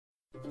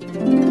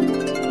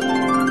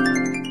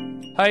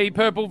Hey,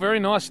 Purple, very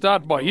nice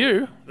start by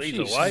you. These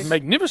Jeez, away.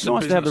 magnificent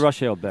Nice to have the business.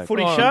 Rochelle back.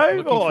 Footy Oh, I'm show.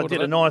 looking Oh, I forward to did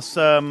a that. nice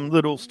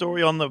little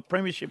story on the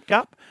Premiership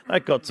Cup.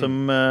 That got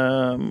some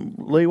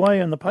leeway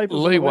in the papers.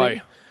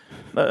 Leeway.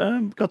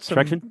 Got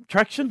some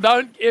traction.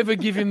 Don't ever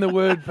give him the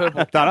word,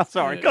 Purple.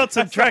 Sorry. Got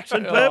some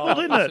traction, Purple,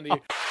 didn't listen it? to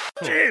you.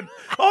 Jim,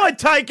 I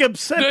take Do you?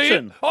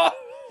 exception. Oh,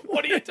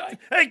 what do you take?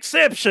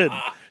 Exception.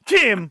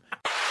 Jim.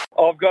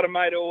 I've got a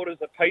mate who orders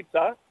a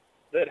pizza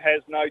that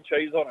has no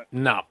cheese on it.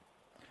 No,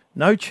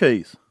 No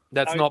cheese.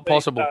 that's No not cheese,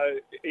 possible. So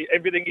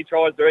everything he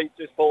tries to eat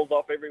just falls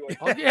off every week.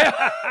 Oh,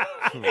 yeah,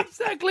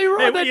 exactly Yeah, right.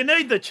 well, That you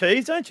need the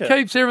cheese, don't you?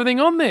 keeps everything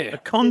on there. He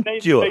needs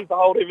Conduit. cheese to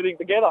hold everything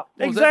together.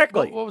 What was that?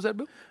 Exactly. What was that,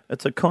 Bill?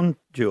 It's a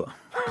conduit.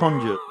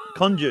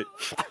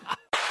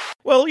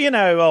 Well, you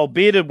know, old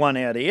bearded one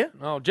out here,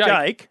 Oh, Jake.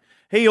 Jake,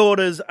 he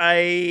orders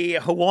a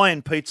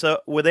Hawaiian pizza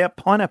without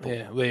pineapple.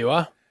 Yeah, there you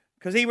are.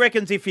 Because he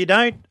reckons if you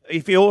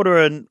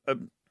order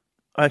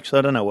actually,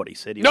 I don't know what he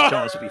said. He was No.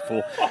 telling us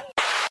before.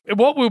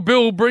 What will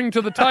Bill bring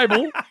to the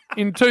table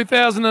in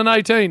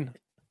 2018?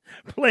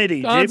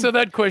 Plenty, Jim. Answer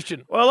that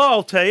question. Well,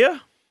 I'll tell you.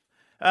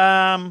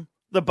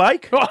 The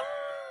bake, Oh,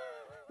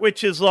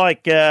 which is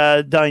like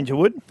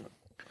Dangerwood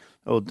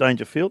or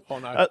Dangerfield. Oh,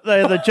 no.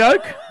 The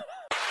joke.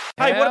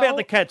 Hey, what How- about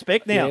the cat's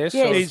back now? Yes.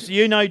 He's,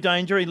 you know,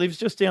 Danger. He lives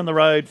just down the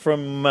road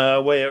from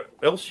where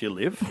else you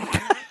live.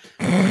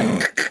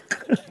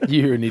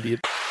 you're an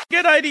idiot.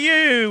 G'day to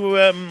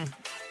you.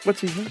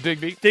 What's his name?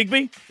 Digby.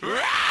 Digby.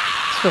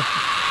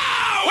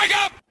 Wake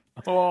up!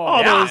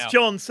 Oh, that was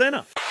John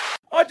Cena.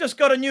 I just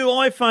got a new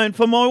iPhone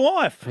for my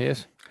wife.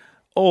 Yes.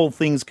 All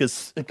things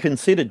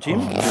considered,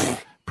 Jim.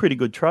 Pretty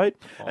good trade.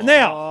 And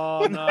now,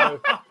 Oh, no.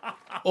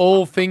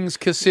 All things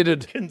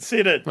considered.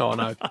 considered. Oh,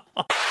 no.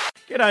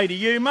 G'day to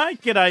you,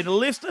 mate. G'day to the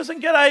listeners,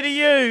 and g'day to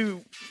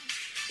you,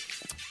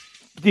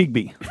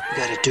 Digby. You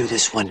gotta do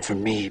this one for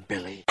me,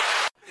 Billy.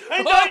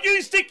 And don't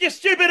you stick your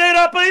stupid head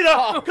up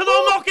either, because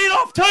I'll knock it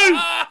off too.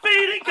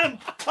 Feeding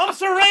I'm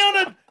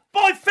surrounded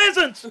by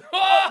pheasants.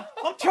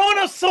 I'm trying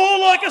to soar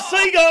like a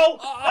seagull,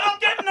 and I'm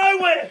getting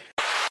nowhere.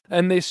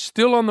 And they're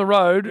still on the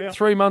road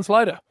 3 months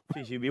later.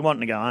 Jeez, you'd be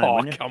wanting to go home, Oh,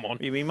 wouldn't you? come on.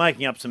 You'd be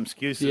making up some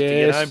excuses to get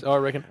Yes, home. I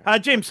reckon.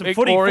 Jim, some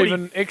footy. Or footy.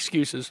 even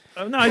excuses.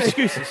 Oh, no,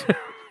 excuses.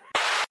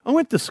 I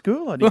went to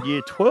school. I did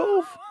year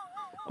 12.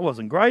 I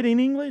wasn't great in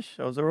English.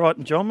 I was all right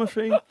in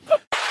geography.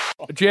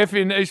 Jeff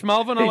in East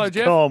Melbourne. Hello, He's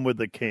Jeff. calm with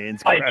the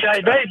cans. Hey, crap.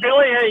 JB,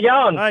 Billy, how you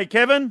going? Hey,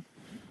 Kevin.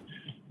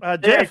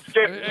 Jeff.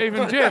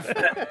 Even Jeff.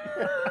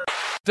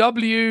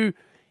 W.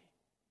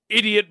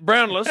 Idiot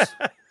Brownless,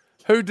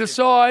 who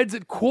decides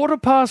at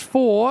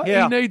 4:15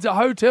 Yeah. he needs a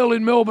hotel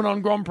in Melbourne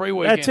on Grand Prix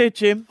weekend. That's it,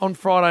 Jim. On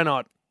Friday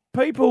night.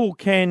 People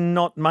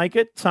cannot make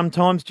it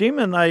sometimes, Jim,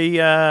 and they...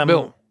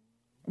 Bill.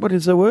 What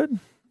is the word?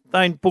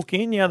 They don't book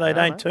in, they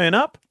don't turn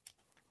up.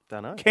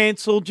 Don't know.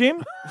 Cancel,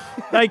 Jim.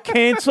 They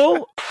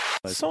cancel.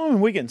 Simon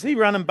Wiggins, he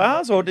running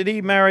bars, or did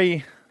he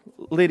marry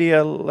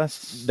Lydia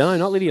Lass? No,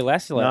 not Lydia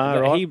Lassila.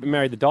 No, right. He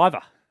married the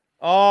diver.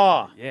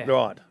 Oh, Yeah.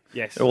 right.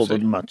 Yes. They're all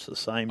much the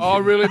same. Oh,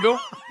 Jim. really, Bill?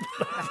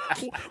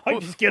 I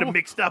just get them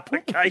mixed up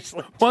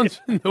occasionally.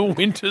 One's in the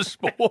winter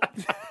sport,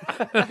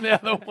 and the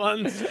other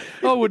ones,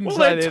 I wouldn't Well,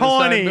 say they're the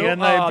tiny same, Bill.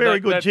 and they're very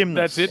good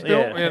gymnasts. That's it, Bill.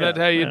 Yeah, Yeah, that's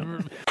how you.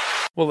 yeah.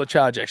 Well, the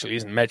charge actually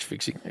isn't match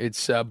fixing;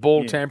 it's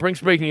ball tampering.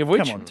 Speaking of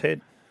which, Come on,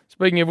 Ted.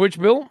 Speaking of which,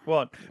 Bill.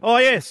 What? Oh,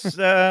 yes. What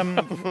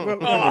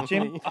was it,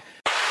 Jim?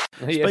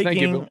 Yeah, thank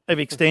you, Bill.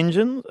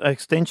 Speaking of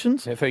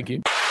extensions, Yeah, thank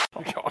you.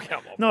 Oh, come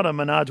on. not a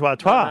menage a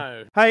trois.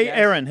 No. Hey,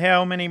 Aaron,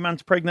 how many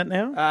months pregnant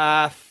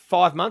now?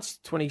 5 months,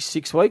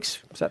 26 weeks.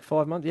 Was that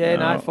 5 months? Yeah,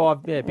 no, 5.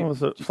 Yeah, What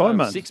was it? just 5 over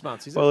months? 6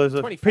 months, is Well, it? there's a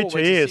 24 picture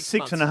weeks here, is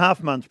 6 and months. a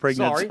half months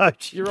pregnant. Sorry,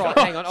 So you're right.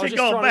 Hang on. I was she's just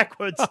gone trying to-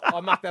 backwards. I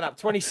mucked that up.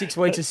 26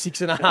 weeks is 6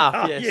 and a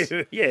half. Yes.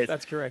 Yes.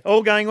 That's correct.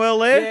 All going well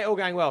there? Yeah, all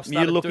going well. You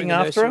Started looking doing the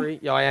after her? nursery.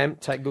 Yeah, I am.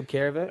 Take good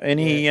care of her.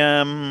 Any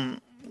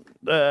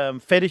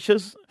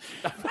fetishes?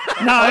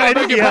 No, I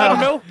beg your pardon,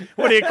 Bill.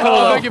 What do you Oh, call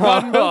I it? beg your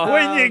pardon, Bill.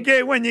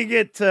 when you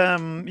get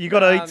you got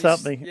to eat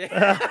something.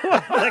 Yeah.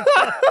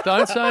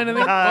 Don't say anything.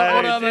 What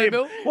are they, Jim.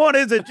 Bill? What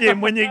is it,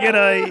 Jim? When you get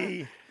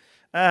a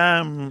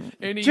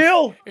Any,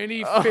 Jill?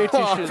 Any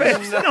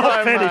fetishes?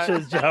 Not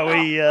fetishes,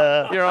 Joey.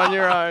 You're on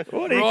your own.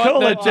 What do you Write call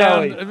that it,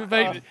 Joey?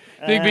 down.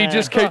 Digby,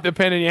 just keep the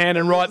pen in your hand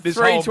and write this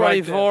whole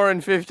breakdown. 3:24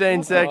 and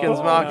 15 seconds,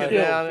 mark it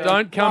down.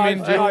 Don't come in,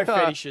 No Jill.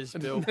 fetishes,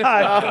 Bill.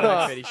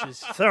 No fetishes.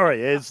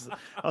 Sorry,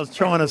 I was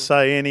trying to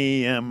say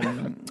any,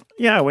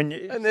 when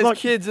you And there's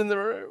kids in the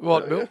room.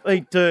 What, Bill?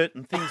 eat dirt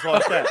and things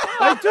like that.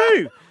 They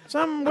do.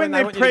 Some when When they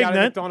they're want you to go to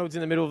pregnant. McDonald's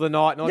in the middle of the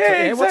night. And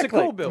Yeah, What's it exactly.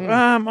 called, Bill?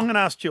 I'm going to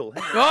ask Jill.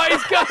 Oh,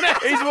 he's gone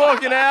out. He's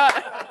walking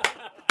out.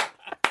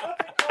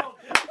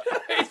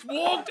 He's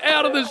walked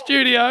out of the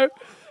studio.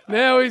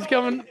 Now he's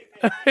coming.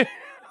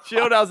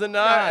 Jill doesn't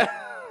know.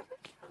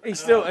 He's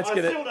still. Let's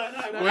get it.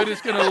 We're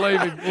just going to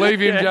leave him. Leave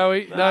him,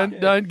 Joey.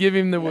 Don't give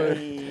him the word.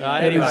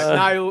 Anyway,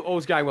 no,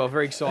 all's going well.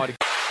 Very exciting.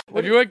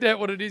 Have you worked out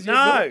what it is yet,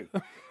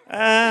 No.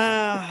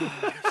 Help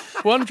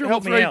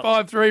me out.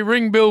 13353.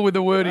 Ring Bill with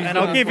the word. And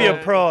I'll give you a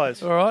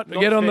prize. All right,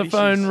 get on the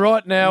phone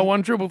right now.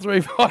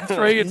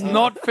 13353. It's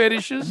not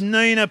fetishes.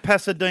 Nina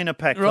Pasadena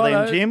pack for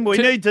Righto. them, Jim. We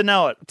need to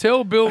know it.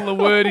 Tell Bill the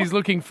word he's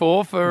looking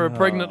for a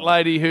pregnant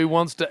lady who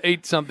wants to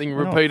eat something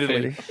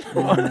repeatedly.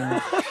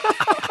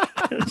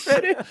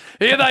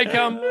 Here they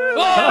come.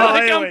 Oh, they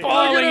here come we go.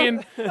 piling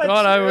in.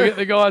 Righto, we'll get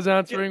the guys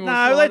answering.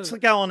 No, let's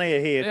go on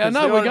air here. Yeah, 'cause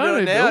no, we're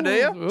going to now, Bill. do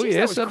you? Oh,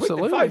 yes,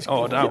 absolutely.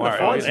 Oh, don't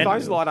worry. The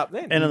phones light up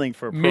then. anything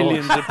for a prize.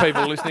 Millions of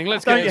people listening.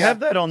 Let's Don't get you have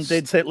that on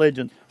Dead Set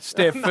Legend?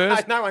 Steph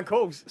first. No one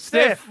calls.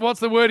 Steph, what's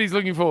the word he's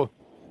looking for?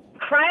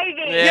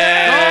 Craving.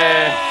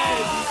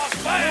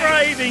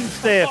 Craving,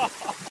 Steph.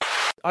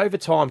 Over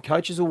time,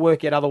 coaches will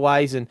work out other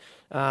ways and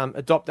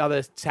adopt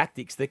other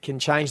tactics that can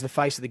change the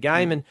face of the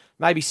game. And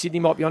maybe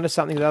Sydney might be onto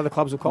something that other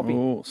clubs will copy.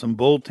 Oh, some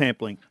ball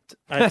tampering.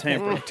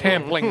 Tampering.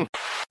 Tampling.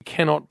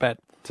 Cannot bat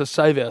to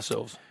save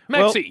ourselves.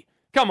 Maxie.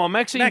 Come on,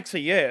 Maxie.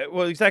 Maxie, yeah.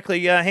 Well, exactly.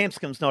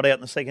 Hanscom's not out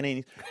in the second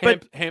innings.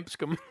 But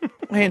Hampscombe.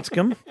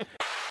 Hanscom.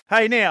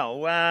 Hey, now,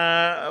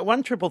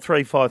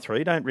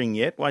 13353. Don't ring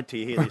yet. Wait till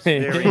you hear this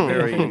very,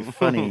 very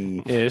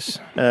funny Yes.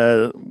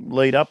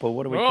 lead up, or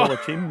what do we call it,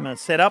 Jim?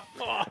 Set up.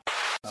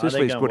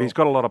 Sicily's good. He's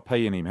got a lot of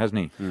P in him,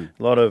 hasn't he? A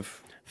lot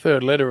of,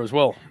 Third letter as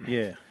well.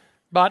 yeah,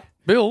 But,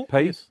 Bill.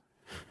 P? a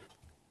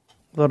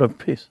lot of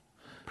piss.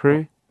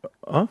 Pre?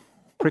 Huh?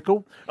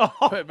 Prickle?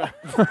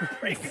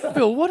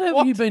 Bill, what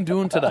have you been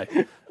doing today?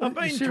 I've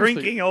been Seriously.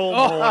 drinking all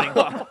morning.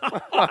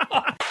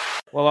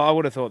 Well, I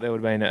would have thought there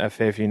would have been a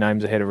fair few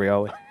names ahead of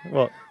Rioli.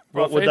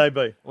 What would they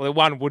be? Well, the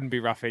one wouldn't be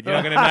Roughhead. You're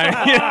not going to name.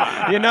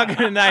 You're not going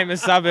to name a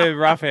suburb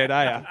Roughhead,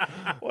 are you?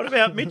 What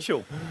about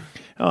Mitchell?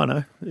 Oh,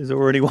 no. There's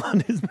already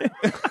one, isn't there?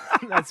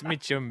 That's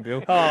Mitchum,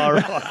 Bill. Oh,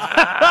 right.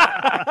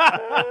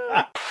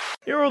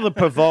 You're all the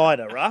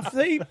provider, Ruff.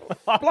 See,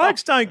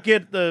 blokes don't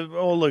get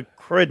all the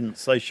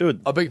credence they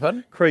should. I beg your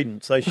pardon?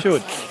 Credence they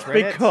should.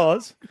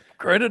 Because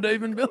Credit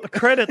even, Bill?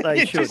 credit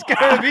they should. Just go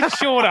a bit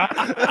shorter.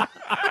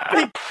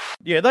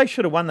 Yeah, they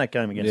should have won that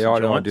game against Yeah, the I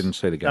Giants. didn't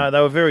see the game. No, they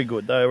were very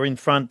good. They were in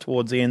front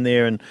towards the end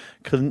there, and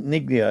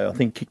Caniglio, I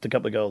think, kicked a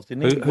couple of goals,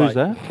 didn't he? Who's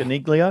that?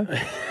 Caniglio.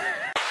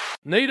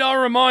 Need I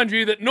remind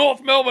you that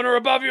North Melbourne are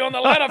above you on the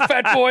ladder,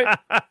 fat boy?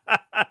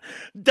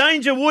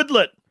 Danger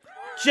Woodlet.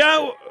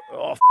 Joe.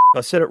 Oh,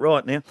 I said it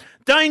right now.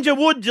 Danger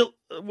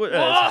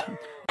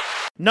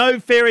No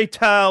fairy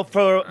tale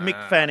for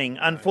Mick Fanning.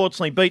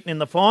 Unfortunately, beaten in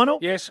the final.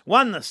 Yes.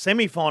 Won the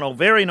semi-final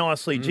very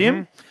nicely,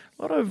 Jim.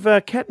 A lot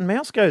of cat and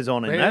mouse goes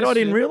on in that. Yes, I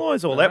didn't yeah.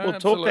 realise all No, that. We'll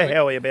talk to absolutely.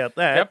 Howie about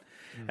that. Yep.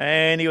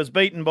 And he was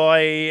beaten by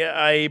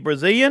a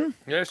Brazilian.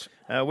 Yes.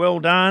 Well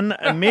done,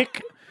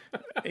 Mick.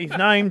 His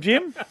name,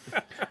 Jim.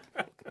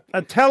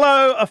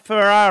 Atello a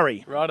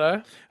Ferrari.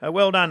 Righto.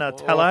 Well done, Or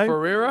Atello.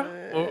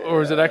 Ferreira?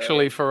 Or is it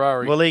actually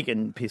Ferrari? Well, he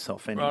can piss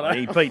off anyway. Righto.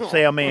 He beats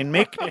our man,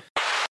 Mick.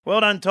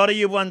 Well done, Toddy.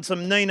 You won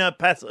some Nina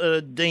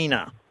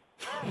Pasadena.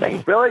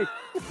 Thanks, Billy.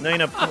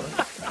 Nina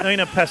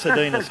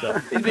Pasadena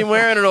stuff. He's been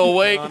wearing it all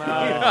week. You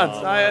can't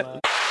say it.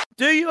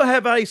 Do you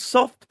have a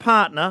soft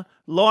partner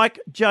like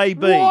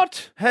JB?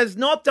 What? Has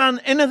not done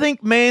anything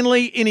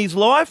manly in his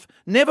life,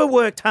 never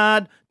worked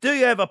hard. Do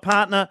you have a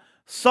partner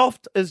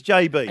soft as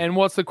JB? And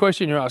what's the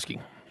question you're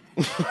asking?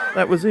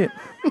 That was it.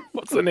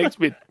 What's the next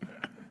bit?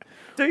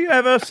 Do you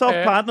have a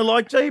soft partner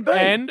like JB?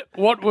 And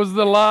what was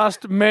the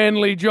last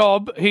manly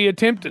job he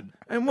attempted?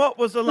 And what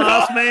was the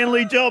last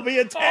manly job he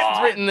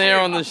attempted? Written there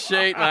on the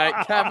sheet, mate.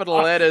 Capital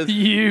letters.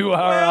 You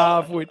are a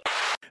half-wit.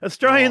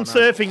 Australian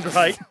surfing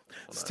great.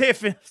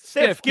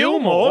 Steph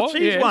Gilmore.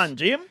 She's yes. won,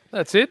 Jim.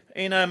 That's it.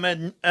 In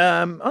a,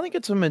 I think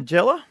it's a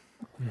Magella.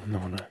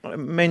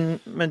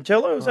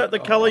 Magella, is that the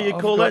colour you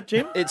call that,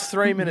 Jim? It's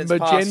 3 minutes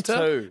Magenta?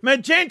 past 2.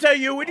 Magenta,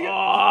 you idiot.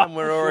 And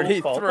we're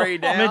already 3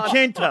 down.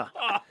 Magenta.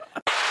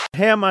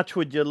 How much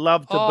would you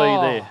love to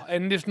be there?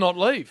 And if not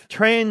leave.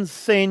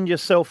 Transcend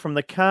yourself from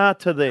the car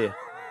to there.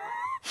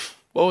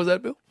 What was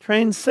that, Bill?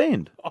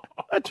 Transcend.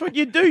 That's what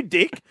you do,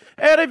 Dick.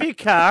 Out of your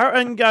car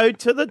and go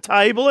to the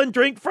table and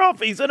drink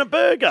frothies and a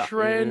burger.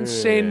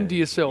 Transcend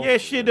yourself.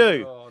 Yes, you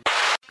do.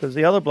 Because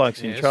the other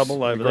bloke's in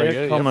trouble over McGregor, there.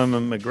 yep. Conor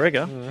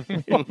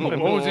McGregor. What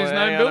was his name,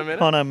 Hang on a Bill? minute.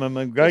 Conor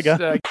McGregor.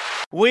 Just,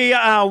 We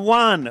are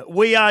one.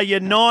 We are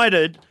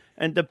united.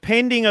 And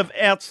depending of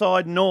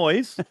outside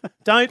noise,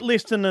 don't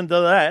listen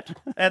into that.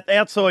 At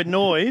outside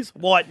noise,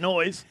 white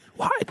noise.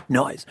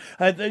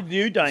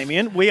 You,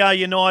 Damien, we are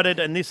united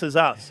and this is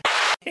us.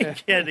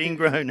 Get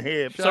ingrown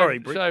hair. Sorry,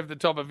 Britt. Shave the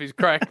top of his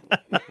crack.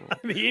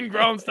 The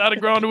ingrown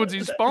started growing towards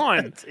his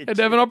spine. it. Had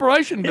to have an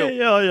operation, Bill.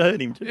 Yeah, I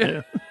heard him.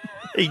 Yeah.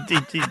 He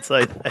did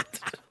say that.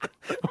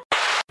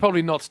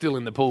 Probably not still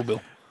in the pool,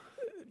 Bill.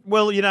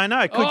 Well, you don't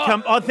know. It could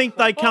come. I think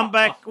they come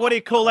back. What do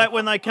you call that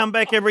when they come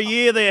back every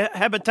year? They're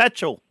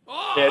habitatual.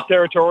 Yeah,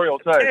 territorial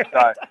too.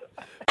 So.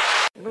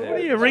 What are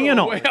you ringing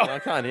on? I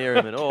can't hear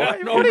him at all.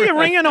 What are you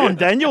ringing on,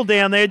 Daniel,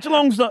 down there?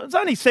 Geelong's not, it's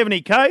only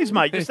 70 Ks,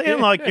 mate. You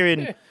sound like you're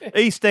in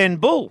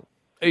Istanbul.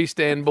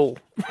 Istanbul.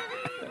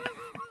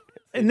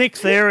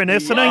 Nick's there in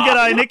Essendon.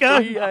 G'day, Nico.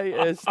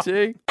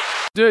 EAST.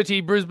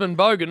 Dirty Brisbane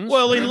bogans.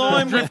 Well, in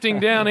line with drifting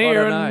down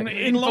here don't and know.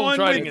 in line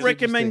infiltrating with us.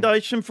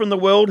 recommendation from the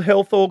World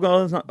Health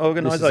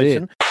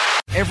Organisation.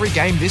 Every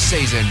game this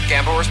season.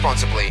 Gamble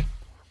responsibly.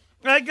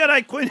 Hey,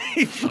 g'day,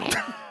 Quinny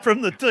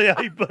from the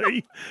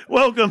TAB.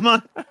 Welcome,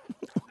 mate.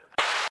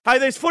 Hey,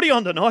 there's footy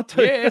on tonight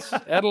too. Yes,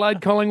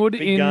 Adelaide Collingwood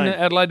in game.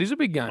 Adelaide is a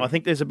big game. I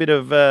think there's a bit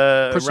of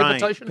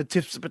Precipitation? rain.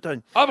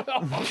 Precipitation.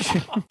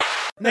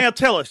 Now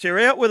tell us, you're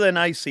out with an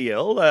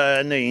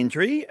ACL, knee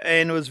injury,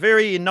 and it was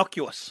very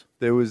innocuous.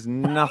 There was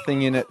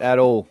nothing in it at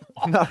all.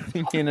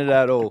 Nothing in it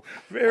at all.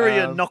 Very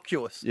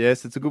innocuous.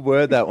 Yes, it's a good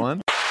word, that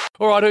one.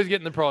 All right, who's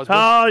getting the prize? Bill?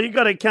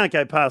 Oh, can't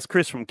go past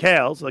Chris from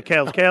Cows, the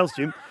Cows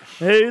Gym,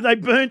 who they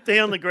burnt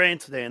down the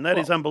grandstand. That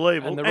is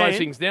unbelievable. And the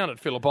racing's down at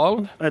Phillip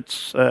Island.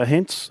 That's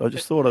hence. I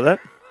just thought of that.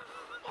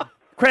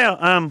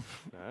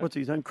 What's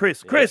his name?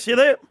 Chris. Chris, you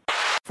there?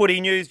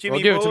 Footy news,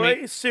 Jimmy give it to Boy,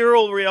 me.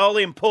 Cyril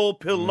Rioli and Paul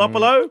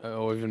Pilopolo.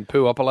 Or even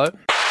Puopolo.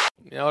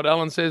 You know what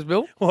Alan says,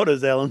 Bill? What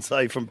does Alan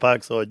say from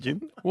Parkside,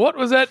 Jim? What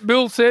was that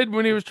Bill said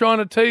when he was trying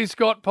to tease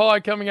Scott Pye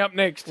coming up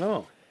next?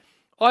 Oh.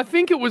 I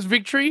think it was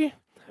victory,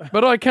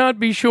 but I can't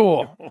be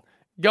sure.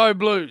 Go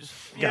Blues.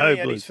 You know he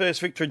had his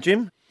first victory,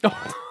 Jim.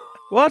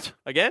 What?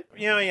 Again?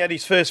 You know he had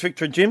his first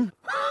victory, Jim.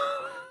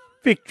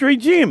 Victory,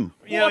 Jim.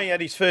 You know he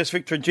had his first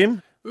victory,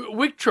 Jim.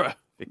 Victra.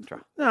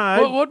 Victor.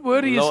 No. What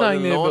word are you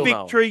saying there, Bill?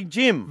 Victory,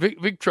 Jim.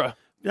 Victra.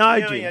 No,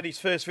 You know Jim. he had his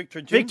first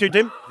victory, Jim. Victory,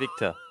 Jim.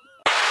 Victor.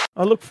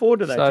 I look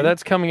forward to that, So Jim.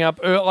 that's coming up.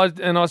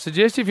 And I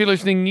suggest if you're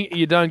listening,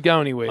 you don't go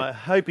anywhere. I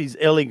hope he's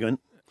elegant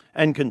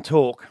and can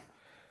talk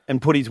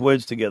and put his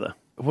words together.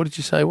 What did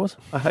you say it was?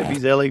 I hope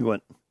he's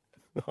elegant.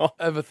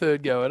 Have a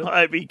third go at it.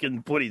 I hope he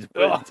can put his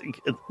words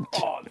together.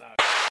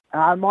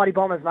 Mighty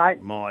Bombers,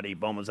 mate. Mighty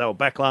Bombers. They were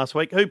back last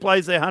week. Who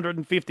plays their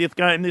 150th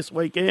game this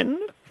weekend?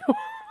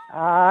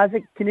 Is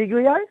it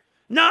Caniglio?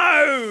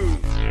 No!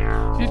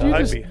 Did you I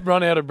just hope he-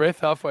 run out of breath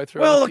halfway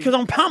through? Well, because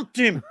I'm pumped,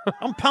 Jim.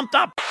 I'm pumped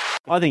up.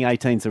 I think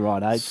 18's the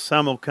right age.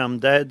 Some will come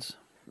dads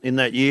in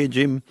that year,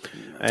 Jim,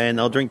 and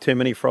they'll drink too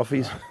many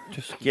frothies.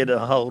 Just get a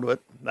hold of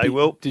it. They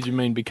will. Did you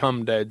mean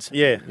become dads?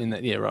 Yeah. In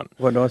that, yeah, right.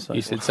 What did I say?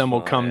 You said some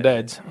will come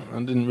dads. I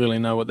didn't really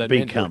know what that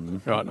Become.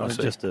 meant. Right, I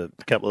see. Just a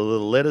couple of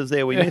little letters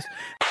there we missed.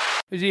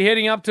 Is he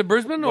heading up to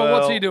Brisbane or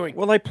what's he doing?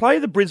 Well, they play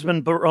the Brisbane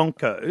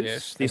Broncos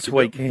Yes, this thank you,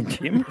 weekend,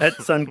 Jim, at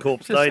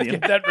Suncorp Stadium.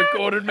 Get that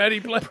recorded, Matty,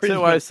 please.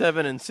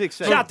 207 and 6.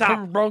 Shut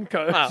up.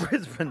 Broncos.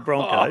 Brisbane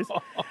Broncos.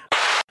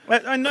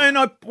 And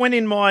I went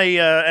in my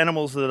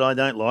animals that I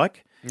don't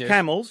like. Yes.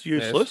 Camels,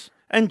 useless,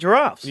 and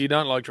giraffes. You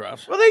don't like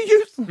giraffes. Well, they're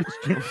useless.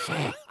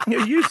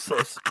 They're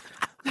useless.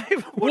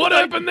 What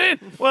happened then?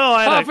 Well,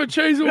 I Half a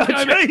cheese will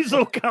come out. cheese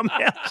will come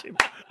out, Jim.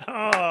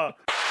 Oh.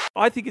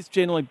 I think it's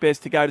generally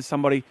best to go to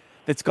somebody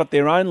that's got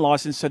their own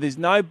license, so there's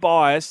no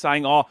bias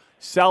saying, "Oh,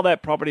 sell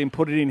that property and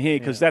put it in here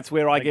because that's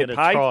where I They get get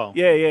a paid." trial.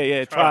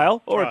 Yeah.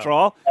 Trial or a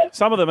trial.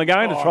 Some of them are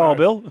going to trial,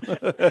 Bill.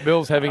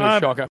 Bill's having a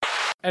shocker.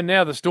 And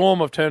now the Storm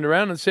have turned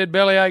around and said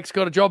Bellyache's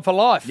got a job for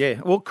life. Yeah,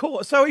 well,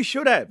 cool. So he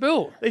should have.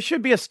 Bill. There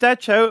should be a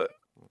statue.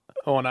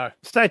 Oh, no.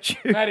 Matty.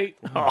 Matty.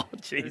 Oh,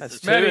 Jesus. That's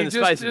two Matty, in the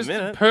space of a just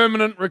minute.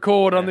 permanent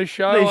record on this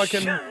show. There I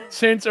can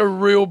sense a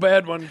real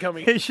bad one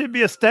coming. There should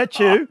be a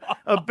statue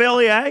of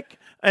Bellyache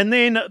and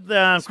then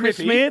Chris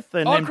Smithy. Smith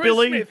and then Chris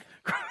Billy. Smith.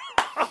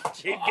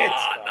 Jim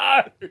gets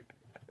No.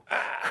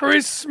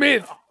 Chris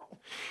Smith.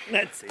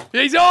 That's it.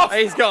 He's off.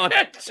 He's gone.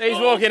 He's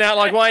walking out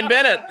like Wayne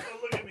Bennett.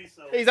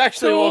 He's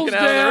actually Tools walking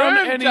out of the down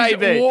room, and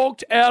JB. he's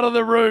walked out of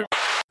the room.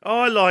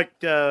 I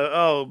liked,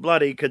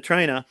 bloody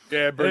Katrina.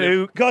 Yeah, brilliant.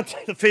 Who got to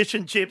the fish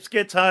and chips,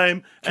 gets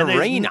home. and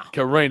there's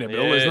Karina,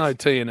 Bill. There's Yes. no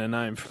T in her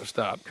name for a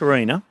start.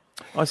 Karina.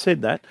 I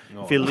said that.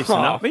 If you listen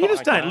up. But you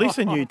just don't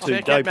listen, you two Check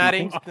it, dopey Matty.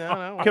 things.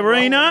 No.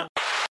 Karina,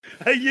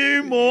 are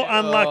you more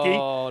unlucky?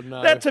 Oh,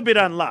 no. That's a bit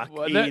Well,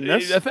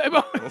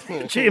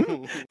 unlucky.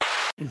 Jim.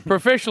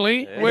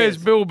 Professionally, where's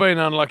Bill been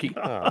unlucky?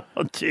 Oh,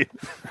 Jim.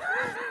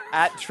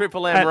 At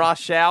Triple M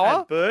Rush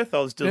Hour. At birth, I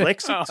was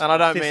dyslexic. And I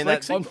don't mean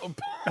that.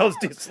 I was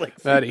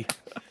dyslexic. Matty,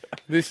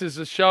 this is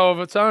a show of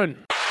its own.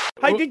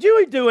 Hey, did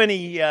you do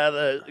any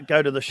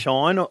go to the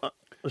shrine?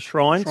 The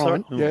shrine,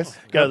 sorry. Yes.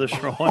 Go to the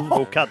shrine.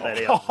 We'll cut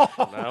that out.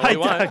 No, we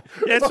won't. Doug,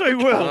 yes, we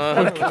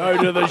will.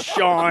 Go to the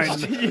shine.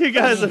 You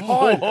go to the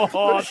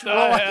What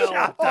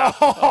the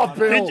hell?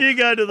 Did you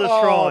go to the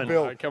shrine?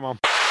 Oh, come on.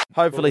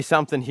 Hopefully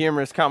something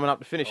humorous coming up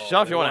to finish the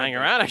show if you want to hang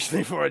around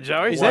actually for it,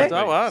 Joey. Is there?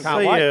 Oh, well,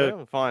 Can't see wait. you.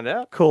 We'll find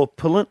out.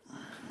 Corpulent.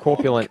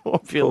 Corpulent.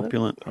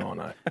 Corpulent. Oh,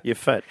 no. You're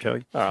fat,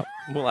 Joey. All right,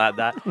 we'll add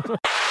that.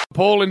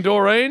 Paul in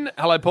Doreen.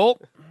 Hello,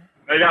 Paul.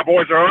 How you going,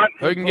 boys? All right?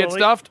 Who can get Paulie.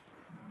 stuffed?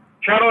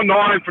 Channel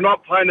 9 for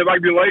not playing the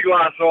rugby league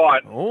last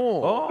night.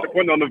 Oh, It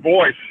went on The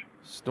Voice.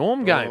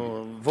 Storm game.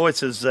 Oh,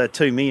 voice is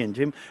 2 million,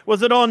 Jim.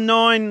 Was it on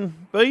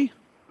 9B?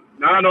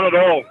 No, not at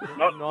all.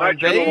 No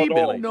channel at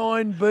all.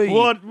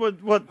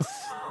 9B. What's...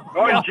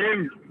 9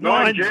 Jim.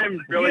 9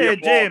 Jim. Billy Yeah,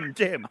 Applause.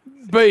 Jim.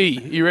 B.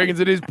 You reckons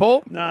it is,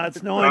 Paul? No,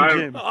 it's 9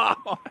 Jim.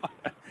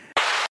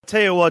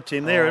 Tell you what,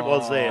 Jim, there it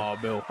was there. Oh,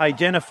 Bill. Hey,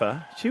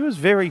 Jennifer, she was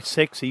very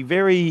sexy,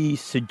 very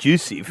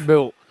seductive.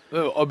 Bill.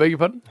 I beg your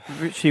pardon?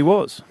 She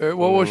was. What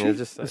was she?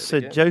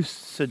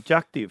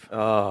 Seductive.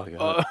 Oh,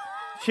 God.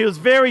 She was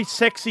very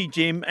sexy,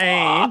 Jim,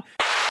 and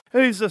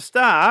who's a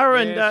star,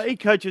 and Yes. he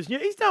coaches.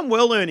 He's done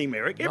well earning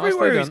Merrick. Nicely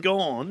Everywhere he's done.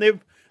 gone,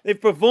 they've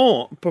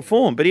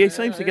performed, but he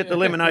seems to get the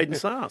lemonade and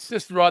sauce.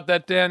 Just write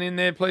that down in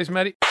there, please,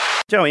 Matty.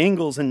 Joey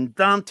Ingles and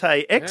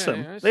Dante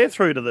Exum, yes. they're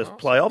through to the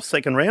playoffs,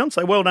 second round,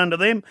 so well done to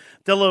them.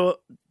 Delavadova,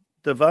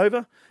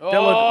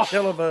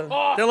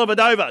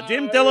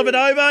 Jim,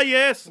 Delavadova,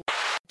 yes.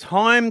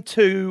 Time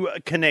to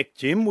connect,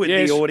 Jim, with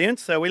Yes. the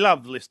audience. So we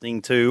love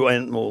listening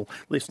to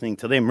listening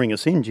to them. Ring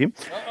us in, Jim.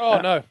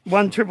 No.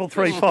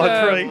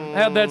 1-333-553.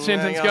 How'd that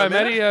sentence hang go, on a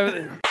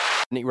Matty?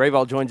 Nick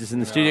Revolt joins us in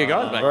the studio,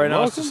 guys. Mate. Very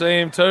nice to see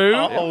him too.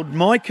 Old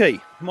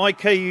Mikey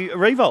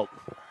Revolt.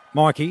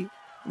 Mikey.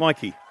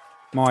 Mikey.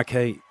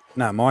 Mikey.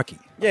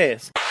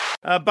 Yes.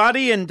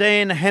 Buddy and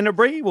Dan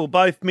Hanbury will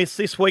both miss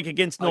this week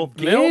against North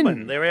Again?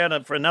 Melbourne. They're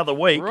out for another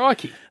week.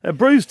 Crikey. A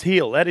bruised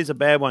heel. That is a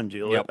bad one,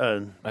 Jill. Yep.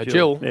 Jill.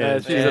 Jill.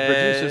 She's the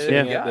producer.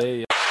 sitting Yeah. out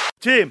there.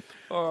 Jim.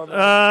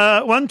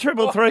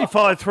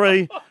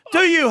 1-333-553. Do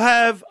you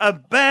have a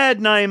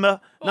bad neighbour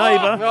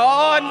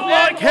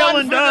like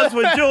Helen does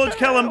with George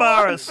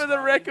Calambaris? For the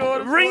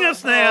record. Ring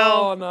us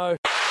now. Oh, no.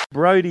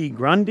 Brody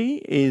Grundy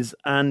is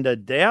under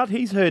doubt.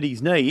 He's hurt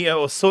his knee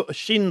or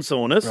shin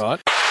soreness.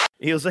 Right.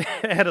 He was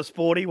at a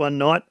sporty one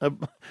night,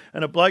 and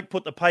a bloke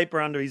put the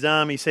paper under his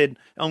arm. He said,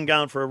 "I'm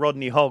going for a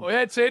Rodney Hogg." Well,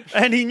 that's it.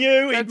 And he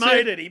knew he'd That's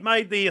made it. it. He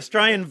made the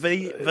Australian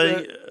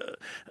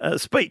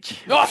speech.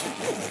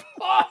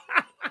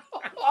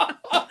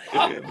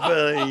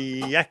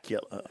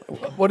 Vernacular.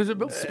 What is it,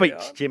 Bill?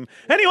 Speech, Jim.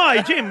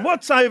 Anyway, Jim,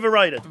 what's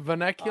overrated?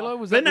 Vernacular?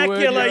 Was that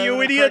Vernacular, the word you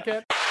were idiot.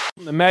 crack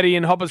at? Matty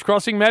in Hoppers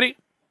Crossing. Matty,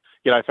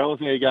 G'day, fellas.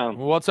 How you going?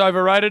 what's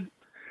overrated?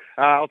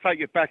 I'll take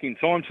you back in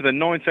time to the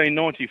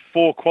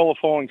 1994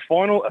 qualifying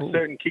final, a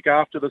certain kick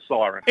after the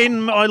siren.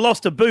 I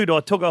lost a boot. I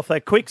took off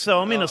that quick,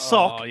 so I'm in a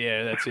sock. Oh,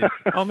 yeah, that's it.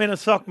 I'm in a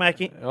sock,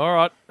 Mackie. All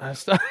right.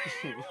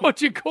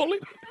 What you call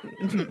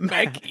him?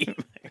 Mackie.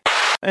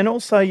 And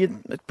also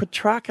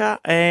Petrarca,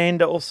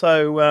 and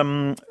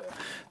also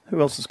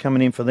who else is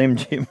coming in for them,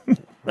 Jim?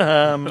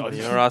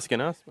 You're asking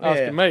us?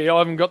 Asking me. I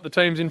haven't got the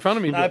teams in front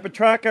of me. No,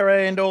 Petrarca,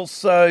 and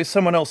also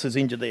someone else is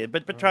injured there.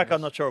 But Petrarca,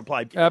 I'm not sure will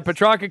play.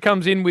 Petrarca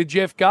comes in with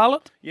Jeff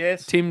Garlett,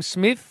 Yes. Tim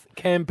Smith,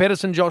 Cam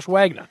Pedersen, Josh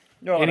Wagner.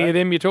 Righto. Any of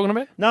them you're talking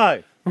about?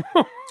 No.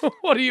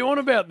 What are you on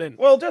about then?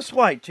 Well, just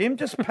wait, Jim.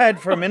 Just pad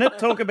for a minute.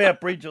 Talk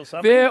about Bridge or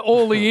something. They're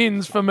all the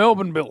ins for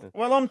Melbourne, Bill.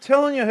 Well, I'm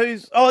telling you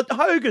who's... Oh,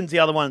 Hogan's the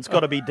other one that's got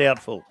to be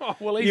doubtful. Oh,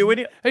 well, he's, You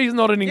idiot. he's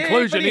not an Yeah,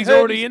 inclusion. but he He's hurt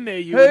already his- in there,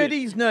 you hurt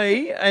idiot. his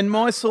knee, and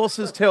my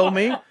sources tell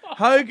me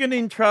Hogan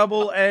in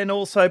trouble, and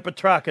also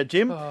Petrarca,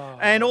 Jim,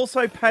 and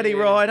also Paddy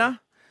Ryder.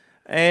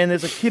 And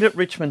there's a kid at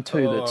Richmond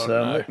too that's...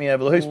 no. Let me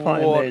have a look. Who's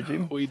playing What there,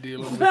 Jim? are we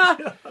dealing with?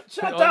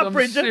 Shut up, I'm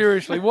Bridget.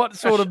 Seriously, what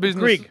sort of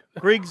business?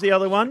 Grig's the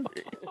other one.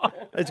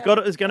 There's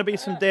going to be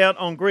some doubt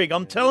on Grig.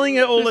 I'm telling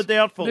you, all the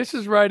doubtful. This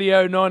is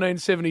radio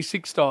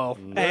 1976 style.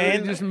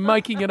 And just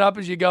making it up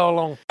as you go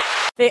along.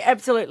 They're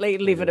absolutely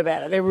livid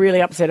about it. They're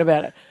really upset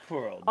about it.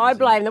 I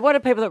blame them. What are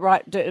people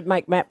that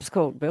make maps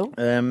called, Bill?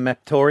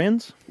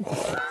 Maptorians.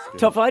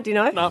 Top flight, do you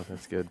know? No.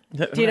 That's good.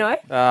 Do you know?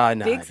 No.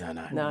 Diggs? No.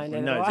 No, He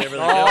no, knows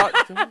no.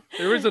 everything.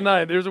 There is a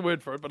name, there is a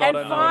word for it, but I And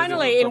don't know.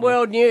 finally, in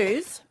world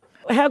news,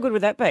 how good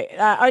would that be?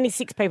 Only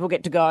 6 people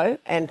get to go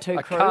and 2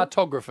 A crew.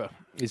 cartographer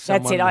is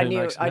someone That's it. I who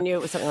knew. makes I that. knew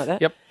it was something like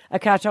that. Yep. A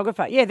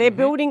cartographer. Yeah, they're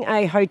building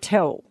a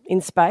hotel in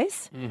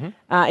space,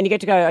 and you get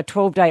to go a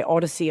 12-day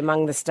odyssey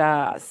among the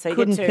stars. So you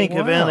Couldn't get to, think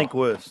of anything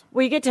worse.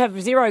 Well, you get to have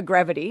 0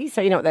 gravity,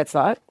 so you know what that's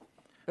like.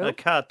 A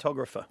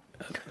cartographer.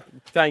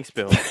 Thanks,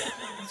 Bill.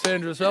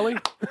 Sandra Sully.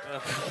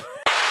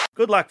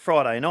 Good luck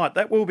Friday night.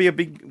 That will be a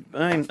big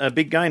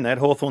game, that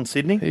Hawthorn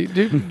Sydney. Do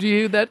you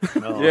hear that?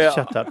 Oh, Yeah.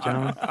 Shut up,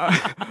 gentlemen.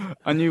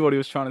 I knew what he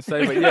was trying to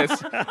say, but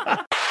yes.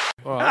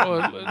 All right,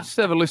 well, let's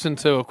have a listen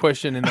to a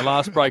question in the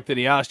last break that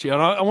he asked you.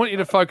 And I want you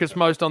to focus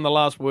most on the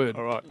last word.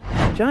 All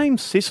right.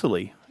 James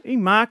Sicily, he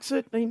marks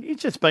it.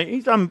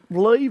 He's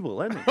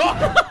unbelievable, hasn't he?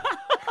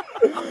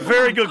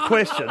 Very good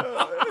question.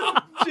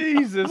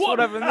 Jesus, what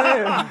happened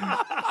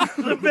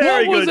there?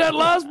 Very what was good. that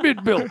last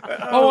bit, Bill?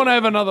 I want to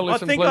have another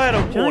listen, I think please. I had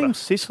a James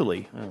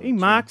Sicily. He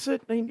marks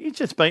it.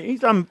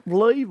 He's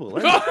unbelievable.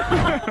 Isn't he?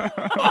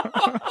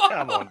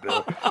 Come on,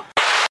 Bill.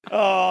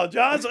 Oh,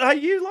 Giles, hey,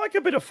 you like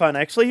a bit of fun,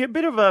 actually. A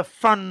bit of a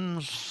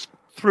fun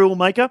thrill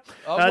maker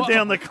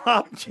down the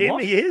club, Jim.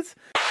 He is.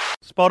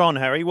 Spot on,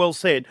 Harry. Well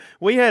said.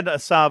 We had a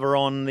Sava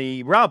on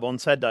the rub on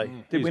Saturday,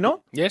 did we not?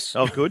 Yes.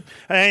 Oh, good.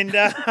 And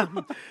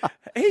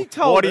he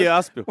told What do you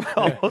us- ask, Bill?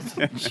 I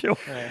wasn't sure.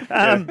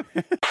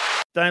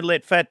 Don't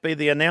let Fat be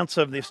the announcer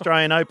of the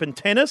Australian Open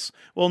tennis.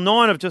 Well,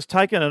 9 have just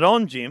taken it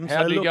on, Jim.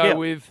 How so do you look go out.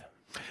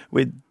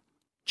 with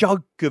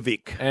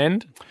Djokovic?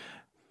 And?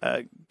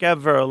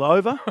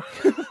 Gavrilova.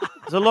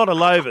 There's a lot of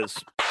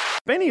lovers.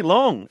 Benny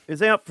Long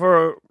is out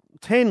for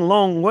 10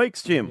 long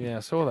weeks, Jim. Yeah,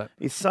 I saw that.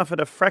 He suffered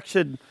a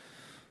fractured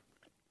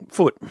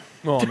foot.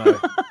 Oh, no.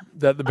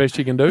 That the best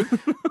you can do?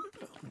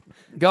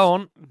 Go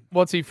on.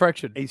 What's he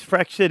fractured? He's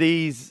fractured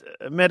his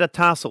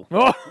metatarsal.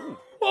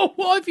 Oh,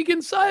 Well, if you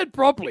can say it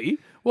properly,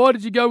 why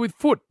did you go with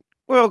foot?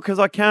 Well, because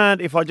I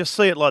can't, if I just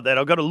see it like that,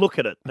 I've got to look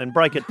at it and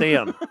break it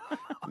down.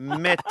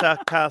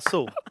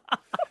 Metacastle.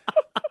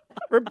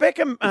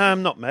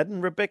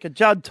 Rebecca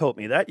Judd taught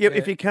me that.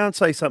 If you can't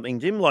say something,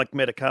 Jim, like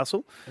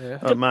metacastle,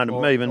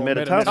 even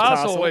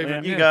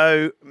metatarsal, you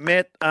go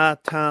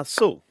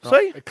metatarsal.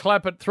 See?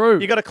 Clap it through.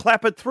 You got to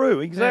clap it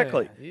through,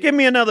 exactly. Yeah. Give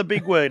me another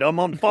big word. I'm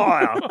on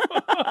fire.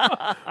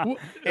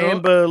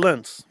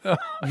 Ambulance.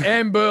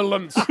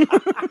 Ambulance.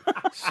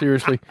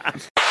 Seriously.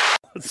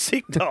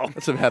 Sick dog.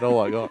 That's about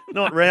all I got.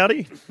 Not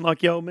rowdy,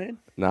 like your old man?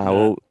 No,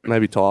 well,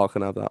 maybe Tyler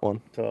can have that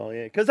one. Tall,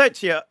 yeah. Because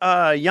that's your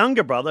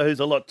younger brother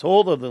who's a lot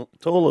taller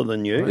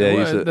than you. Yeah,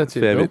 he's a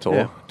fair bit taller.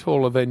 Yeah.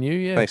 Taller than you,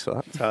 yeah. Thanks for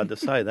that. It's hard to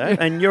say that.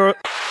 And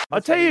I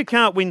tell you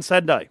can't win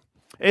Saturday,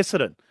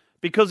 Essendon.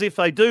 Because if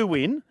they do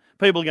win,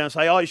 people are going to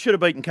say, you should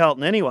have beaten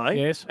Carlton anyway.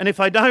 Yes. And if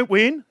they don't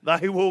win,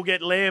 they will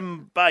get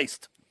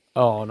lamb-based.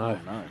 Oh, no.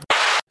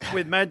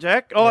 With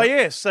Madjack. Oh,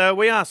 yes.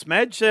 We asked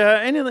Madge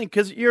anything,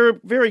 because you're a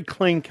very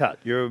clean cut.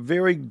 You're a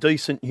very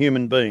decent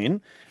human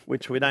being,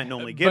 which we don't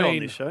normally get on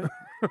this show.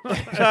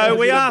 So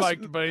we asked.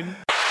 Baked bean.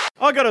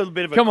 I got a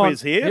bit of a Come on.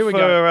 quiz here we for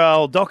go. our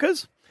old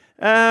Dockers.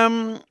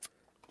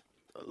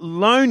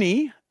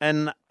 Loney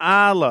and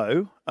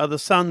Arlo are the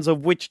sons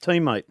of which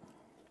teammate?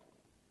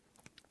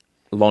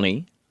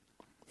 Lonnie.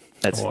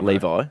 That's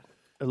Levi.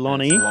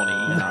 Lonnie.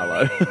 Lonnie and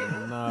Arlo.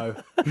 No.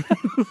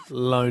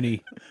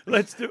 Loney.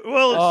 Let's do.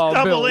 Well, it's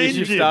double Bill, engine.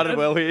 you started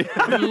well here.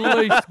 At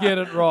least get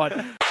it right.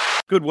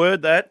 Good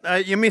word,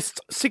 that. You missed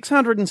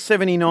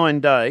 679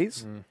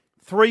 days,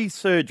 3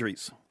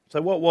 surgeries.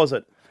 So what was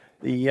it?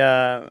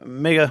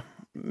 The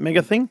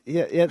mega thing?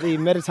 Yeah, the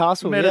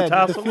metatarsal.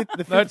 Metatarsal. Yeah,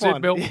 the fifth That's one.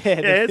 it, Bill.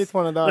 Yeah, the fifth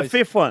one of those. The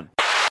fifth one.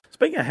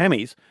 Speaking of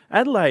hammies,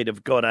 Adelaide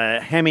have got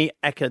a hammy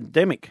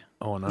academic.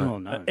 Oh, no. Oh,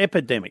 no. An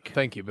epidemic.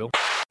 Thank you, Bill.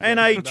 And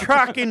a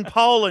truck in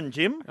Poland,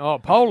 Jim. Oh,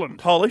 Poland.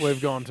 Polish.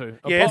 We've gone to.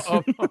 Yes.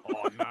 Oh, no.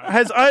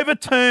 Has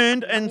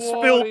overturned and What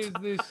spilt. is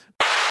this?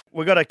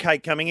 We've got a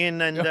cake coming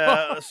in, and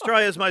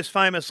Australia's most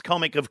famous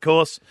comic, of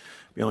course,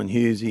 Bjorn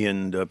Hughesy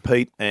and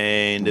Pete,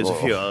 and there's a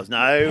few others. No,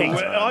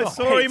 I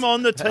saw him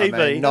on the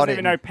TV. He doesn't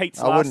even know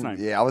Pete's last name.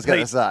 Yeah, I was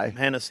going to say.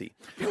 Hennessy.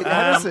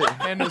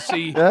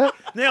 Hennessy.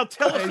 Now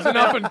tell us He's an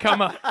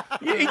up-and-comer.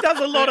 Yeah, he does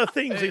a lot of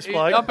things, this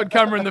bloke.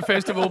 Up-and-comer in the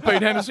festival,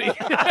 Pete Hennessy.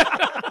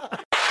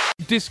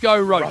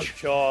 Disco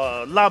Roach.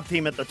 Oh, loved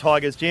him at the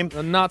Tigers, Jim.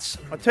 The nuts.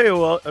 I tell you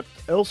what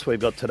else we've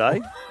got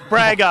today.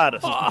 Brag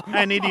artist.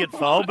 An idiot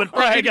file, but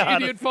brag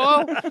artist. Idiot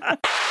file.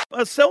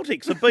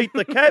 Celtics have beat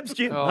the Cavs,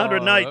 Jim. Oh,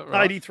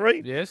 108-83.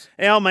 right. Yes.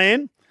 Our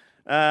man,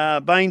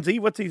 Bainesy,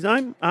 what's his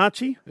name?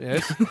 Archie?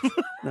 Yes.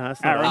 No,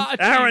 it's not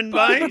Aaron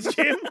Baines,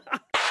 Jim.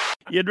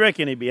 You'd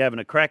reckon he'd be having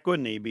a crack,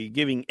 wouldn't he? He'd be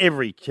giving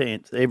every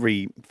chance,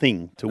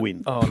 everything to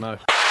win. Oh, no.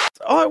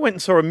 I went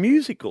and saw a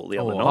musical the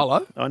other night.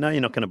 Hello. I know you're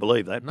not going to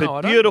believe that, No, but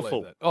I don't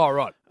beautiful. believe that. Oh,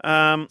 right.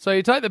 Um, So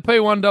you take the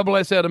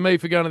P1SS out of me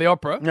for going to the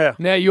opera. Yeah.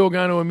 Now you're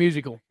going to a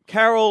musical.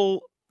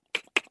 Carol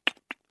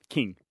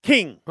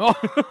King. Oh.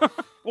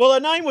 Well, her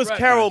name was Right,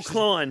 Carol mate.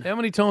 Klein. How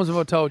many times have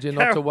I told you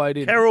not to wade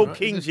in? Carol Right?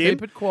 King, Just Jim.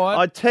 keep it quiet.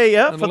 I tell you,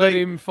 and let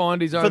him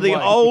find his own for the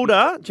way.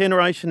 older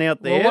generation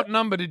out there. Well, what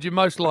number did you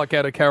most like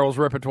out of Carol's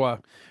repertoire?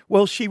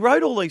 Well, she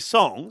wrote all these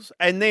songs,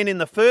 and then in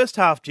the first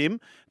half,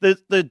 Jim,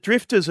 the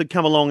Drifters would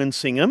come along and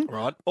sing them,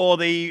 Right. or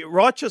the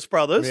Righteous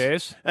Brothers,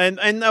 Yes. and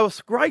they were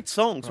great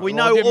songs. We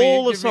Well, know give me-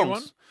 all the give me one.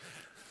 songs.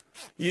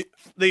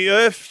 The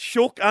earth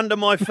shook under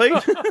my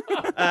feet.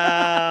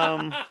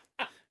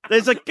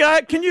 There's a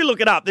guy. Can you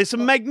look it up? There's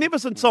some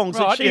magnificent songs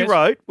Right, that she yes.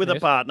 wrote with a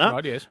Yes. partner.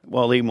 Right, yes.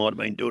 Well, he might have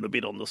been doing a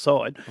bit on the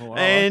side, wow.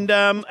 and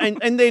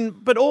then,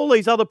 but all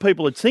these other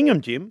people would sing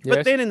them, Jim. But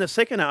Yes. then in the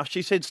second half,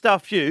 she said,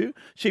 "Stuff you."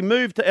 She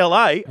moved to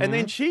LA, and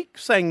then she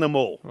sang them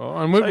all. Oh,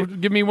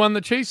 and give me one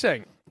that she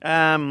sang.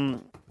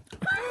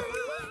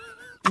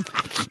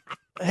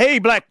 Hey,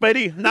 Black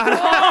Betty. No.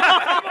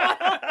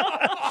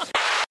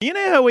 You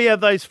know how we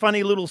have those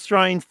funny little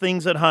strange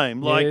things at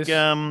home, like Yes.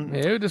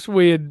 Yeah, just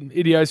weird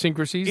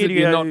idiosyncrasies that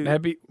you're not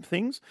happy.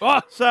 things.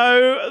 Oh.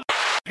 So,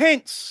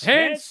 hence,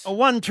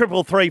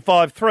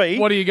 1-3-3-3-5-3.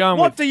 What are you going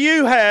What with? do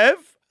you have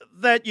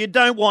that you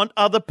don't want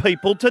other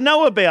people to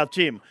know about,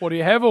 Jim? What do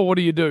you have or what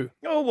do you do?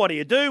 Oh, what do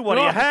you do? What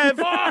do you have?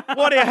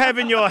 What do you have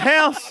in your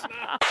house?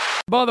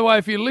 By the way,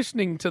 if you're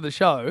listening to the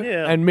show,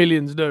 Yeah. and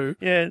millions do,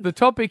 Yeah. the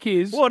topic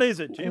is... What is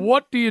it, Jim?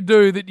 What do you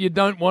do that you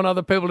don't want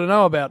other people to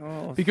know about?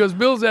 Oh. Because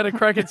Bill's had a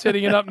crack at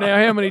setting it up now.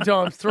 How many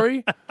times?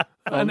 3?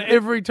 And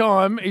every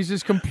time he's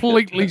just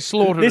completely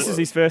slaughtered This it. is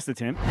his first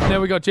attempt. Now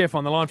we got Jeff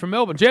on the line from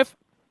Melbourne. Jeff?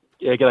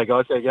 Yeah, g'day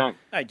guys, how you going?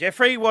 Hey,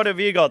 Jeffrey, what have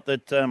you got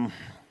that...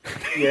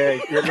 Yeah,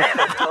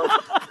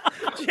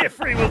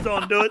 Jeffrey was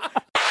on to it.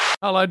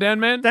 Hello, Dan,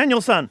 man.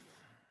 Danielson.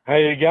 How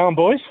you going,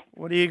 boys?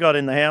 What do you got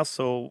in the house?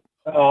 Or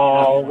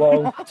Oh,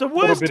 well... it's the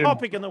worst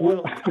topic in the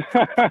world.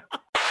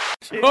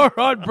 All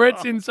right,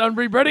 Brett's in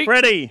Sunbury. Bretty?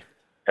 Bretty.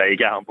 How you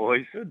going,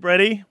 boys? Good,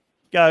 Bretty.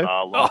 Go.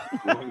 Oh,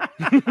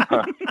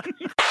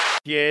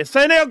 Yeah,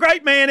 so our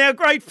great man, our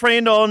great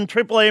friend on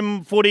Triple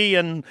M footy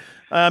and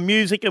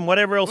music and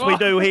whatever else we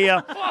do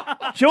here,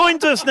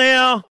 joins us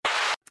now.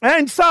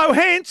 And so,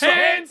 hence,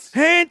 Hence.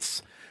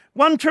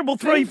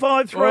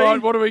 13353. All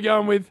right, what are we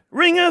going with?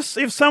 Ring us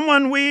if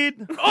someone weird.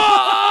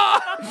 Oh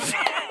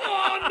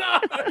no!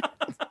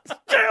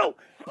 Jill!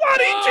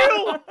 Bloody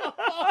Jill!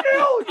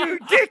 Jill, you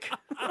dick!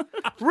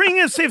 Ring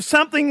us if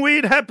something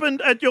weird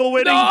happened at your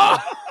wedding. No!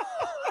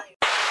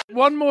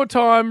 One more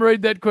time,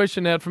 read that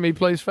question out for me,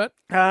 please, Fat.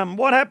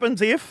 What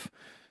happens if...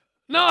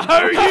 No,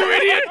 you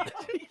idiot!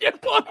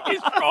 What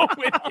is wrong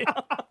with you?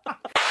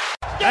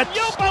 Can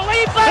you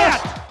believe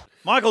that?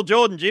 Michael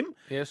Jordan, Jim.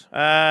 Yes.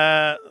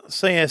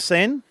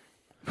 CSN.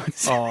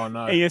 Oh,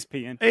 no.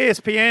 ESPN.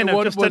 ESPN have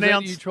What just was that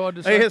announced. you tried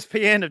to say?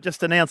 ESPN have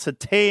just announced a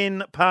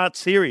 10-part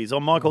series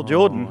on Michael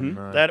Jordan.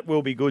 no. That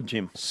will be good,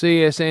 Jim.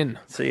 CSN.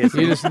 CSN.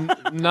 You just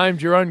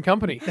named your own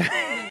company.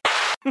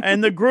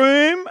 And the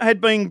groom had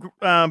been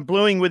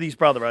bluing with his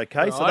brother,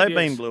 okay? So Right, they've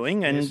been yes.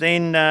 bluing. And Yes.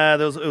 then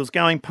it was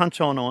going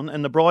punch on,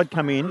 and the bride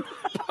come in.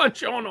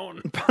 Punch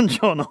on.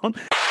 Punch on.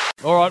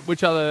 All right,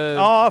 which other...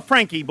 Oh,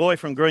 Frankie boy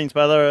from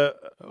Greensboro.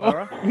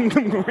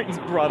 Green's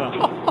brother.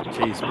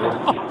 Jeez,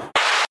 bro.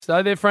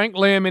 Stay there, Frank.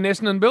 Liam in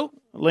Essendon, Bill.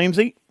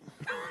 Liamsy.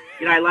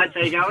 G'day, lads. How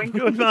you going?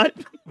 Good, mate.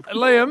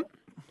 Liam,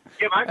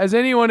 Yeah, mate. has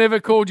anyone ever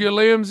called you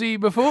Liamsy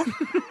before? No,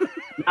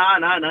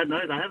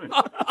 they haven't.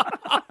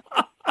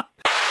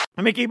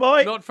 Mickey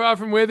boy. Not far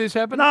from where this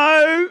happened?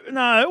 No.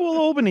 Well,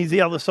 Albany's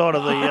the other side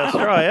of the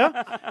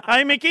Australia.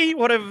 Hey, Mickey,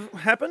 what have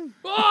happened?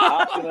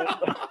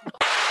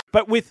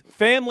 But with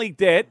family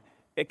debt,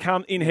 it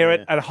can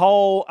inherit a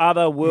whole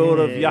other world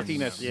of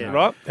yuckiness,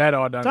 right? That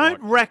I don't Don't like.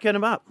 rack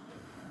them up.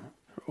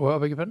 Well, I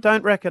beg your pardon?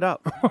 Don't rack it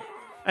up.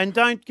 And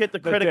don't get the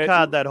credit debt-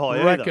 card that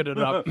high Racket either. it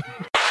up.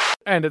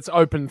 And it's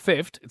open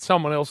theft. It's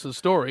someone else's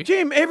story.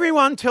 Jim,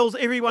 everyone tells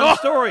everyone's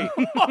story.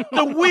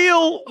 The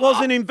wheel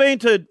wasn't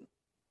invented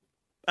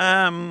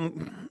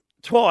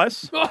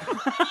twice. Oh,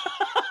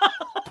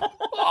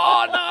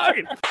 no.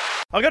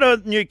 I got a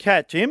new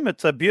cat, Jim.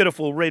 It's a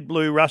beautiful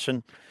red-blue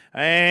Russian.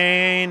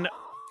 And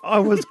I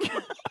was...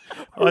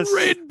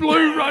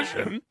 Red-blue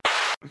Russian?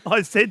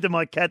 I said to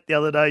my cat the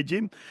other day,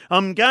 Jim,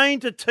 I'm going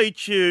to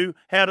teach you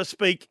how to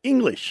speak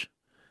English,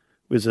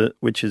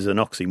 which is an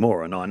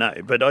oxymoron, I know.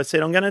 But I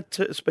said, I'm going to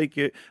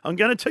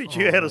teach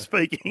you how to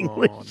speak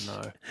English.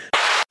 Oh, no.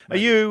 Are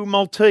you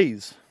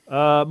Maltese?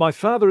 My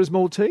father is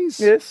Maltese.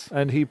 Yes.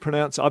 And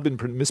I've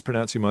been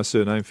mispronouncing my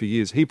surname for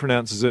years. He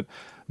pronounces it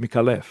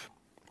Mikalev.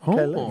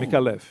 Oh.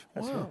 Mikalev.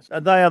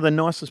 They are the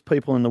nicest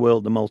people in the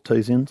world, the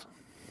Maltesians.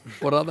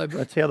 What are they?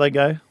 That's how they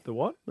go. The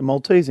what? The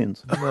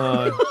Maltesians.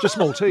 No, just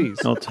Maltese.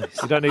 Maltese.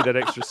 You don't need that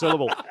extra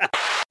syllable.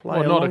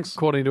 Well, not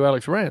according to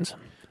Alex Rance.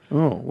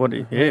 Oh, what?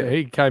 Yeah.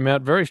 He came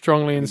out very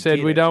strongly and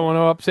said, we don't want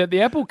to upset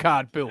the apple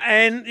cart, Bill.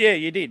 And, yeah,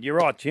 you did. You're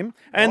right, Jim.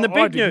 And the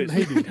big news.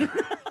 He didn't.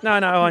 No,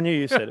 I knew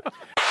you said it.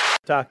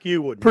 Duck,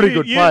 you would. Pretty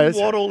good players.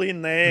 You waddle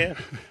in there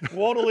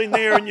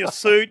in your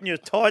suit and your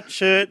tight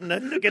shirt, and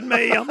then, look at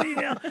me, I'm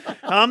here.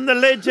 I'm the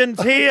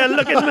legend here,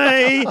 look at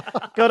me.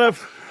 Got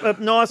a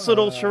nice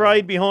little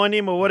charade behind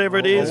him or whatever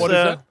it is. What is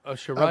that? A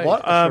charade?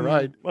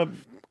 Charade. Well,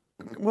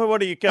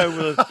 what do you go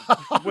with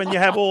when you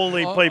have all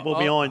these people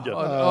behind you?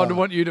 I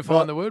want you to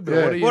find the word,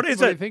 Bill. What is what are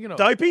you it? thinking of?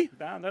 Dopey?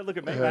 Don't look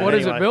at me. What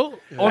is it, Bill?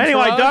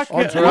 Anyway, Duck.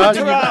 Entourage?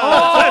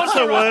 That's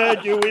the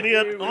word, you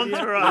idiot.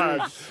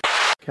 Entourage.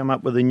 Come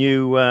up with the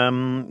new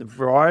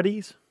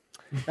varieties.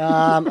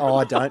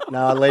 I don't.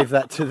 No, I leave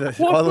that to the.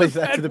 I leave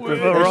that to the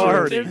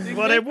Variety.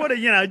 professionals. What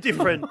are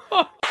different?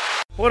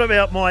 What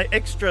about my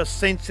extra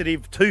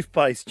sensitive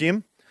toothpaste,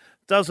 Jim?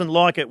 Doesn't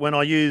like it when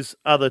I use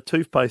other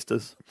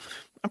toothpastes.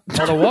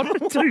 Other what?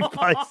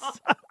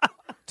 Toothpaste.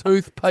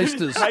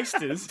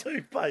 Toothpasters.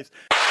 Toothpaste.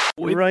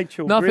 With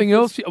Rachel nothing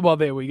Griffiths. else? Well,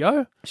 there we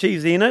go.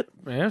 She's in it.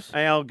 Yes.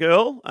 Our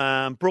girl,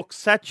 Brooke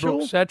Satchwell.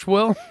 Brooke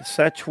Satchwell.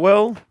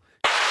 Satchwell.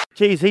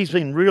 Geez, he's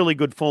been really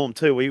good form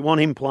too. We want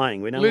him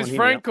playing. We don't Liz want him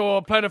Frank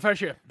or plantar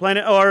fascia?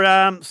 or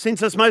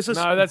syndesmosis.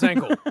 No, that's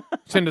ankle.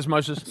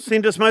 Syndesmosis.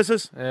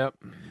 Syndesmosis. Yep.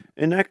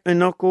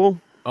 Inocual.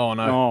 Oh,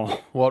 no.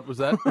 Oh. What was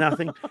that?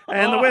 Nothing.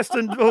 And the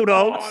Western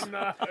Bulldogs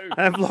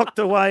have locked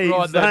away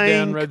Write that down,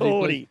 Zane Reggie,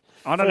 Cordy. please.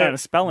 I don't know how to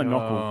spell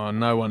inocual. Oh,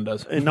 no one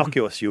does.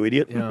 Innocuous, you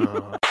idiot.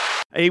 Yeah.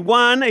 He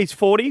won. He's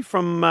 40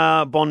 from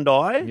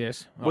Bondi.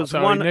 Yes. Was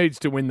so one, he needs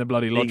to win the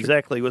bloody lottery.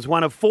 Exactly. Was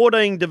one of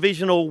 14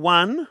 Divisional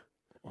 1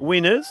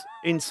 winners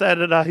in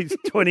Saturday's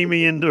 $20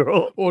 million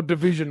draw. Or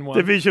Division 1.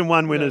 Division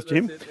 1 winners,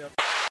 Jim.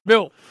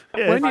 Bill,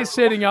 Yes. when you're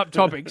setting up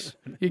topics,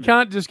 you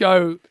can't just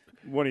go,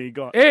 What do you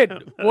got?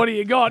 Ed, what do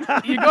you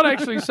got? You got to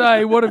actually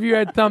say, what have you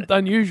had thumped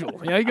unusual?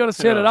 You know, you got to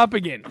set it up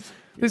again.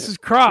 This is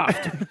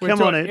craft. We're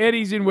Come on, talking Ed.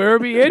 Eddie's in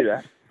Werribee,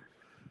 Ed.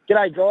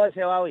 G'day, guys.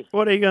 How are we?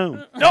 What are you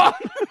going?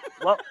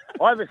 Well,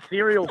 I have a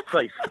cereal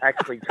thief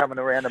actually coming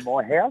around to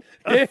my house.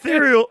 A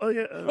cereal.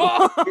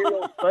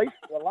 Cereal thief.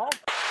 Well,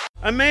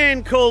 A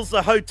man calls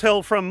the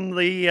hotel from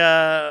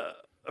the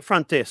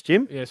front desk,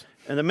 Jim. Yes.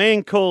 And the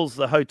man calls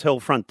the hotel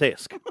front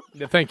desk.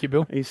 Yeah, thank you,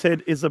 Bill. He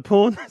said, is the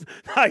porn?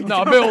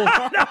 No, Bill.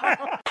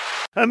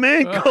 A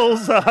man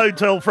calls the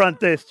hotel front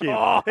desk, Jim.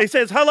 He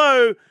says,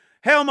 hello,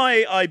 how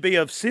may I be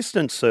of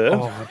assistance, sir?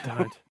 Oh,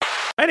 don't.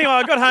 Anyway,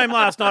 I got home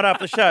last night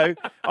after the show.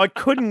 I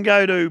couldn't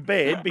go to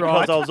bed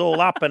because Right. I was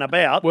all up and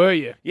about. Were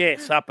you?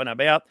 Yes, up and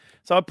about.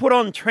 So I put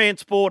on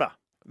Transporter.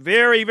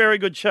 Very, very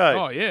good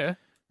show. Oh, yeah.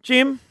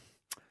 Jim,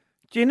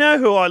 do you know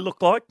who I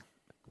look like?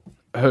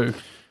 Who?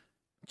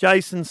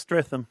 Jason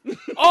Stratham.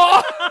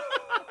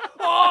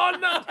 Oh,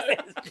 no.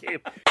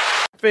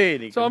 Fair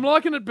dinkum. So I'm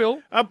liking it,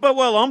 Bill. But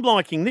I'm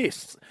liking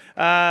this.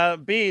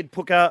 Beard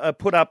put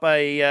up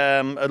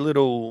a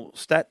little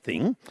stat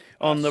thing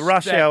on the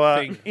Rush Stat Hour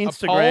thing.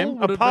 Instagram.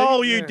 would A it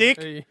poll, be? you Yeah.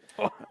 dick.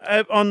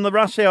 On the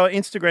Rush Hour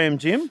Instagram,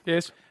 Jim.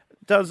 Yes.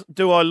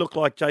 Do I look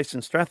like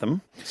Jason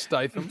Stratham?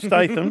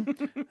 Statham.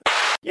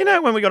 You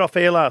know, when we got off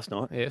air last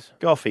night, Yes.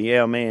 Goffy,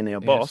 our man, our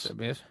boss,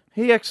 Yes.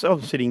 he actually, I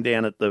was sitting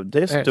down at the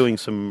desk Yes. doing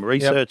some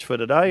research for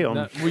today on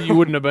No, well, you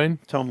wouldn't have been.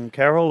 Tom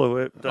Carroll,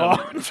 or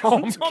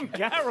Tom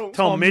Carroll.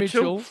 Tom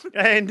Mitchell.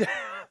 And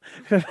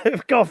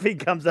Coffee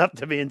comes up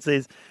to me and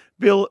says,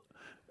 Bill,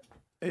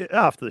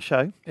 after the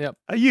show, Yep.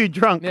 are you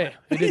drunk? Yeah.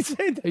 He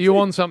said, Are you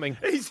on something?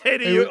 He said,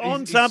 are you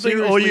on something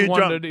or are seriously you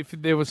wondered drunk?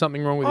 if there was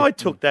something wrong with you. I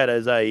took that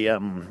as a...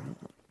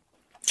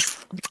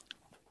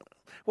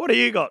 What do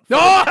you got?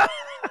 Oh!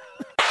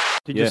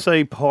 Did you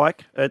see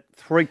Pike at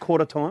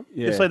 3/4 time?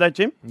 Did you see that,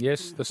 Jim?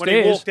 Yes, the When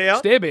stairs. he walked out,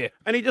 Stair bear.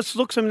 and he just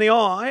looks him in the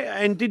eye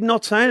and did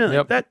not say anything.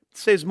 Yep. That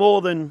says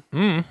more than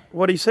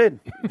what he said.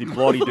 Did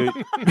Bloody do?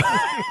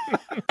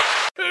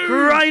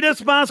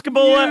 Greatest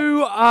basketballer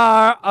You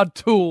are a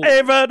tool.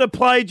 ever to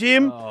play,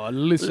 Jim. Oh,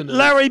 listen to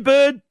Larry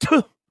Bird,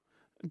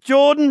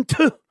 Jordan,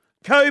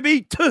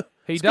 Kobe,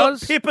 He Scott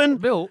does. Pippen,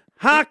 Bill.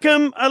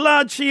 Hakim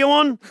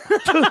Olajuwon.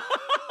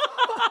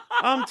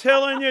 I'm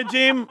telling you,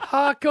 Jim.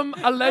 Hakim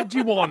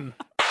Olajuwon.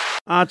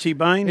 Archie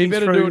Baines. He he's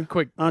better through. do it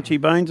quick. Archie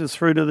Baines is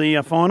through to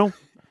the final.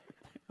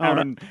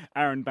 Aaron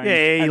Baines.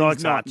 Yeah, he And likes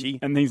he's not- Archie.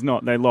 And he's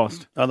not. They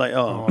lost. Are they?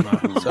 Oh,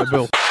 no. So,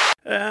 Bill.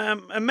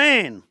 A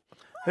man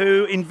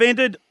who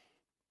invented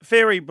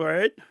fairy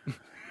bread.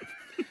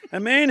 A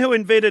man who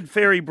invented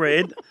fairy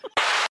bread.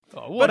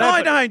 What But I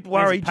happened? don't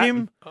worry,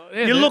 Jim.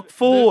 Yeah, You look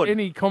forward.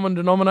 Any common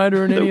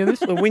denominator in any of this?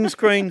 The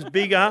windscreen's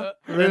bigger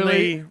than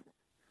really? the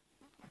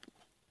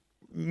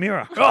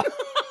mirror.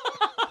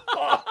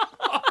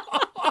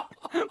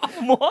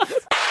 What?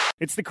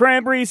 It's the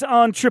Cranberries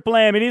on Triple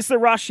M. It is the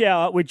Rush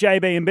Hour with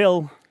JB and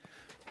Bill.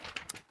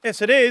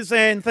 Yes, it is,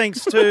 and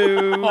thanks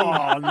to...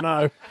 Oh,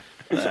 no.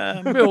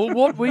 Bill,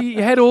 what? We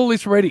had all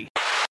this ready.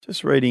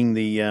 Just reading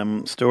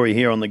the story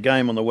here on the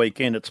game on the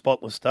weekend at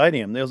Spotless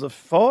Stadium. There was a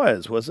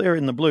fires, was there,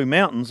 in the Blue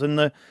Mountains,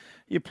 and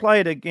you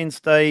played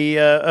against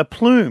a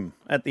plume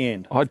at the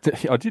end. I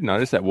did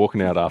notice that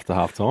walking out after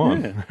half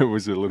time. It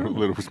was a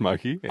little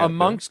smoky.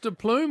 Amongst a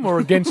plume or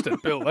against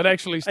it, Bill? It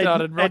actually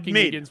started rucking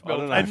Admit. against I Bill.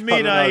 don't know.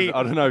 Admit I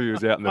don't know if he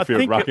was out in the I field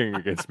think- rucking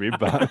against me,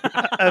 but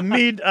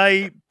Amid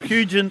a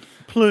pungent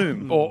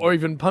plume. Or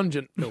even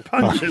pungent, Bill.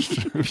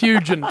 Pungent.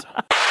 Pungent.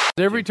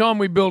 Every time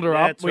we build her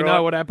up, That's we right.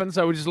 know what happens,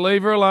 so we just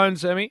leave her alone,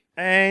 Sammy.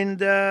 And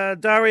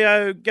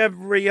Dario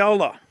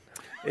Gavriola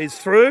is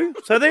through.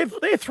 So they're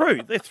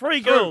through. They're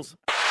three girls.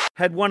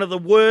 Had one of the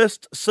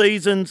worst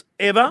seasons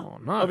ever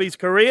of his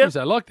career. Jeez,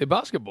 they like their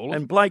basketball.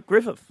 And Blake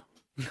Griffith,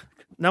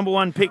 number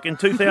one pick in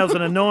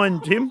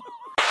 2009, Jim.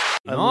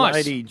 A Nice.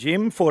 lady,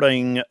 Jim,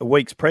 14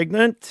 weeks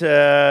pregnant,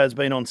 has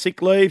been on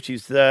sick leave.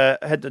 She's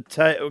had to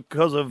take,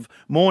 because of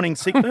morning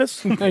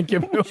sickness. Thank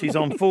you, Bill. She's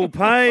on full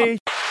pay.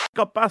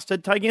 Got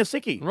busted taking a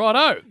sickie.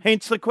 Righto.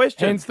 Hence the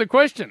question. Hence the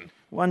question.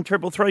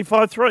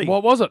 13353.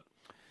 What was it?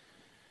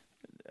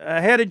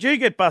 How did you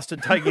get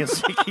busted taking a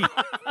sickie?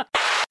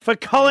 For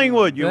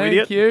Collingwood, you Thank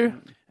idiot.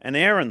 you. And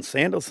Aaron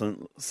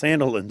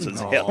Sanderlands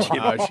is out,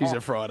 Jim. No, she's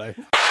a Friday.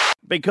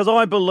 Because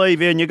I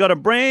believe in you got a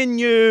brand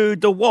new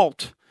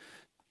DeWalt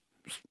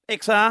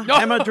XR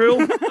hammer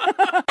drill.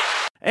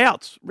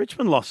 Outs.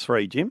 Richmond lost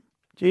 3, Jim.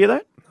 Did you hear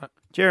that?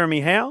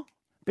 Jeremy Howe,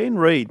 Ben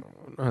Reid.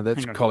 Oh,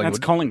 that's Hang on. Collingwood.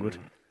 That's Collingwood.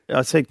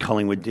 I said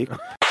Collingwood, Dick.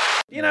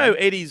 You know,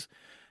 Eddie's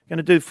going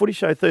to do Footy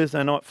Show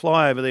Thursday night,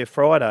 fly over there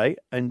Friday,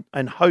 and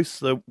host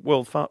the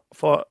world fight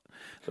for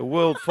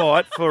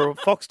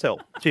Foxtel,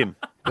 Jim.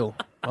 Bill,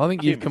 I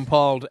think you've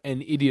compiled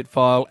an idiot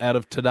file out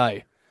of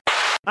today.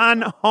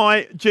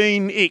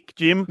 Unhygienic,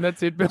 Jim.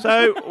 That's it, Bill.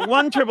 So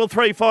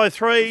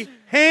 13353.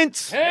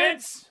 Hence.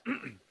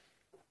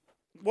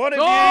 What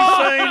have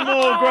you seen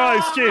more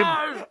gross, Jim?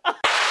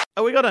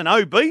 Oh, we got an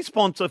OB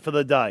sponsor for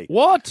the day.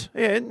 What?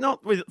 Yeah,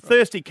 not with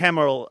Thirsty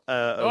Camel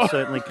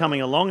certainly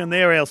coming along, and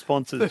they're our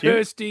sponsors, Jim.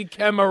 Thirsty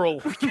Cameral.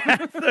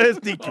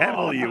 Thirsty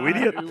Camel, you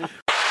idiot.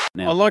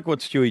 I like what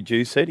Stewie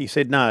Jew said. He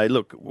said, "No,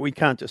 look, we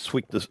can't just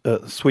flick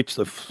the switch."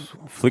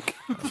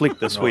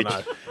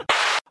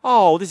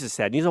 Oh, this is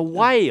sad news. A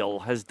whale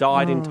has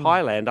died in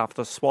Thailand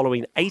after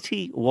swallowing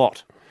 80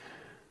 what?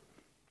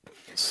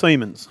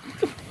 Siemens.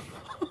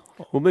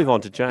 We'll move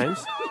on to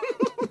James.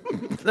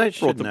 That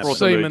Brought the mood down.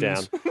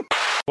 Siemens.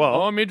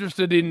 Well, I'm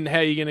interested in how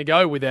you're going to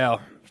go with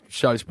our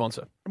show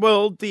sponsor.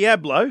 Well,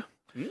 Diablo,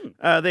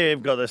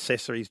 they've got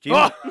accessories,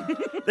 Jim.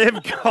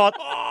 They've got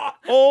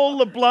all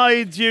the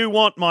blades you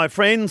want, my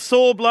friend.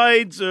 Saw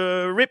blades,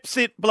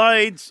 ripsit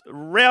blades,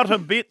 router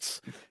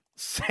bits,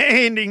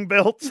 sanding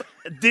belts,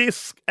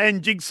 discs,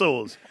 and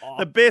jigsaws.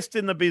 The best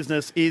in the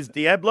business is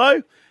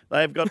Diablo.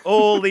 They've got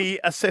all the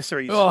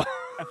accessories.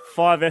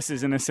 5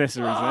 S's and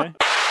accessories there.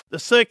 The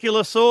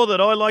circular saw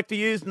that I like to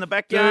use in the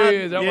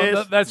backyard.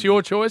 Yeah, that's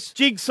your choice.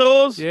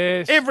 Jigsaws.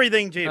 Yes.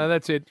 Everything, Jim. No,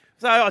 that's it.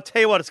 So I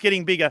tell you what, it's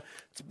getting bigger.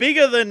 It's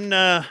bigger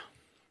than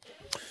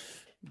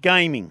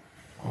gaming.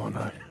 Oh,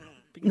 no.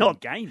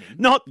 Not gaming.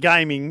 Not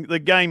gaming. The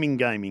gaming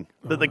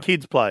that the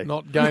kids play.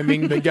 Not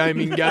gaming, the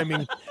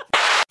gaming.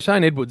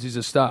 Shane Edwards is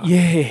a star. Yeah.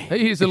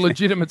 He is a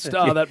legitimate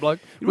star, that bloke.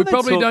 You know We they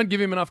probably talk- don't give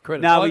him enough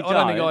credit. No, I we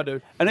don't think I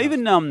do. And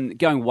even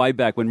going way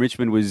back when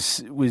Richmond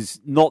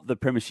was not the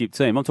premiership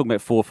team, I'm talking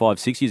about 4, 5,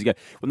 6 years ago,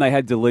 when they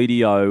had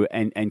Delidio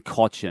and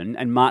Cochin,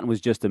 and Martin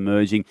was just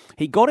emerging.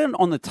 He got in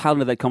on the tail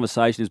end of that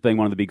conversation as being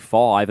one of the big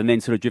five, and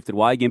then sort of drifted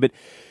away again. But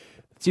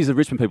geez, the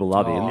Richmond people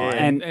love him,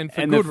 and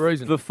for good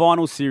reason. The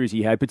final series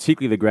he had,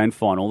 particularly the grand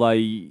final,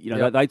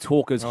 they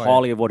talk as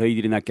highly of what he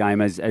did in that game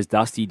as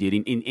Dusty did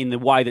in the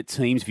way that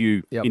teams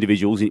view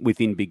individuals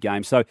within big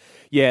games. So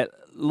yeah,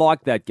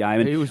 like that game,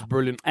 and he was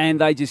brilliant.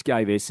 And they just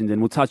gave Essendon.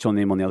 We'll touch on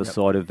them on the other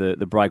side of the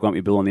break, won't we,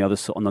 Bill? On the other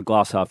on the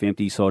glass half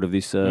empty side of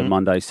this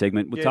Monday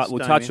segment, we'll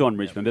touch on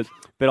Richmond.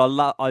 But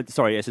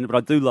Essendon. But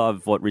I do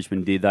love what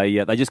Richmond did.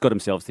 They just got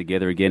themselves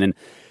together again and.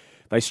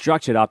 They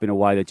structured up in a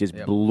way that just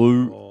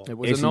blew. It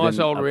was Essendon a nice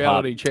old apart.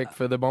 reality check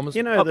for the Bombers.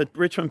 You know, the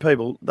Richmond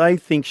people, they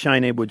think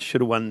Shane Edwards should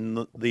have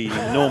won the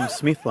Norm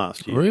Smith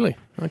last year. Really?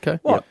 Okay.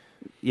 What?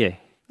 Yeah,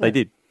 they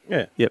did.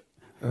 Yeah. Yep.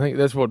 I think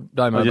that's what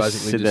Damo I just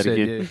basically said just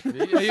that said.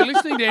 again. Yeah. Are you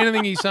listening to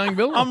anything he's saying,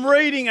 Bill? I'm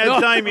reading as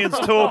Damien's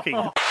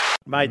talking.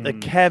 Mate, the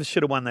Cavs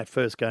should have won that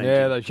first game.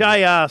 Yeah, they should.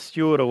 J.R.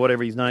 Stewart or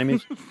whatever his name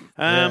is.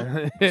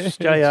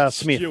 J.R.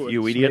 Smith, Stewart.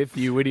 you idiot.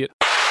 Smith, you idiot.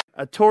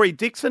 Tory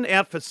Dixon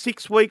out for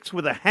 6 weeks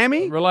with a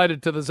hammy.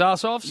 Related to the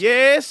Zarsovs?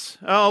 Yes,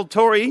 old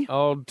Tory.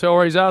 Old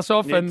Tory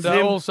Zarsov, Yeah, and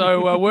Tim.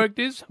 also worked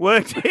his.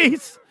 Worked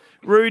his.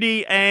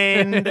 Rudy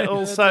and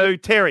also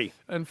Terry.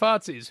 And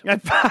Fartsies.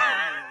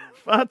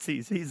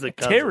 Fartsies, he's a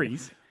cousin.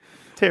 Terry's?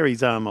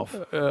 Terry's arm off.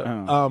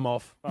 Arm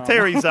off.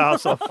 Terry's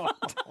arse off.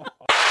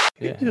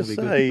 Yeah, Did you just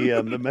that'd be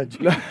say the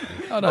magic?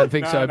 I don't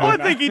think so. I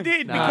Bill. think he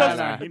did No, because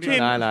no. Jim.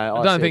 No,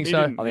 I don't think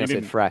so. I think I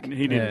said frack.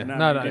 He didn't. Yeah.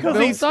 No, No. Because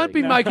Bill, he's- don't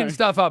be making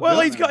stuff up. Well,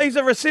 Bill. he's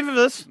a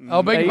recidivist.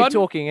 I'll beg Are your you pardon?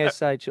 talking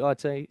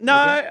SHIT?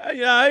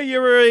 No,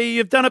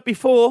 you've done it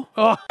before.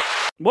 Oh,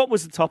 What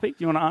was the topic?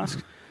 Do you want to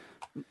ask?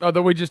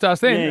 that we just asked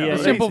then. Yeah,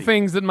 The simple easy.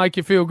 things that make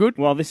you feel good.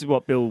 Well, this is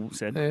what Bill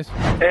said. Yes.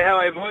 Hey, how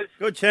are you, boys?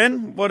 Good,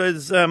 Chen. What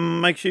is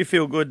makes you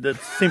feel good?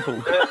 That's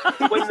simple.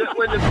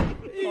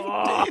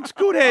 It's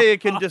good how you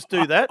can just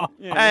do that.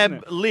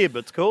 Ab lib,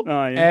 it's called.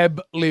 Oh, yeah.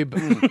 Ab lib.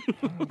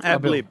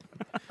 Ab lib.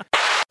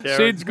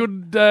 Sid's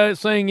good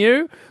seeing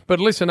you, but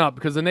listen up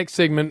because the next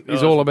segment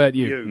is all about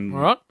you. All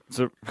right?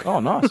 Oh,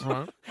 nice.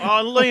 Oh,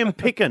 Liam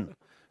Pickering.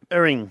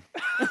 Liam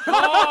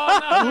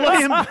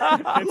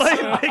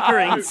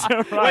Pickering. I've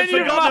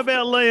forgotten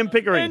about Liam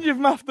Pickering. And you've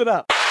muffed it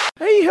up.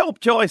 He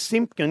helped Jai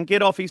Simpkin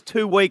get off his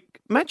 2-week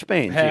match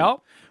ban. Jim.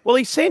 How? Well,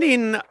 he sent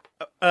in,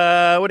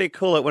 what do you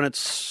call it when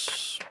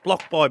it's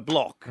block by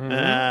block?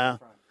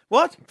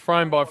 What?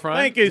 Frame by frame.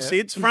 Thank you, Yeah.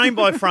 Sid. Frame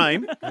by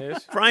frame.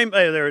 Yes. Frame.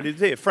 Oh, there it is.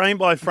 There. Frame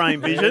by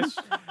frame vision.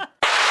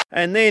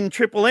 And then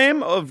Triple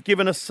M have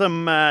given us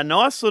some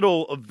nice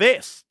little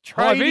vests.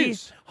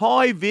 High-vis.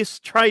 High-vis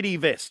tradie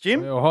vests,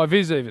 Jim. Or high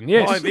vis even.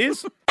 Yes.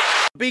 High-vis.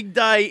 Big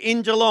day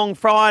in Geelong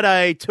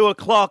Friday, 2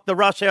 o'clock, the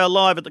Rush Hour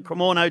Live at the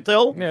Cremorne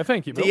Hotel. Yeah,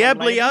 thank you, Bill.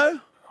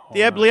 Diablio.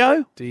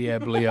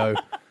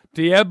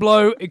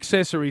 Diablo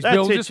accessories. That's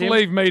Bill, it, just Jim.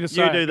 leave me to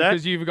say You it do that.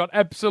 because you've got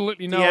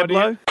absolutely no Diablo.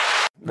 idea.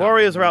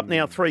 Warriors are up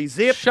now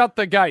 3-0. Shut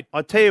the gate.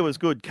 I tell you, it was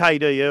good.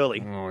 KD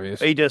early. Oh,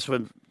 yes. He just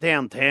went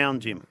downtown,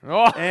 Jim.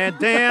 Oh. And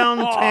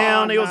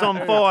downtown, he was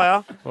on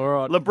fire. All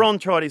right. LeBron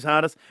tried his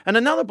hardest. And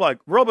another bloke,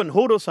 Robin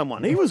Hood or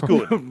someone, he was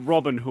good.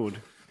 Robin Hood.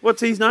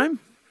 What's his name?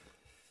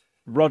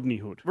 Rodney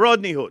Hood.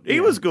 Rodney Hood. He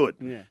was good.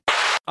 Yeah.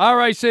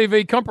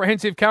 RACV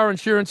Comprehensive Car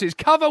Insurance is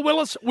Cover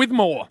Willis with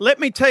more. Let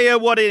me tell you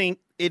what it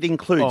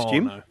includes, Oh,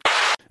 Jim. no.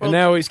 And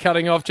now he's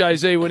cutting off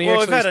Jay-Z when he Well,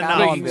 we've actually had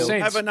speaking enough.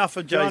 sense. Have enough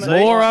of Jay-Z.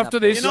 More after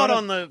this. You're not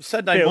on the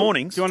Saturday Bill,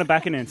 mornings. Do you want to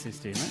back announce this,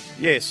 do you, mate?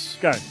 Yes.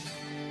 Go.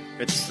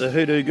 It's the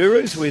Hoodoo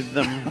Gurus with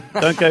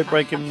Don't Go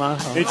Breaking My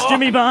Heart. It's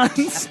Jimmy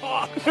Barnes.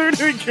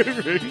 Hoodoo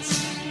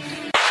Gurus.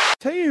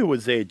 Tell you who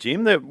was there,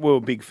 Jim, that we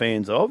were big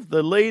fans of.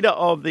 The leader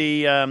of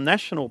the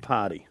National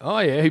Party. Oh,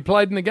 yeah, he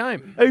played in the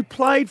game. Who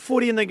played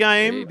footy in the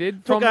game. He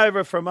did. Took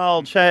over from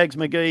old Shags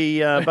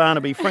McGee,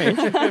 Barnaby French.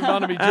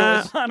 Barnaby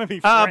Joyce. Barnaby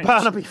French.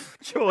 Barnaby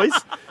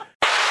Joyce.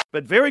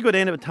 But very good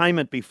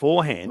entertainment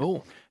beforehand.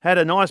 Ooh. Had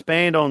a nice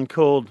band on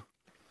called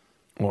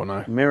Oh,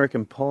 no.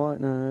 American Pie.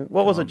 No.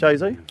 What was it,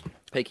 Jay-Z?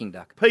 Peking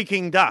duck.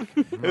 Peking Duck.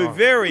 Who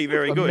very,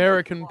 very good.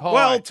 American Pie.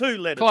 Well, 2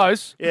 letters.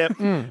 Close. Yep.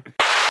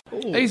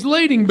 He's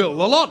leading, Bill,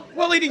 a lot.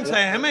 Well, he didn't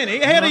say how many.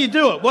 How do you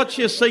do it? What's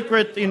your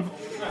secret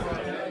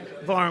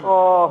environment?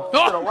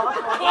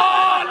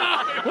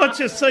 What's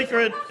your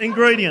secret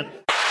ingredient?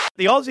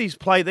 The Aussies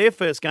play their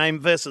first game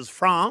versus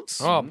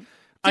France. Oh.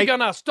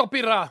 Tigana, stop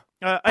it.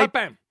 Eight-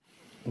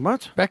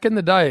 What? Back in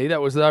the day, they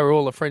were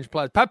all the French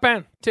players.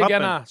 Papin,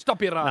 Tigana,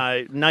 stop your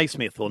No,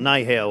 Naismith or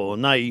Nahal or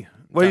Nay.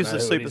 Where's the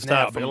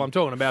superstar Bill? I'm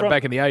talking about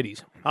back in the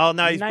 80s. Oh,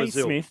 no, he's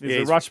Naismith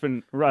Brazil. is a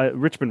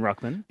Richmond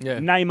ruckman. Yeah.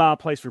 Neymar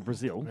plays for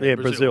Brazil. Yeah,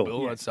 Brazil.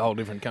 Bill, that's a whole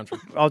different country.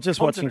 I was just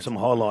watching some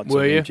highlights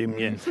Were of you? him,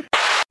 Jim. Yeah.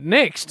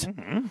 Next,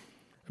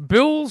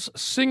 Bill's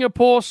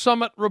Singapore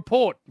Summit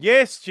report.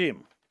 Yes,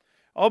 Jim.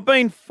 I've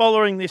been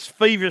following this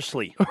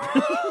feverishly.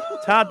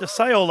 It's hard to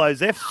say all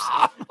those Fs.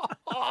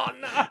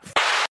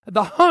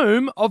 The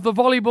home of the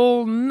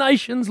Volleyball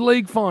Nations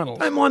League finals.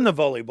 Don't mind the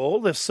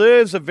volleyball. The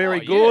serves are very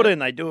good,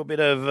 and they do a bit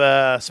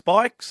of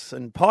spikes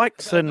and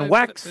pikes and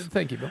whacks.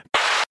 Thank you, Bill.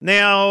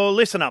 Now,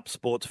 listen up,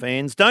 sports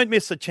fans. Don't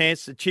miss the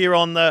chance to cheer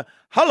on the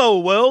Hello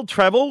World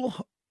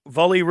Travel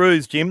Volley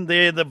Roos, Jim.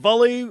 They're the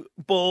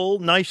Volleyball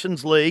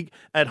Nations League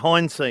at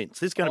Heinz Seats.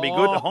 This is going to be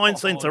good. The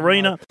Heinz Seats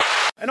Arena.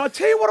 And I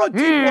tell you what I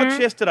did watch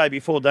yesterday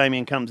before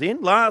Damien comes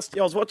in. I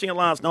was watching it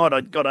last night.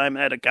 I got home and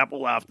had a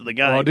couple after the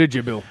game. Oh, did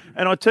you, Bill?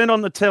 And I turned on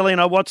the telly and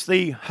I watched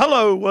the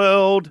Hello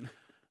World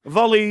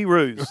Volley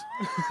Roos.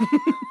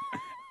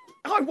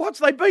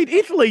 They beat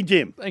Italy,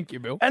 Jim. Thank you,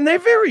 Bill. And they're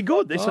very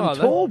good. They're some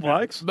tall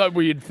blokes. That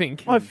you'd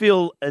think. I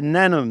feel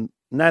enamored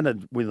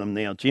with them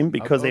now, Jim,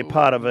 because they're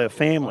part of a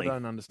family. I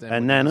don't understand.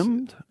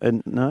 Enamored?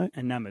 Enamored.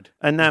 Enamored.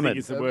 I think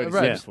it's the word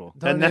Yeah. it's for.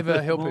 Don't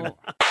ever help him.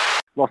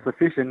 Lost the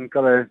fish and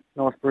got a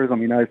nice bruise on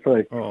my nose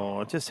too. Oh,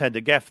 I just had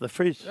to gaff the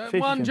fish.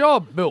 One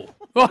job, Bill.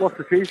 Lost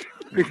the fish.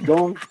 Fish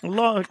gone.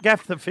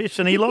 Gaff the fish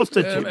and he lost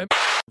it, Jim.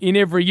 In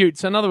every ute.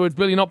 So in other words,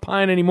 Bill, you're not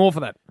paying any more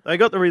for that. They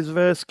got the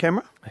reverse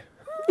camera.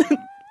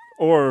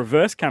 Or a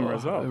reverse camera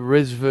as well. A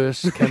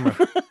reverse camera.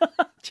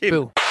 Jim,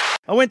 Bill.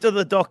 I went to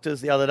the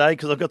doctors the other day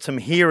because I've got some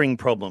hearing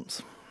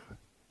problems.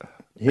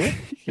 Yeah?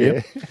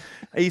 Yeah.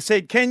 He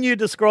said, can you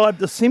describe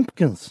the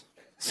symptoms?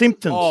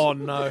 Oh,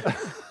 no.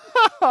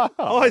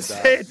 I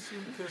said,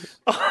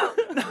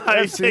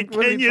 he said,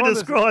 can you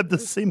describe the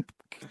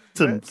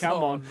symptoms?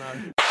 Come on.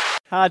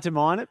 Hard to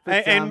mine it.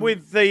 But, And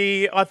with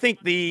I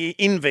think the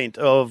invent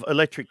of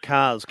electric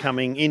cars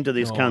coming into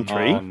this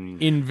country.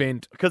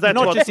 Invent. Because that's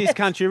not what, just this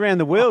country, around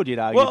the world, you'd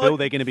argue, Well, Bill,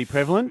 they're going to be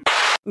prevalent.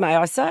 May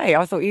I say,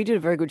 I thought you did a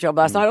very good job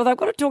last night. Although I've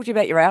got to talk to you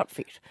about your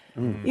outfit. I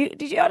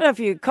don't know if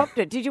you copped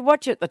it. Did you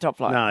watch it, the top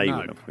flight? No, he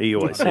wouldn't. He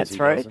always says That's he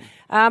right.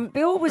 doesn't.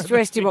 Bill was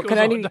dressed in what can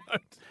only...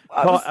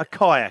 A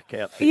kayak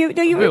outfit.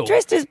 You were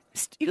dressed as...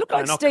 You look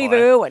like not Steve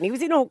kayak. Irwin. He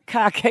was in all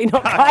khaki,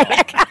 not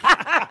kayak.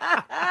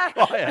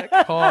 Kayak.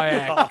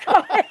 Kayak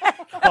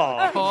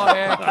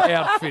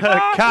outfit.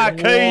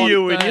 Khaki,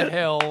 you What the idiot.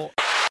 hell?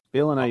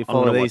 Bill, I know you I'm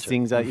follow gonna these watch it.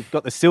 things. You've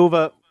got the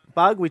silver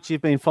bug, which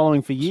you've been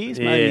following for years.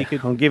 Maybe Yeah, you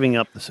could... I'm giving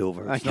up the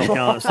silver. It's,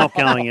 Okay. it's not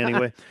going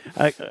anywhere.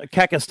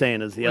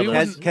 Kakistan is the other.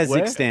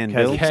 Kazakhstan,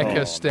 Bill.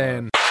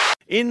 Kazakhstan.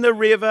 In the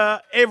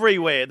river,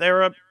 everywhere.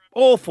 They're an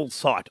awful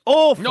sight.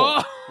 Awful.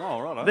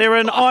 Oh, They're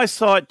an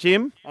eyesight,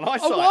 Jim. a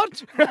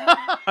what?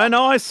 An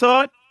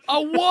eyesight.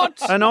 A what?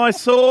 An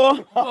eyesore.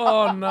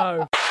 Oh,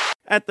 no.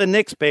 At the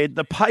next bed,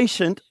 the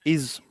patient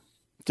is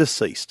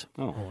deceased.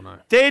 Oh, no.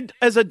 Dead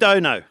as a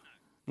dono.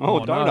 Oh,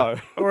 no.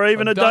 Or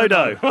even a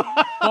dodo.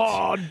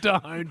 Oh,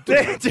 don't.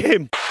 There,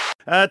 Jim.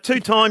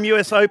 Two-time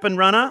US Open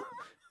runner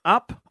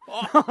up,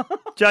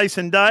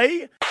 Jason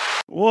Day.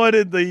 Why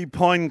did the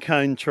pine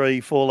cone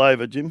tree fall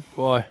over, Jim?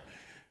 Why?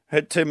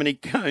 Had too many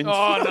cones.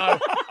 Oh, no.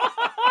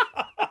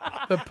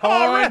 The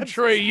pine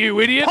tree, you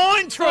idiot.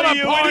 Pine tree, Not a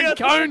you pine idiot.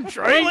 cone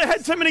tree. Well, they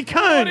had too many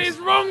cones. What is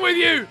wrong with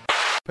you?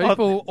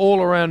 People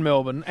all around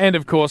Melbourne, and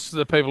of course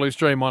the people who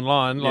stream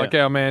online, like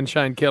our man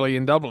Shane Kelly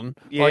in Dublin,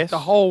 like Yes. the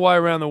whole way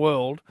around the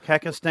world.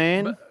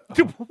 Kakistan,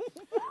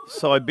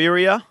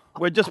 Siberia.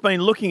 We've just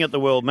been looking at the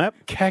world map.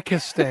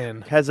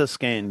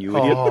 Kazakhstan, you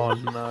idiot. Oh,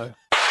 no.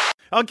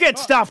 Oh, get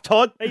stuff,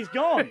 Todd. He's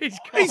gone.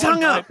 He's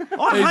hung up.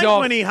 I He's hate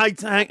off. when he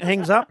hangs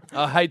up.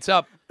 Hates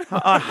up.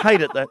 I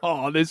hate it. That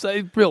Oh, there's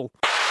a Bill.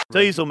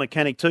 diesel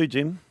mechanic too,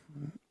 Jim.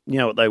 You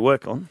know what they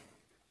work on?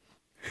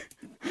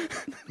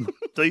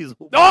 Diesel.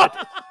 Oh!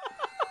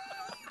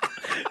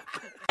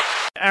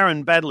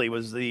 Aaron Badley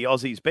was the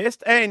Aussie's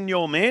best, and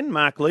your man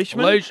Mark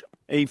Leishman. Leish.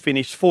 He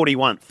finished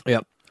 41th.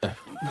 Yep.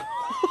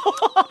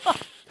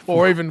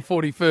 Or even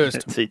 41st.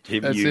 That's it,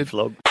 Jim. That's you it.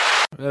 flog.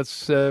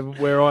 That's how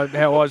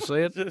I see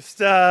it. Just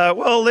hang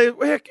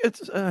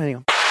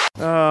on.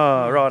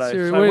 Oh, righto.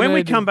 Siri, So we when we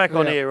need come to- back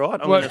on yeah. air, right,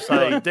 I'm What? going to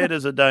say dead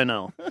as a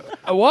dono.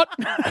 A what?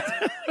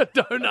 A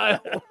dono.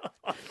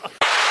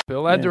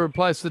 Bill had to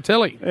replace the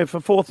telly. Yeah, for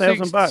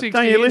 $4,000 bucks. 60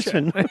 Don't you inch.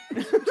 listen?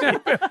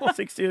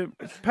 60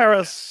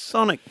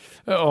 Parasonic.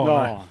 Oh,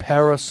 no.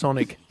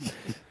 Parasonic.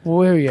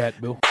 Where are you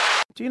at, Bill?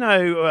 Do you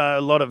know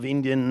a lot of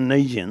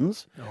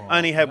Indonesians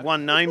only have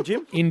one name,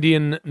 Jim?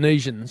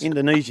 Indonesians.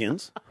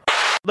 Indonesians.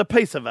 The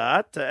piece of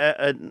art,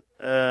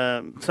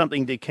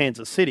 something to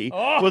Kansas City,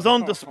 was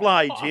on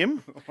display,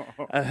 Jim.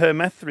 A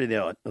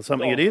hermaphrodite, or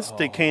something it is,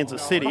 to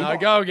Kansas City. No,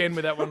 go again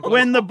with that one, please.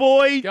 When the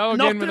boy Go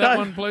knocked again with it that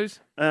over- one, please.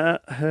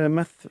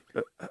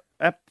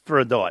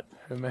 Aphrodite.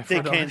 To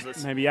Hermaphrodite.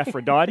 Kansas. Maybe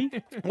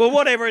Aphrodite. Well,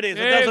 whatever it is,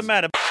 it Yes. doesn't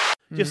matter.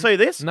 Did you see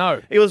this?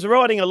 No. He was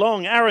riding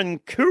along. Aaron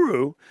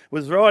Kuru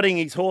was riding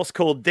his horse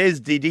called Des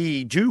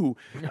Didi Jew.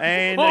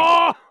 And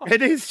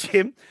it is,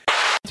 Jim.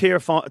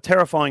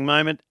 Terrifying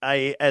moment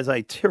as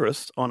a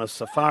tourist on a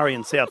safari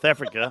in South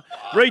Africa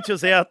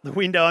reaches out the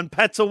window and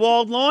pats a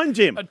wild lion,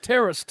 Jim. A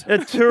terrorist. A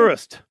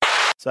tourist.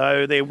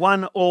 So they're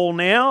 1-1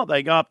 now.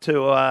 They go up to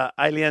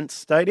Allianz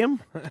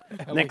Stadium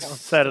next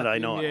Saturday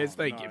night. Yes,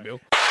 thank you,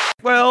 Bill.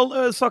 Well,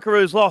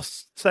 Socceroos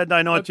lost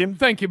Saturday night, Jim.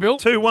 Thank you, Bill.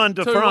 2-1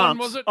 to 2-1, France.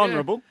 was it?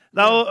 Honourable.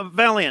 They were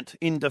valiant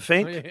in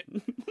defeat. Yeah.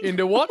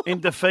 Into what?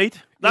 In defeat.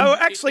 They were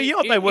actually, you know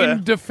what they were?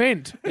 In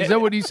defeat. Is that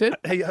what he said?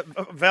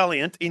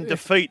 Valiant in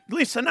defeat.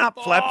 Listen up,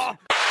 Flaps.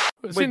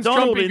 Since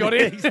Donald Trumpy got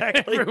in,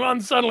 exactly.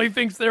 everyone suddenly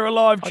thinks they're a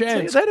live I'd say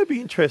chance. that'd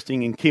be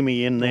interesting in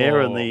Kimmy in there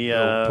and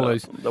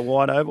the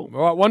white oval.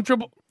 All right, 1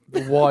 triple.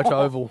 The white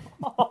oval.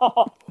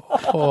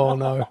 Oh,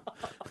 no.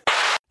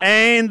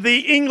 And the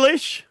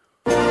English.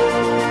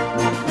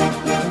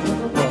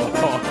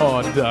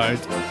 Oh,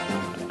 don't.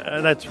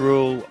 That's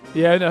rule.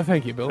 Yeah, no,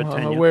 thank you, Bill. I'm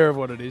Britannia. aware of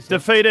what it is.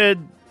 Defeated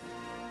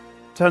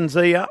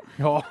Tanzania.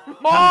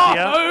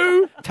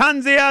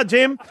 Tanzania,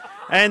 Jim.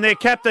 And their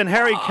captain,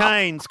 Harry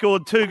Kane,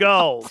 scored 2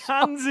 goals.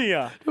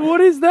 Tanzania.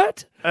 What is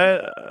that?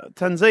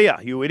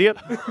 Tanzania, you idiot.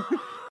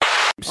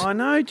 I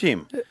know,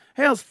 Jim.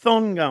 How's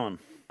Thon going?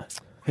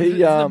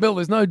 Bill,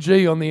 there's no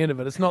G on the end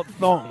of it. It's not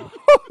thong.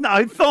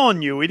 No,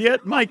 Thon, you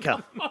idiot.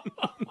 Maker.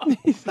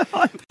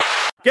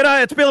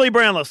 G'day, it's Billy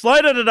Brownless.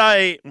 Later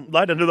today.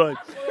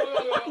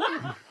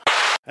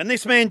 And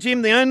this man,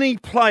 Jim, the only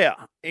player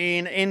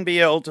in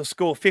NBL to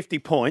score 50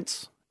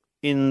 points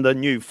in the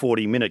new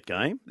 40-minute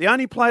game. The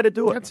only player to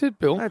do it. That's it,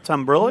 Bill. That's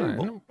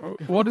unbelievable.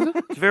 What is it?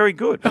 It's very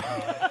good.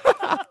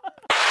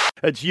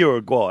 It's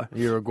Uruguay.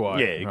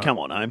 Uruguay. Yeah, right. come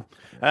on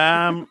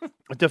home.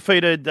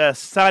 Defeated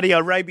Saudi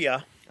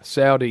Arabia.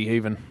 Saudi,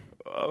 even.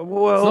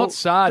 Well, it's not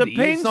Saudi.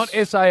 depends. It's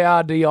not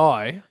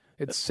Sardi.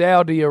 It's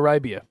Saudi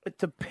Arabia. It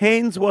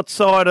depends what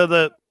side of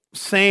the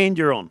sand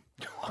you're on.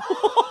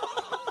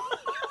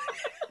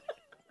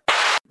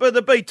 But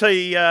the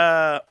BT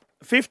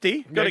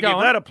 50, got to give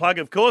that a plug,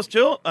 of course,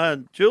 Jules.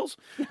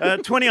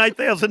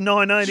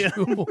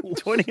 28,990.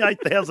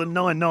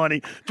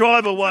 28,990.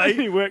 Drive away.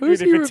 He worked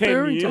Who's with he it for 10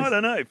 referring years. to? I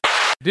don't know.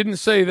 Didn't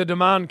see the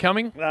demand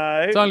coming.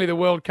 No. It's only the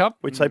World Cup.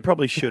 Which they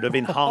probably should have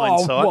in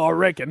hindsight. Well, I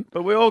reckon.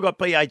 But we all got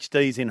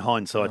PhDs in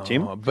hindsight,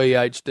 Jim.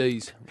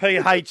 BHDs.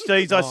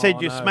 PhDs, I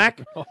said you no.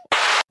 smack.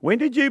 When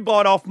did you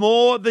bite off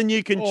more than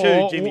you can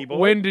chew, Jimmy boy?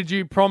 When did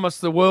you promise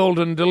the world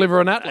and deliver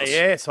an atlas?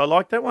 Yes, I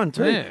like that one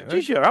too. Yeah.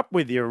 Geez, you're up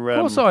with your Of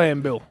course I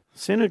am, Bill.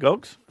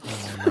 synagogues.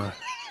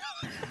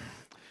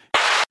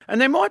 And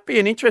there might be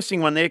an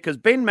interesting one there because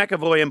Ben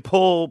McAvoy and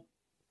Paul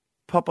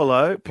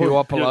Puopolo.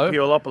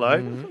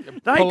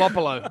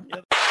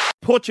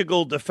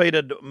 Portugal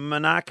defeated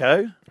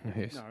Monaco.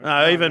 Yes.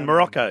 No, even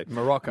Morocco.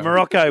 Morocco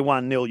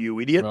 1-0, you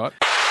idiot. Right.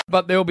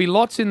 But there'll be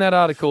lots in that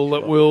article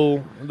that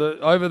will,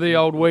 over the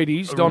old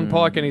Wheaties, Don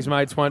Pike and his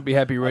mates won't be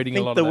happy reading I a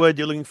think lot the of that. word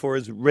you're looking for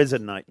is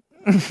resonate.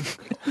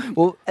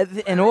 Well,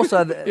 and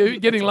also... You're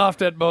getting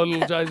laughed at by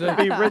little Jay-Z.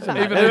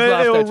 Resonate. Even he's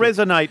laughed It'll at you.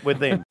 resonate with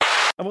them.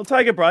 And we'll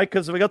take a break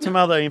because we've got some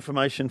other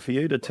information for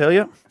you to tell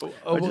you.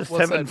 I just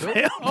what's haven't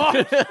that,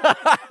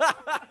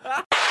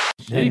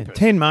 found.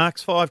 10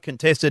 marks, 5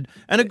 contested,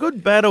 and a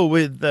good battle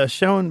with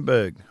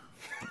Schoenberg.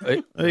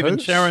 Even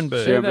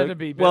Scharenberg. Yeah, that'd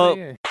be better, Well,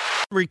 yeah.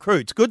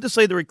 recruits. Good to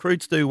see the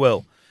recruits do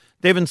well.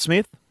 Devon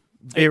Smith,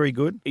 very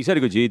good. He's had a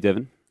good year,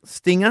 Devon.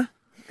 Stinger,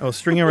 or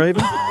Stringer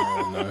even.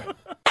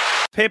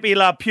 Pepe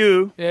Le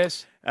Pew.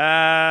 Yes.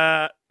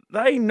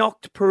 They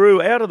knocked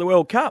Peru out of the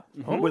World Cup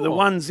with a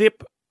 1-0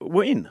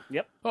 win.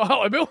 Yep. Oh,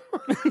 hello, Bill.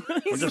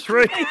 I'm just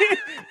reading.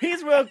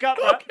 He's World Cup.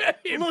 Look at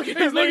him.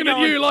 He's looking at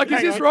you like, is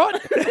this right?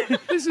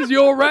 This is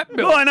your rap,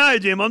 Bill. Well, I know,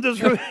 Jim. I'm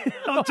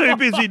too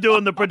busy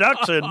doing the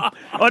production. I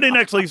didn't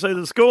actually see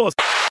the scores.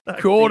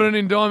 Gordon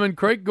in Diamond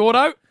Creek.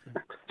 Gordo?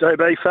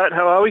 JB Fat,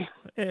 how are we?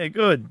 Yeah,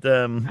 good.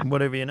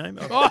 Whatever your name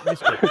is.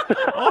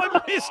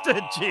 I missed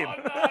it, Jim.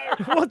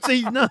 What's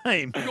his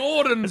name?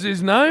 Gordon's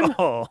his name.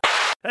 Oh,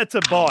 that's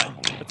a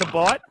bite. That's a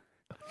bite.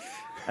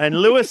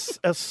 And Luis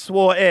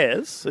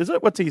Suarez, is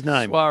it? What's his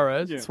name?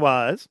 Suarez. Yeah.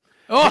 Suarez.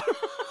 Oh.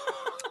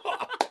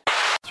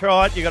 That's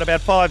right. You got about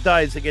 5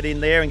 days to get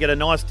in there and get a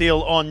nice deal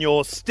on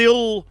your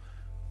still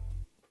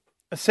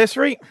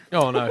accessory.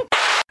 Oh, no.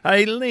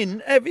 Hey,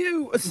 Lynn, have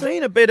you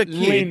seen a better kid?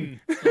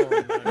 Lynn.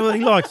 Oh, no. Well, he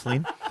likes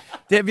Lynn.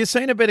 Have you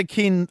seen a better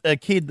kid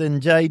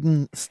than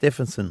Jaden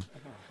Stephenson?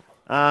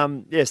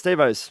 Yeah,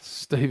 Steve-O's.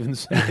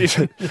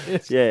 Stevenson.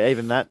 Yeah,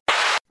 even that.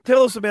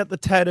 Tell us about the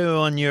tattoo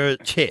on your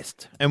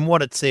chest and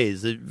what it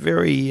says. It's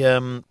very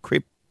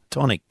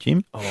kryptonic,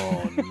 Jim.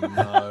 Oh,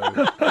 no.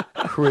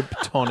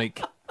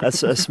 Kryptonic.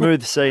 That's a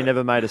smooth sea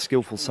never made a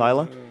skillful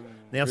sailor.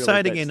 Now Really say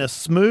it that's- again. A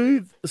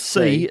smooth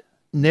sea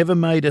never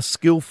made a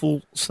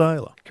skillful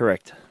sailor.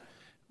 Correct.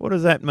 What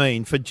does that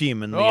mean for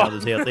Jim and the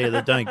others out there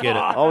that don't get it?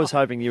 I was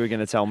hoping you were going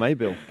to tell me,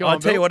 Bill. I'll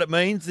tell you what it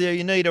means.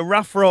 You need a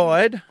rough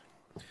ride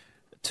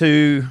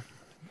to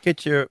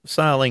get your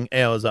sailing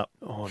hours up.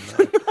 Oh,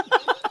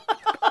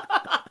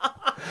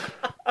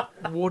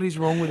 no. What is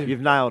wrong with him?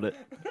 You've nailed it.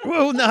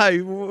 Well,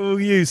 no, we'll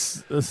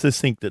use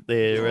succinct it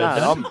there.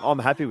 No, I'm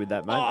happy with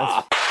that, mate.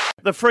 That's...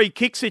 The free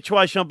kick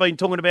situation I've been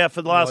talking about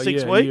for the last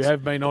 6 weeks. You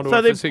have been on it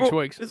they're for 6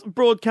 weeks.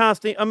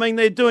 Broadcasting, I mean,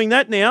 they're doing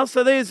that now.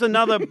 So there's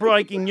another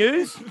breaking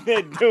news.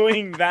 They're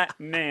doing that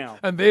now.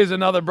 And there's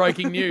another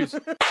breaking news.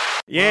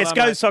 Yes, Well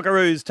go done, mate.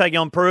 Socceroos taking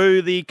on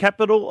Peru, the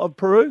capital of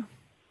Peru.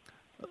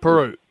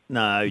 Peru.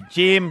 No,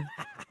 Jim,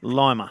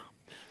 Lima.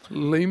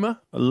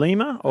 Lima?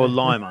 Lima or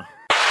Lima?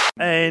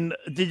 And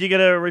did you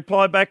get a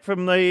reply back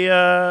from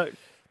the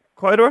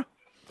quota?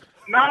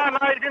 No,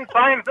 he didn't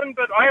say anything,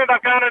 but I ended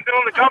up going and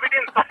doing the job. He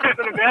didn't say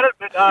anything about it,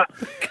 but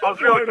I was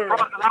really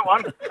surprised at that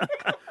one.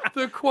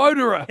 The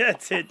quota.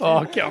 That's it.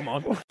 Oh, come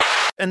on.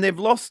 And they've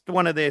lost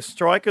one of their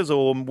strikers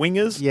or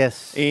wingers.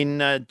 Yes.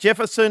 In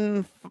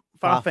Jefferson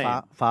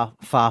Farfan.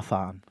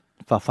 Farfan.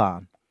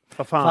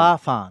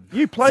 Farfan.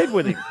 You played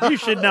with him. You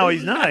should know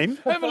his name.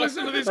 Have a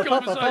listen to this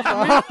conversation.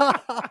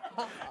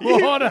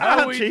 What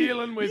are we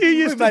dealing with?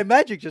 We made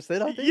magic just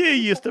then, I think. You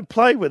used to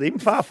play with him,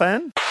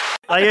 Farfan.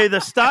 They either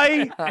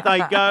stay,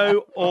 they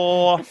go,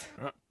 or...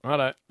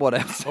 Righto. What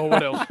else? Or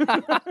what else?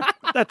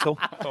 That's all.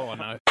 Oh, I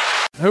know.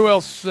 Who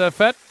else,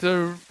 Fat,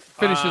 to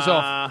finish us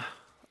off?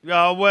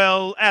 Oh,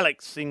 well,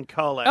 Alex in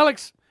Colac.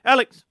 Alex.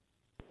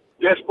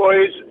 Yes,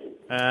 boys.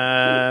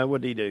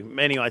 What did he do?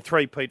 Anyway,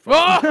 3-peat.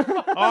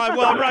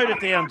 I wrote it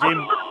down,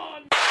 Jim.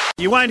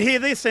 You won't hear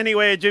this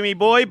anywhere, Jimmy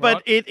boy,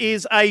 but it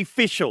is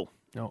official.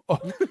 No.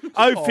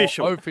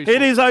 Official. Official.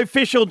 It is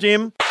official,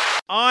 Jim.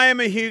 I am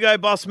a Hugo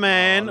Boss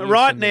man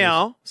right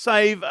now,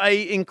 save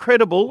a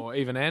incredible... Or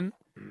even an...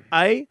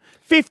 A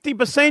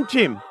 50%,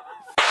 Jim.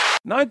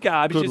 No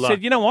garbage. Good Just luck.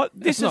 said, you know what?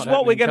 This That's is not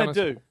what we're happening, going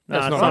to Thomas. do. No,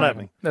 That's it's not not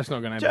happening. That's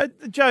not going to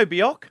happen. Joe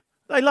Bioc,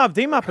 they loved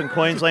him up in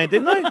Queensland,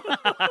 didn't they?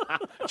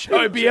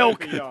 Joe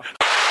Bielk.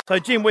 So,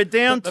 Jim, we're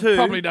down They to...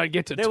 probably don't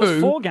get to There two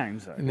was 4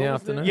 games, though. in the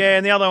afternoon. Yeah,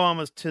 and the other one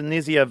was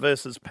Tunisia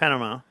versus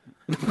Panama.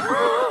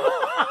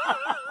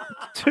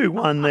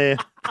 2-1 there.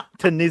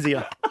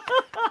 Tunisia.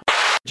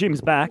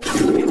 Jim's back.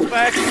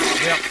 Back.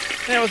 Yep.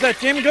 Now, was that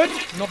Jim good?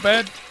 Not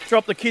bad.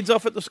 Drop the kids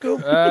off at the school?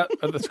 At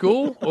the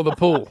school or the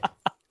pool?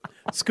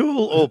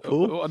 School or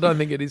pool? I don't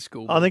think it is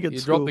school. I think it's You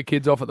school. drop the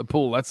kids off at the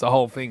pool. That's the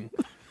whole thing.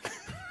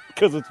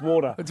 Because it's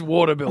water. It's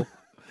water, Bill.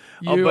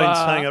 I've You been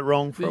are- saying it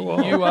wrong for a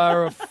while. You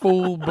are a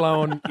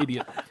full-blown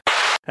idiot.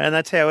 And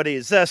that's how it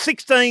is.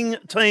 16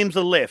 teams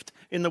are left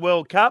in the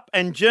World Cup,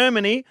 and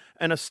Germany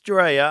and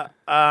Australia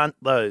aren't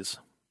those.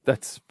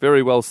 That's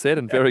very well said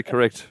and very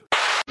correct.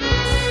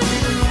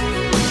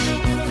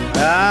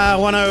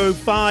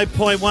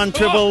 105.1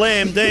 Triple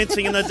M,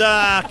 Dancing in the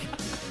Dark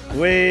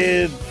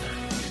with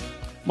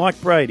Mike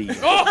Brady.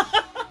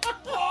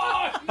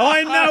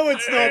 I know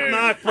it's not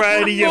Mark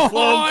Brady, you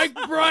flog. Mike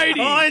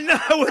Brady. I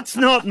know it's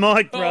not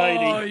Mike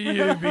Brady. Oh,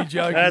 you be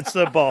joking. That's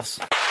the boss.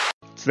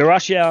 It's the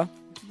rush hour.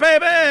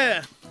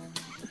 Baby,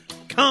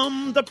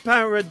 come to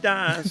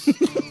paradise.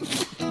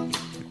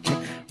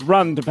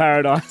 Run to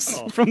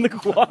paradise from the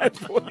Quiet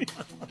Voice.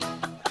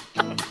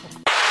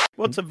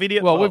 What's a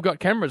video? Well, we've got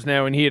cameras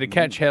now in here to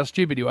catch how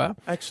stupid you are.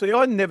 Actually,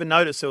 I never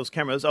noticed there was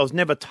cameras. I was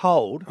never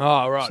told.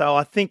 Oh, right. So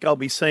I think I'll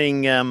be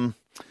seeing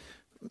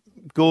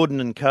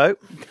Gordon and Co.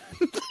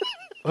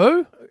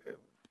 Who?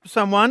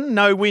 Someone,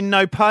 no win,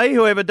 no pay,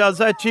 whoever does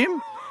that,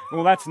 Jim.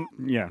 Well, that's,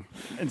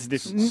 it's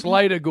different.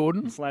 Slater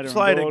Gordon. Slater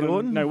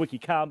Gordon. No Wiki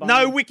Carbine.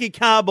 No Wiki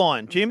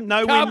Carbine, Jim.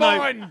 No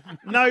Carbine. win,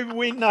 no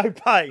win, no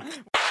pay.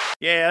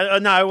 Yeah,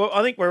 no,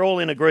 I think we're all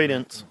in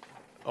agreement.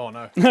 Oh,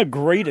 no.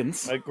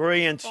 Agreedance.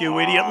 Agreement, you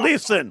idiot.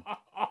 Listen.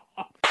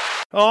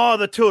 Oh,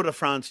 the Tour de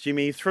France,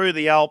 Jimmy, through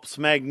the Alps,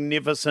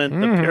 magnificent,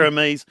 the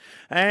Pyrenees,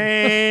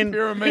 and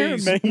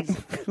Pyrenees.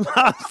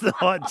 last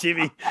night,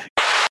 Jimmy.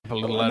 A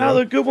little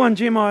Another good one,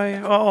 Jim.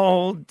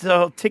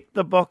 Tick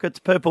the Buckets,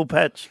 Purple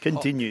Patch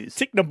continues.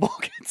 Tick the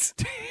Buckets.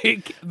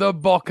 Tick the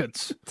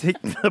buckets.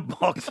 Tick the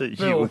boxes,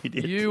 Bill, you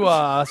idiot. you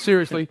are,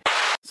 seriously.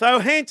 So,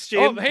 Hance,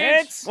 Jim. Oh,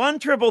 Hance.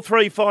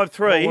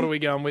 13353. What are we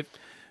going with?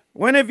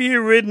 When have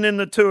you ridden in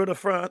the Tour de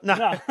France?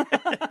 No.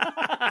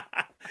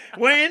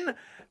 When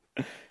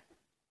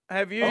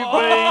have you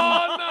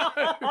been?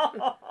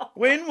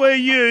 When were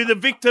you the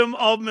victim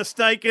of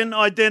mistaken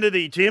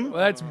identity, Jim? Well,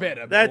 that's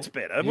better. Bill. That's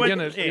better.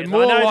 You're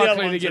more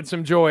likely to get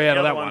some joy out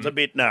of that one's one. a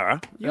bit narrow.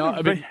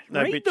 A bit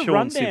Read the Sean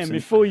rundown Simpson.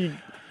 before you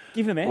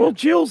give them out. Well,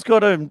 Jill's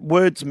got her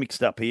words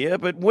mixed up here,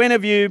 but when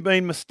have you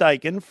been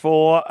mistaken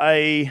for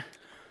a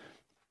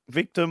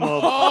victim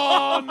of...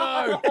 Oh,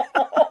 no.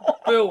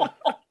 Bill.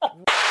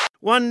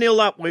 1-0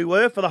 up we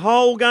were for the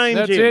whole game,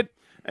 That's Jim. it.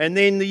 And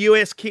then the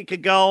US kick a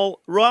goal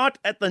right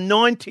at the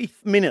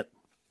 90th minute.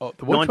 Oh,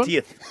 the what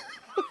 90th.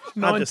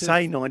 Hard to 90th.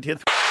 say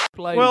 90th.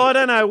 Played. Well, I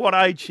don't know what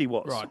age she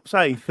was. Right.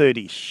 Say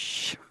 30.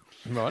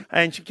 Right.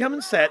 And she come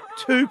and sat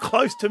too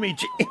close to me,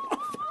 Jim.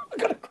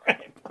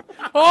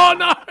 Oh,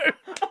 no.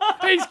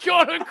 He's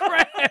got a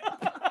cramp.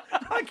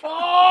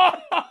 Oh,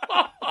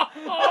 I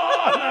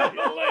can't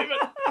believe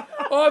it.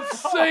 I've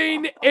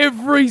seen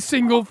every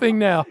single thing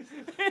now.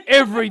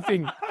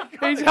 Everything.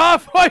 He's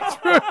halfway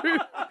through.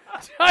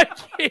 Take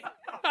it.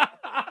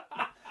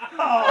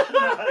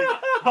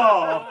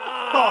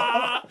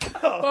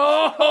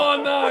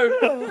 Oh,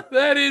 no.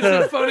 That is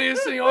the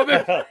funniest thing I've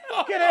ever...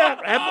 Get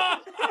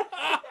out,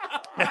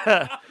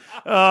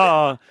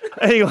 Oh,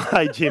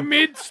 anyway, Jim.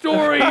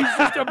 Mid-story, he's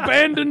just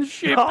abandoned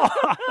ship.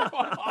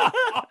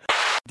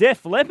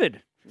 Def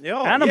Leppard.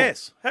 Oh, Animal.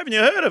 yes. Haven't you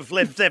heard of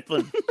Led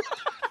Zeppelin?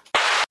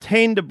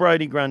 10 to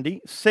Brodie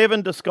Grundy,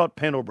 7 to Scott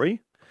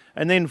Pendlebury,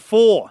 and then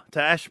 4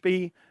 to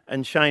Ashby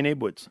and Shane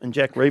Edwards and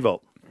Jack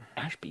Revolt.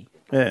 Ashby?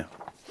 Yeah.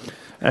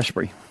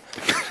 Ashbury.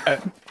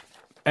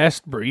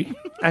 Astbury.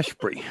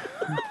 Ashbury.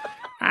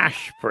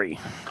 Ashbury.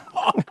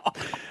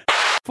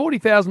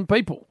 40,000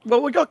 people.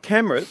 Well, we got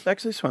cameras.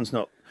 Actually, this one's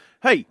not.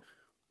 Hey,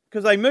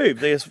 because they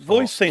moved. There's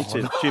voice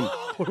sensors, Jim.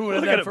 We would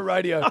have that for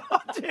radio.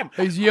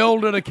 He's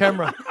yelled at a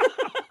camera.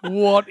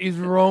 What is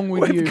wrong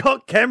with you? We've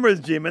got cameras,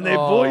 Jim, and they're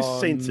voice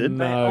censored.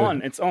 no.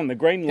 It's on. The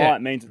green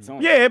light means it's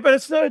on. Yeah, but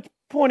it's not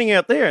pointing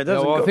out there. It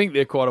doesn't No, I go- think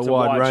they're quite a It's a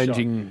wide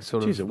wide-ranging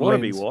sort of Jeez, it want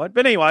to be lens. wide.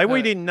 But anyway,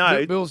 we didn't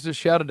know. Bill's just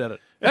shouted at it.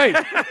 Hey,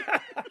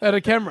 at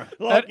a camera.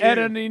 Like at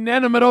you. an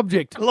inanimate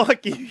object.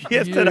 Like you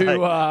yesterday.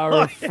 You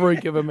are a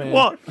freak of a man.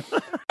 What?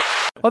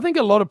 I think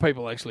a lot of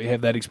people actually have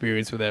that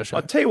experience with our show.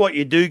 I'll tell you what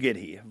you do get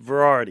here.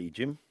 Variety,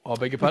 Jim. I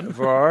beg your pardon?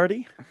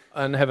 Variety.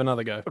 And have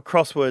another go.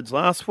 Crosswords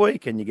last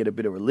week, and you get a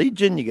bit of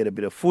religion, you get a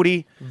bit of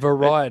footy.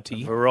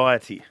 Variety.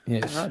 Variety.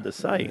 Yes. Hard to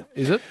say.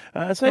 Is it?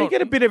 So you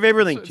get a bit of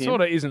everything, It Jim.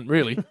 sort of isn't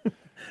really.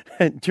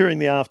 During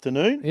the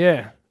afternoon.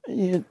 Yeah.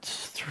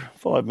 It's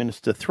 5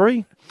 minutes to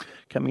 3.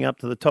 Coming up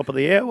to the top of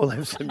the hour, we'll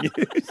have some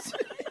news.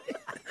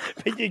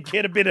 But you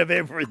get a bit of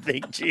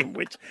everything, Jim,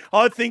 which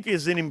I think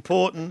is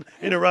important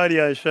in a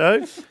radio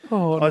show.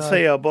 Oh, I no.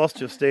 see our boss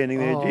just standing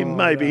there, Jim.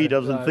 Maybe he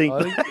doesn't think.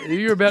 I think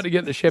you're about to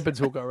get the shepherd's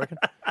hook, I reckon.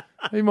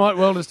 He might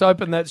well just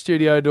open that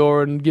studio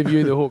door and give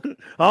you the hook.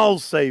 I'll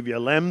save you,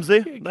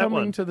 Lamsey. That Coming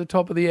one. to the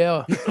top of the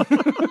hour.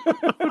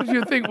 What did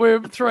you think? We're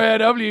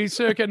 3AW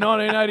circa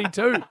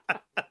 1982.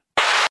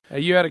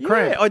 You had a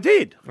cramp. Yeah, I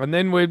did. And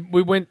then we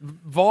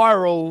went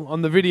viral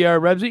on the video,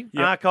 Rabsy.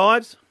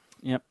 Archives.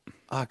 Yep.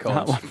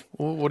 Archives.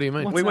 What do you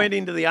mean? We went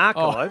into the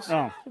archives.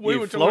 We You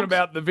were talking flogs.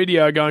 about the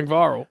video going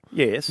viral.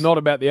 Yes. Not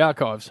about the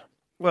archives.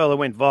 Well, it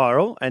went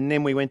viral, and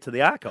then we went to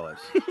the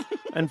archives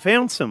and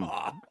found some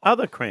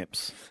other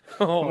cramps.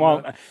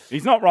 Well,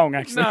 he's not wrong,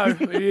 actually. No,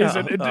 it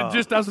isn't. It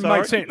just doesn't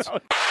make sense.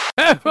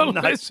 Have a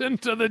listen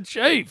to the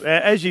chief.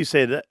 As you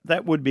said,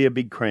 that would be a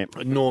big cramp.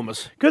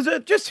 Enormous. Because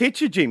it just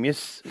hits you, Jim. You're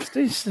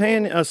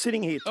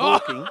sitting here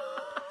talking.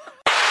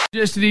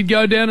 Suggested he'd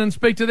go down and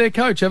speak to their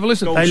coach. Have a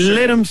listen. They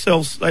let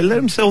themselves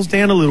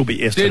down a little bit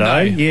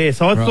yesterday. Did they?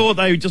 Yes, I Right. thought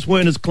they just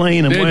weren't as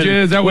clean and Did weren't, you?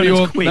 Is that weren't what as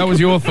your- quick. that was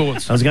your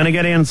thoughts? I was going to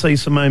go down and see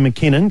Simone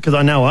McKinnon because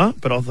I know her,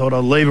 but I thought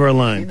I'd leave her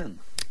alone.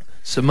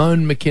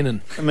 Simone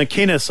McKinnon.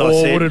 McInnes, I Or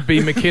said. would it be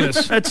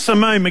McInnes? That's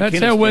Simone McInnes.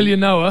 That's how well you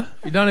know her.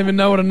 You don't even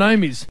know what her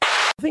name is.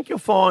 I think you'll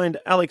find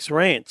Alex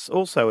Rance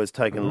also has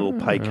taken a little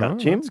pay cut,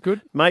 Jim. That's good.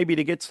 Maybe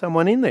to get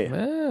someone in there.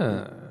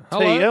 Yeah.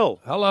 TL.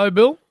 Hello,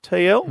 Bill.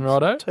 TL.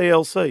 Righto.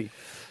 TLC.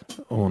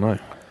 Oh, no.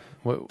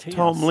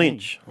 Tom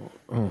Lynch.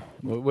 Oh,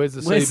 where's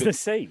the C? Where's bit? the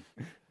C?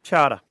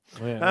 Charter.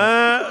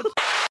 Yeah.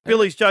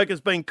 Billy's joke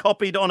has been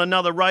copied on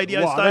another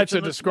radio Wow, station. that's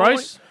a this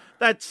disgrace. morning.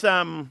 That's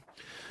what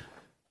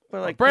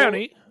do they call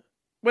Brownie. it?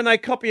 When they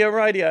copy a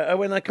radio,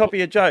 when they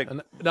copy a joke.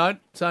 Don't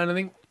say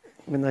anything.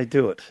 When they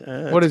do it.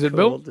 What it's is it,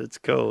 Bill? called- It's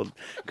called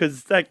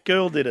because that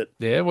girl did it.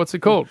 Yeah, what's it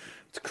called?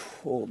 It's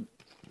called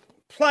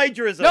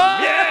plagiarism. No!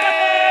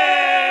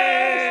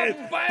 Yes!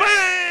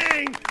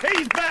 Bang!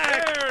 He's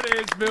back. There it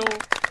is, Bill.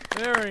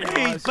 Very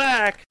nice. He's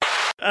back.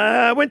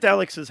 Went to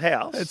Alex's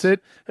house. That's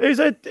it. He's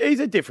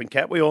a different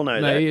cat. We all know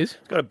No, that. he is.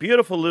 He's got a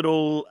beautiful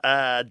little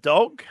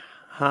dog,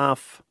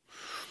 half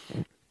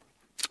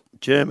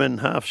German,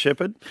 half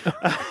shepherd.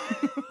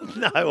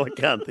 No, I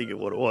can't think of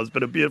what it was,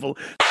 but a beautiful.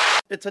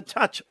 It's a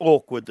touch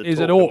awkward to Is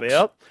it talk orcs?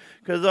 about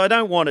because I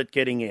don't want it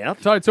getting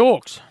out. So it's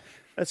orcs.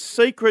 A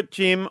secret,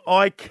 Jim,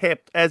 I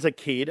kept as a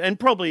kid, and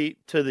probably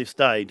to this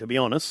day, to be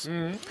honest.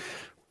 Mm-hmm.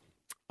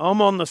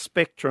 I'm on the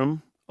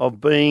spectrum of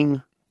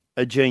being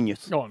a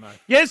genius. Oh, no.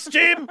 Yes,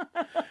 Jim.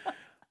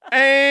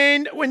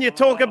 And when you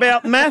talk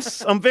about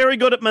maths, I'm very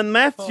good at my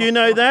maths. You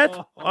know that.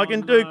 I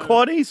can do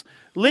quaddies,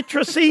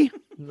 literacy,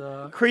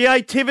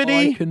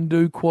 creativity, I can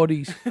do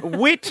quaddies.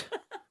 wit,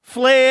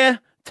 flair,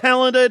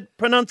 talented,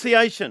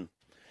 pronunciation.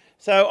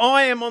 So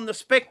I am on the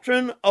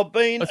spectrum of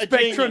being a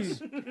spectrum.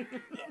 genius.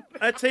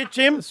 That's it,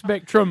 Jim.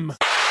 Spectrum.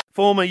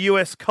 Former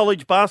US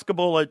college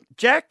basketballer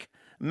Jack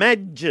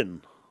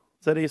Madgen.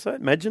 Is that how you say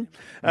it? Madgen?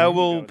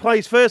 Will play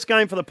his first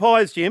game for the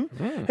Pies, Jim.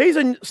 He's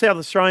a South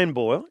Australian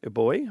boy,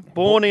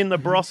 born in the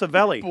Barossa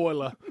Valley.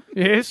 Boiler.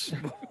 Yes.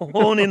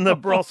 Born in the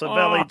Barossa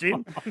Valley,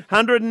 Jim.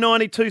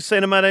 192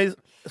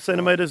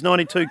 centimetres,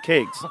 92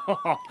 kegs. Oh,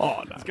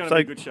 no. It's going to So-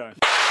 be a good show.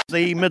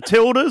 The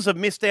Matildas have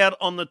missed out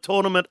on the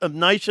Tournament of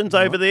Nations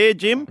over there,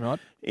 Jim,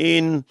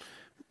 in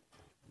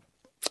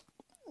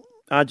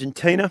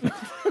Argentina.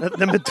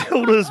 The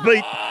Matildas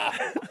beat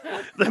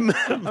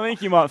I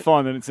think you might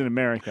find that it's in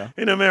America.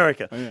 in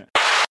America. Oh, yeah.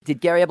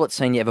 Did Gary Ablett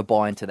Sr. ever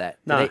buy into that?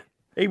 No. Did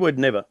He would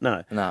never,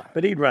 no. No.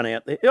 But he'd run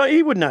out there.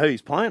 He wouldn't know who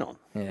he's playing on.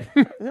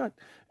 Yeah.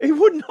 He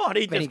would not.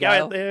 He'd Benny just go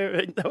out there.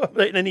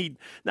 And he'd...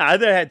 No,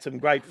 they had some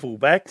great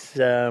fullbacks.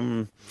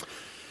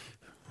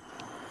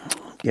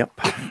 Yep.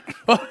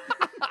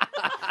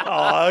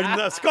 Oh,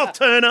 no, Scott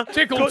Turner.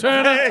 Tickle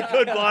Turner. Yeah,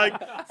 good bloke.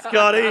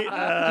 Scotty.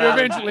 You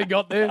eventually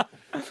got there.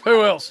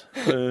 Who else?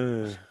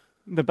 The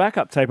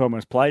backup tape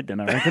almost played then,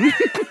 I reckon.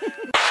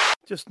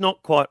 Just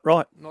not quite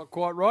right. Not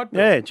quite right.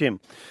 Bill. Yeah, Jim.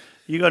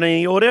 You got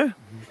any audio?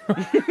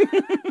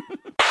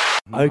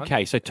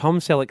 Okay, so Tom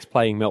Selleck's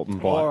playing Melton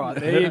Blight. All right,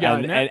 there you go,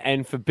 Nat.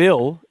 And for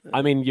Bill,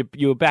 I mean,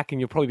 you were back and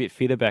you're probably a bit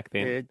fitter back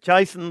then. Yeah,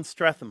 Jason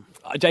Stratham.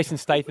 Jason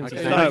Statham's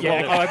his name.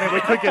 I think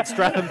we could get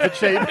Stratham for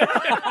cheap.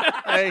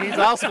 He's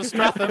asked for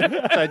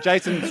Stratham. So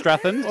Jason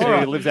Stratham,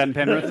 who lives out in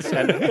Penrith.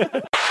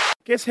 And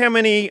Guess how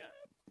many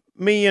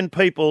million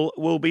people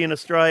will be in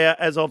Australia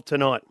as of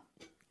tonight?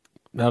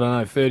 I don't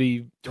know,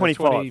 30,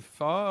 25.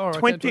 25. All right,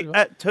 20 25.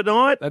 at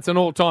tonight. That's an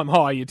all-time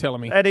high, you're telling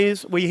me. That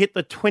is, we hit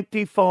the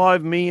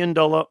 $25 million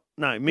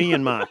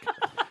mark.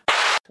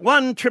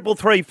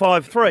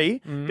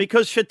 1-333-533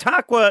 because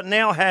Chautauqua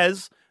now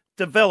has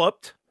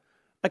developed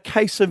a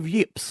case of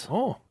yips.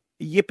 Oh.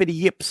 Yippity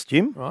yips,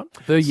 Jim. Right.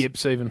 The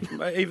yips even.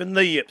 Even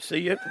the yips. The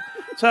yip.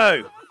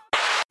 So.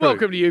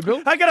 Welcome to you, Bill.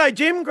 Hey, g'day,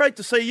 Jim. Great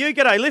to see you.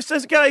 G'day,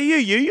 listeners.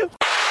 G'day, you.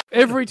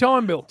 Every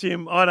time, Bill.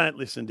 Jim, I don't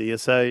listen to you,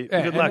 so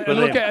good luck with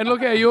look that. and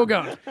look how you're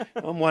going.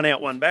 I'm one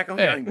out, one back. I'm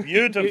Yeah. going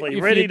beautifully,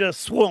 If ready you- to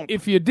swamp.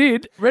 If you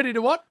did, ready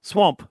to what?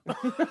 Swamp.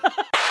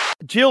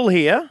 Jill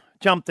here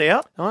jumped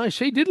out. Oh,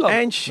 she did love it.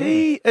 And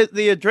she,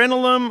 the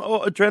adrenaline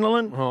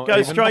Oh, goes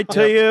even. straight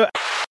to you.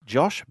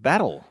 Josh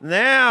Battle.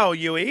 Now,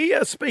 Huey,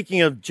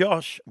 speaking of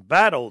Josh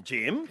Battle,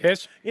 Jim.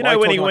 Yes. You Why know are you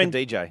when he talking went.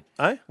 like a DJ?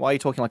 Eh? Why are you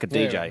talking like a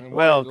DJ?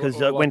 Well, because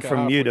it went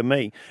from you to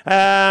me.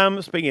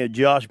 Speaking of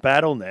Josh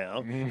Battle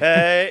now,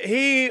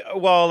 he,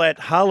 while at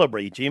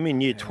Harlebury, Jim, in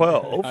year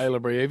 12.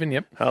 Haileybury even,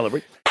 yep.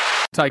 Harlebury.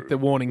 Take the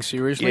warning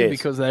seriously Yes.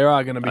 because there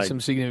are going to be No, some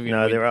significant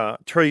No, wind. there are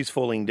trees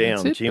falling down,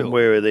 That's it, Jim, Bill.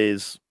 where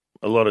there's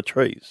a lot of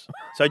trees.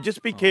 So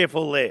just be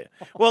careful there.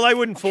 Well, they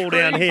wouldn't fall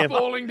down Trees here.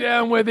 falling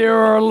down where there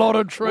are a lot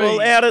of trees.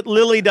 Well, out at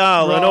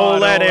Lilydale and Right, all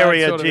that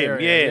area, sort of Jim.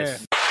 area,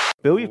 Yes.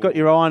 Bill, you've got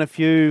your eye on a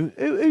few.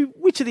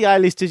 Which of the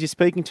A-listers you're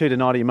speaking to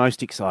tonight are you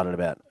most excited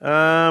about?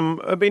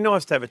 It'd be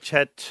nice to have a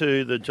chat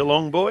to the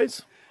Geelong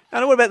boys.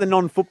 And what about the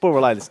non-football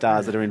related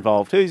stars that are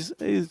involved? Who's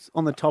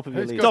on the top of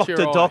your Who's list? got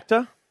your eye?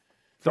 Doctor.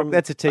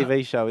 That's a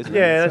TV show, isn't it?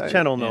 Yeah, So, that's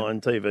Channel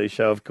 9 TV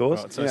show, of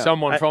course. Right, so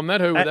someone from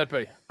that, who would that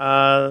be?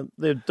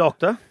 The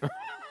Doctor,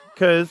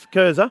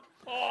 Kurza,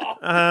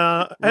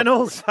 and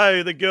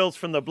also the girls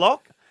from the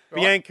block,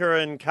 Bianca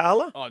and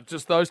Carla. Oh,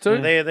 just those two?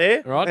 They're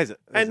there. Right.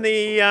 And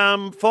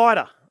the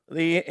fighter,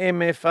 the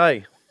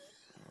MFA.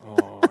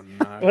 Oh,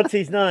 no. What's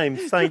his name?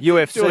 Saint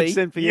UFC. George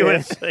St. Pierre.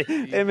 UFC.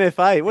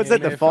 MFA. What's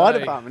that? The fire MFA.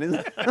 department,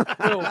 isn't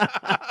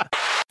it?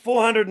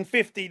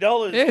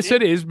 $450. Yes, Jim.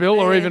 it is, Bill,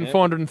 or even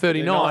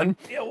 439.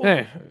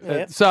 Yeah.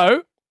 Yeah.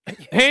 So,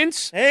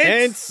 hence,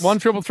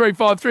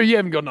 1-333-533. You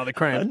haven't got another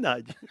cramp.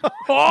 No.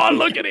 Oh,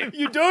 look at him.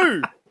 You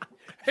do.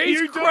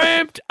 He's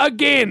cramped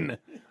again.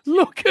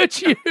 Look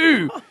at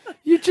you.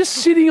 You're just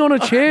sitting on a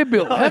chair,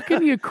 Bill. How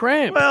can you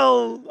cramp?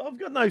 Well, I've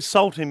got no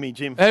salt in me,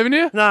 Jim. Haven't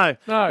you? No.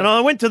 No. And I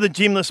went to the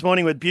gym this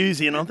morning with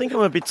Busey, and I think I'm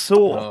a bit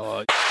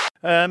sore.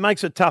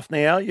 Makes it tough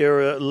now.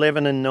 You're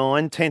 11 and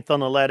 9, 10th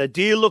on the ladder.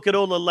 Do you look at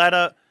all the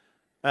ladder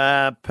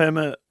all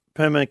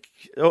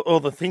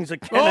the things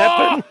that can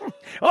happen?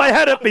 I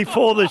had it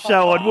before the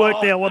show. I'd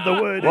worked out what the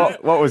word is.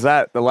 What was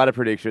that? The ladder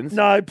predictions?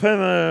 No,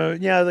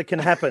 that can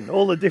happen.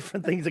 All the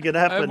different things that can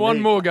happen. Have one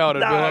more go at it,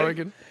 No. Bill, I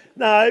reckon.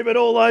 No, but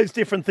all those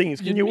different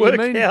things. Can you work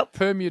mean out?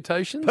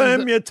 permutations?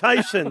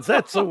 Permutations.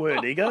 That's the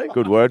word, Ego.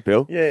 Good word,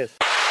 Bill. Yes.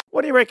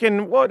 What do you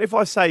reckon? What if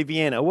I say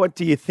Vienna? What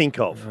do you think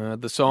of?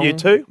 The song You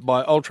too?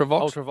 by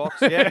Ultravox.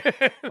 Ultravox, yeah.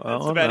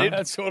 That's about it.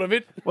 That's sort of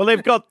it. Well,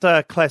 they've got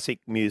classic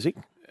music,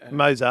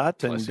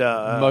 Mozart and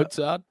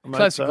Mozart.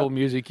 Classical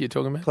music you're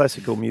talking about?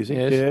 Classical music,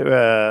 Yes.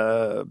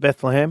 yeah.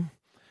 Bethlehem,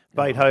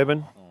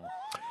 Beethoven,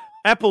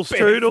 apple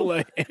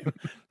strudel,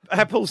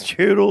 apple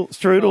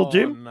strudel,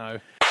 Jim. No.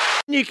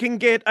 You can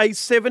get a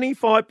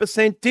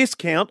 75%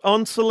 discount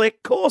on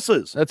select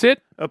courses. That's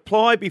it.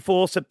 Apply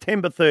before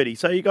September 30.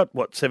 So you got,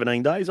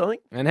 17 days, I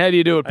think? And how do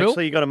you do it, Bill?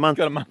 Actually, you got a month.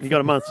 You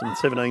got a month and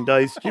 17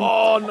 days, Jim.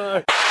 Oh,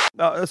 no.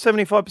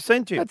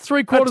 75%, Jim. That's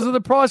three-quarters of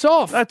the price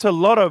off. That's a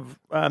lot of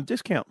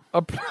discount.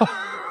 Apply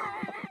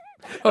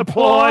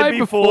Apply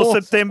before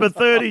September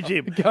 30,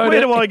 Jim.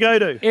 Where do I go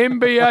to?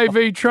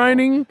 MBAV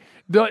training.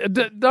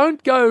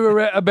 Don't go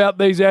about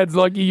these ads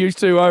like you used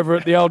to over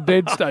at the old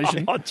dead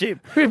station. Oh, Jim.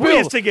 Bill, We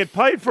used to get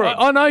paid for it.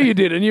 I know you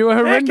did, and you were How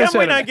horrendous come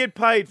we at don't it. get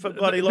paid for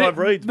bloody live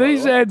reads? by the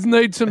These way? ads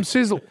need some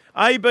sizzle.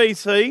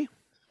 ABC.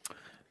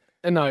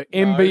 No,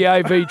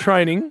 MBAV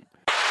training.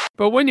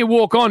 But when you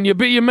walk on, you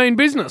mean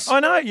business. I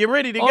know, you're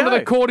ready to Onto go.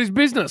 the court is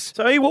business.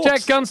 So he walks.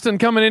 Jack Gunston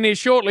coming in here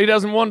shortly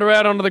doesn't wander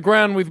out onto the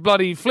ground with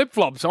bloody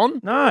flip-flops on.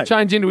 No.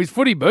 Change into his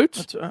footy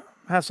boots.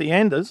 Hussey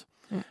Anders.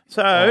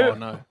 So, Oh,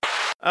 no.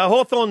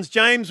 Hawthorn's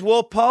James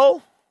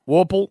Warpole.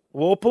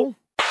 Warple.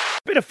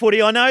 Bit of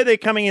footy. I know they're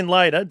coming in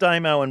later,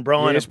 Damo and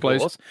Brian, Yes, of please.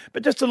 course.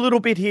 But just a little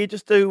bit here,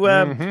 just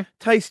to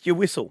taste your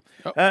whistle.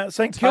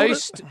 St Kilda.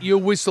 Taste your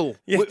whistle.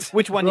 Yes.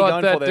 Which one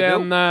Write that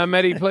down,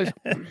 Matty, please.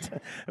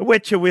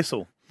 Wet your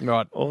whistle.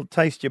 Right. Or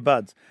taste your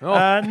buds.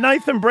 Oh.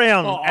 Nathan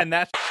Brown. And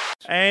that.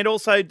 And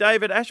also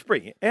David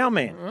Ashbury, our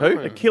man. Who?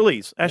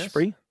 Achilles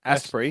Ashbury.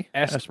 Asprey.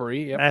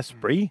 Asprey, yep.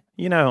 Asprey.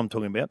 You know who I'm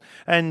talking about.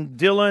 And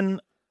Dion,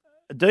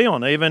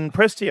 even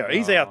Prestio.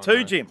 He's out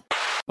too, Jim.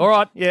 All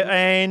right. Yeah,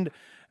 and...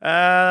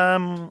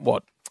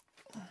 what?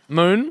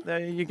 Moon?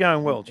 You're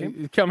going well,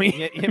 Jim.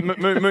 Coming.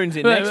 Moon's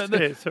in next.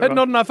 Yes, all Had right.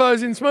 not enough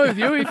O's in smooth,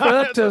 Huey, for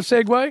that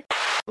segue.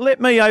 Let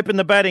me open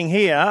the batting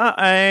here,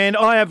 and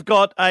I have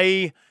got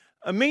a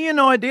million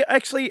idea,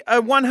 actually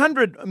a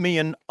 $100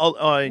 million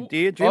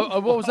idea, Jim.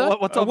 What was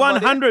that? What's a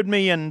 $100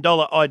 million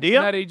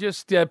idea. Matty,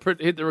 just hit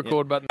the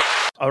record button.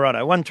 All right,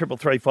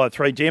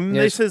 13353, Jim.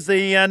 Yes. This is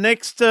the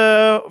next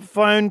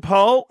phone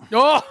poll.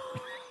 Oh,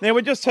 Now,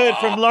 we just heard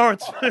from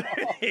Lawrence.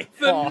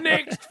 the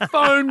next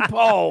phone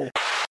poll.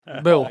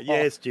 Bill.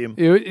 Yes, Jim.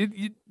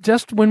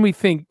 Just when we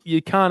think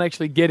you can't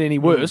actually get any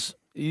worse,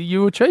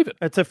 you achieve it.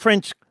 It's a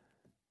French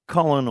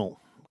colonial.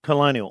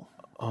 Oh,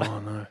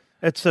 no.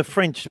 It's a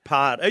French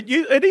part.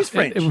 It is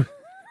French.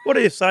 What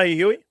do you say,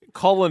 Huey?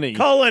 Colony.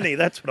 Colony,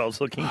 that's what I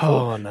was looking for.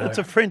 Oh, no. It's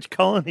a French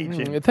colony,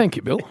 Jim. Thank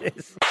you, Bill.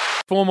 Yes.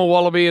 Former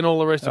Wallaby and all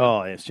the rest of it.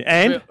 Oh, yes. Jim.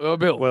 And?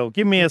 Bill. Well,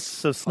 give me a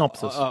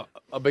synopsis. I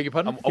beg your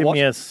pardon? Give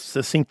me a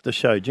succinct to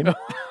show, Jim.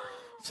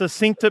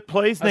 Succinct it,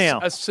 please, now.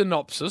 A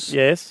synopsis.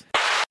 Yes.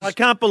 I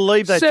can't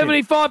believe that, Jim.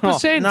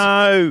 75%.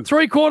 No.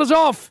 3/4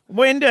 off.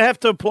 When do you have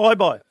to apply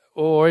by?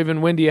 Or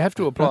even when do you have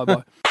to apply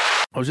by?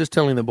 I was just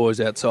telling the boys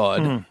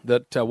outside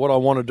that what I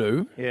want to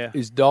do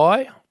is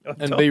die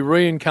and be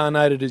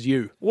reincarnated as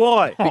you.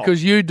 Why?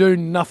 Because you do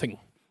nothing.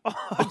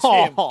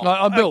 Jim.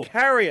 Bill,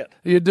 Carry it.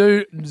 you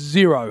do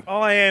zero.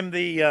 I am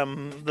the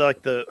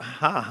like the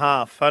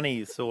ha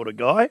funny sort of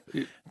guy,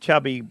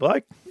 chubby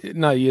bloke.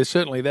 No, you're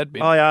certainly that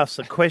big. I ask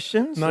the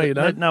questions. No, you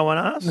that don't. No one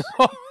asks.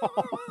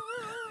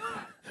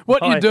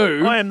 What you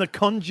do I am the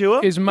conjurer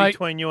is make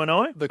between you and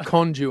I. the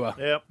conjurer.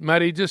 Yep.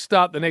 Matty, just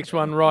start the next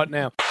one right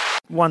now.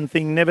 One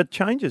thing never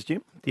changes,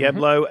 Jim.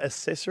 Diablo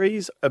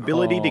Accessories'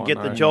 ability to Oh, get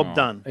the no. job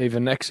done,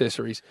 Even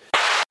accessories.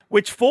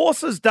 which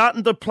forces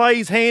Dutton to play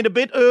his hand a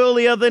bit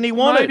earlier than he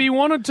wanted. Maybe he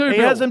wanted to, He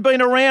Bill. hasn't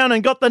been around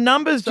and got the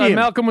numbers, So Jim.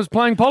 Malcolm was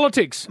playing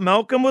politics.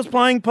 Malcolm was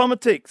playing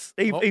politics.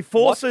 He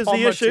forces the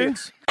issue.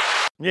 Politics?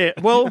 Yeah,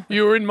 well...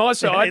 You were in my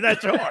side.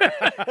 that's right.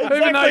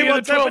 Even though you're the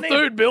what's 12th happening.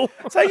 dude, Bill.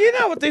 So you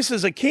know what this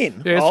is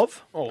akin Yes.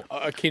 of? Oh,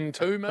 akin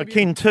to, maybe?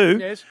 Akin to.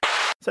 Yes.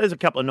 So there's a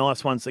couple of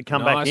nice ones that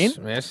come back Nice,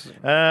 in. yes.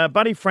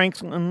 Buddy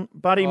Franklin.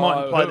 Buddy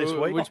mightn't play this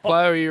week. Which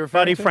player are you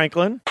referring Buddy to?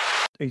 Franklin.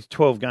 He's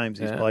 12 games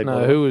he's played. No,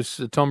 by. who was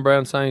Tom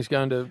Brown saying he's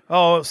going to...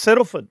 Oh,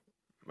 Settleford.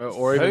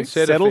 Or even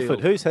Settleford.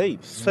 Who's he?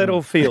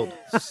 Settlefield.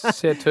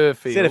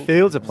 Setterfield.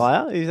 Setterfield's a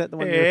player. Is that the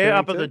one? you're Yeah, referring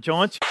up at to? the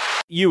Giants.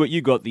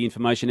 You got the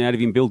information out of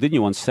him, Bill, didn't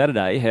you, on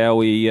Saturday, how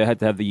we had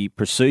to have the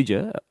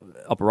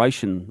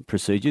operation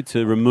procedure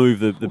to remove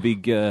the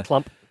big...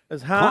 Clump.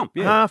 It's Clump,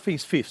 yeah. half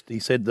his fist. He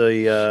said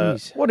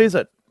what is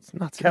it? It's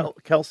nuts.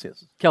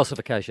 Calcius.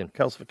 Calcification.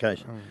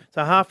 Calcification.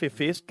 So half your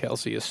fist.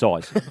 Calcius.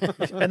 Size.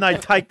 And they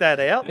take that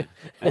out,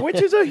 which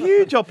is a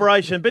huge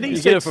operation. But he You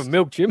said, get it from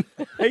milk, Jim.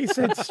 he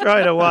said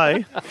straight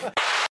away.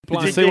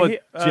 Did you see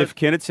what Jeff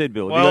Kennett said,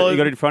 Bill? Well, you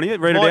got it in front of you?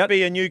 Read it might out.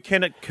 be a new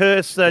Kennett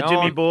curse, Jimmy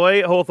on.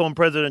 boy. Hawthorn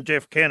president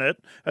Jeff Kennett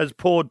has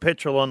poured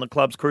petrol on the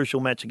club's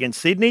crucial match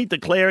against Sydney,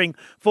 declaring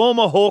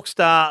former Hawk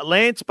star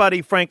Lance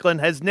Buddy Franklin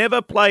has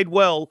never played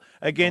well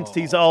against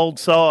his old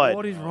side.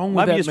 What is wrong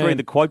with Maybe that just man? read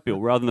the quote,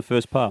 Bill, rather than the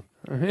first part.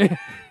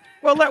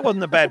 Well, that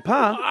wasn't a bad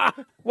part.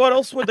 What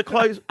else would the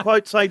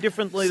quote say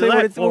differently See than what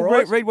that? it's- well,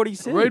 read what he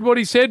said. Read what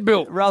he said,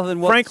 Bill. Rather than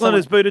what Franklin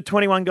has booted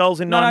 21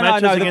 goals in 9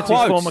 matches the against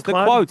quotes, his former the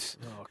club. quotes.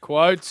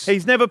 Quotes.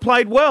 He's never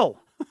played well.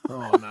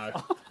 Oh,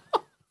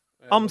 no.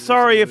 I'm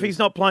sorry if he's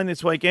not playing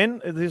this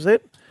weekend. Is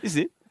it? Is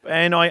it?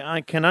 And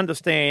I can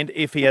understand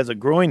if he has a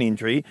groin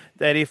injury,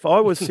 that if I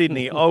was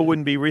Sydney, I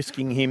wouldn't be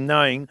risking him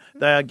knowing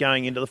they are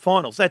going into the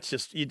finals. That's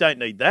just, you don't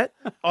need that.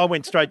 I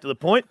went straight to the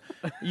point.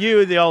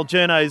 You, the old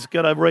journo's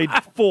got to read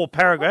 4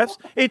 paragraphs.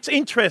 It's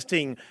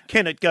interesting,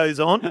 Kennett goes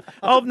on.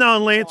 I've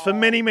known Lance for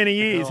many, many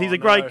years. He's a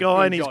great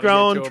guy and he's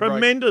grown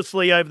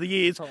tremendously over the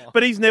years,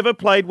 but he's never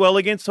played well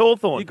against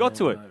Hawthorn. You got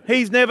to it.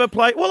 He's never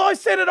played. Well, I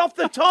said it off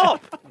the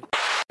top.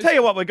 Tell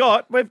you what we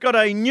got. We've got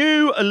a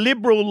new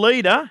Liberal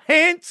leader,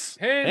 hence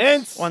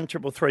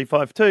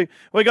 13352.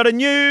 We got a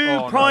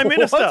new Prime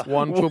Minister.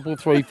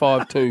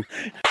 13352.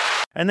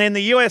 And then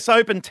the US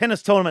Open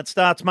tennis tournament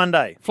starts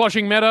Monday.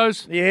 Flushing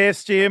Meadows.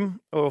 Yes,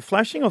 Jim. Or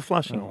flashing or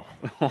flushing?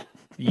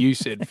 You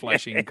said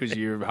flashing because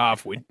you're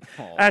half-wit.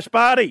 Ash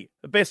Barty,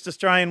 the best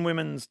Australian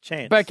women's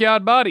chance.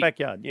 Backyard Barty.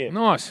 Backyard, yeah.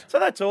 Nice. So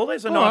that's all.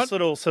 There's a All nice right.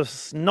 little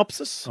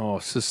synopsis. Oh,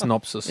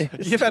 synopsis.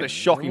 You've had a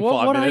shocking 5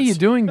 What minutes. are you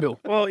doing, Bill?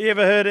 Well, you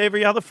ever heard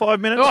every other 5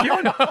 minutes?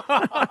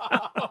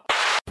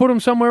 Put them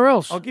somewhere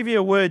else. I'll give you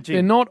a word, Jim.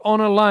 They're not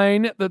on a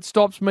lane that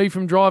stops me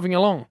from driving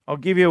along. I'll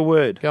give you a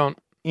word. Go on.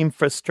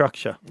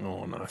 Infrastructure.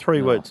 Oh, no.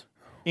 3 words.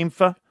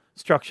 Infrastructure.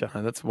 Structure.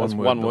 No, that's That's one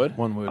word. one Bill. word.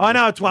 One word. I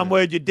know it's one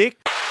word, you dick.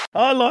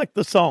 I like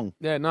the song.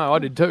 Yeah, no, I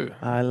did too.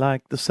 I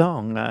like the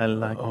song. I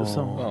like the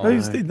song.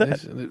 Who's did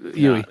that?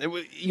 Huey.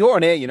 You're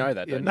on air, you know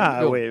that, don't you?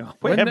 No, we're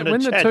When having the,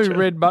 when a the chat. two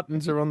red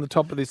buttons are on the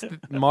top of this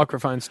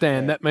microphone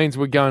stand, that means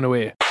we're going to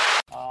air.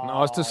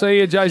 Nice to see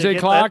you, JZ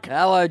Clark.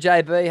 Hello,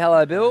 JB.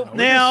 Hello, Bill.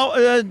 Now,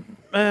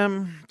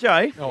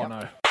 Jay. Oh,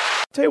 no.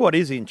 Tell you what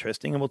is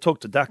interesting, and we'll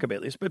talk to Duck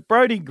about this, but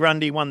Brodie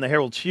Grundy won the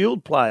Herald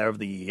Shield Player of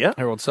the Year.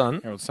 Herald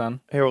Sun. Herald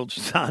Sun. Herald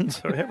Sun.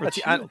 Sorry, Herald That's-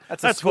 Shield.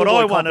 that's a That's what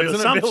schoolboy I wanted, comp,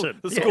 isn't it, Bill? assumption.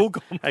 The Yeah. school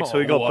comp. Actually,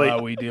 we Oh, got what beaten.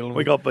 are we dealing We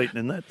with? got beaten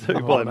in that too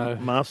Oh, by no.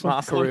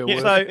 Marsland. Career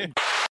worst. So,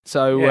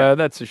 So Yeah.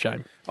 that's a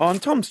shame. oh,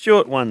 and Tom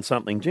Stewart won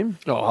something, Jim.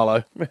 Oh,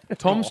 hello.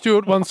 Tom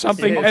Stewart won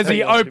something Yeah, as he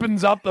hang on, Jim.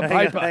 opens up the Hang on,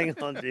 paper. hang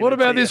on, Jim. What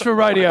about I'll this tell for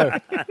radio?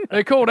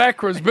 They're called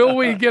ACRAs. Bill,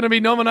 we're going to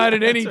be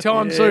nominated any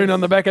time Yes. soon on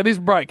the back of this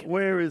break.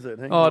 Where is it?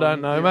 Hang Oh, I on.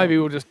 don't know. Maybe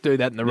we'll just do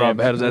that in the rub.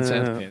 How does that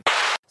sound? Yeah.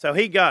 So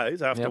he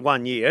goes after Yep.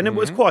 1 year, and it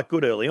was quite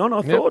good early on, I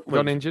Yep, thought.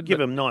 got We'd injured, Give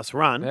but- him a nice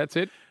run. That's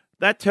it.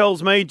 That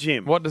tells me,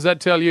 Jim, What does that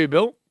tell you,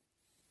 Bill?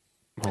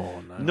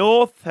 Oh, no.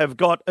 North have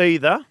got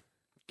either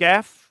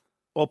Gaff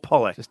or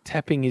Pollack. Just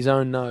tapping his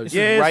own nose. This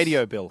Yes. is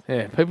radio, Bill.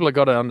 Yeah, people have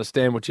got to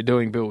understand what you're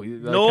doing, Bill. They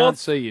North- can't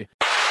see you.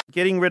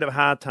 Getting rid of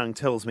Hartung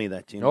tells me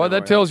that, Jim. Oh, Don't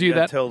that worry. tells you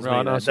that. tells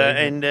Right, me I that. see.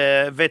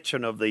 And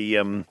veteran of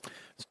the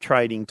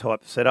trading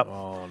type setup.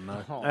 Oh, no.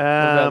 What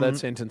about that Um,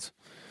 sentence?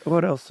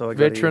 What else have I got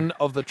Veteran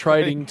of the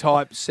trading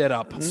type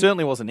setup.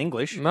 Certainly wasn't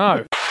English.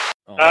 No.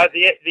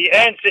 The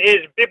answer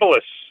is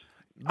bibulous.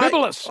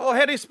 Bibulous. Oh,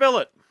 how do you spell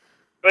it?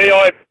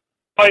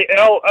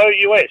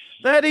 B-I-L-O-U-S.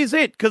 That is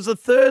it, because the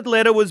third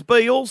letter was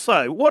B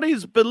also. What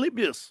is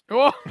bilibius?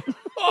 Oh,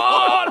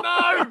 oh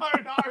no.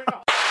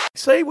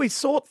 See, we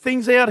sort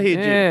things out here,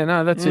 Jim. Yeah,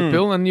 no, that's it,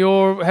 Bill. And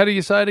you're, how do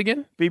you say it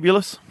again?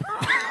 Bibulous.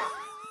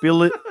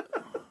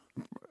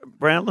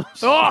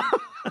 Brownless. Oh,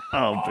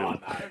 Oh,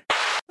 Bill.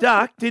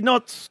 Duck did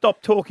not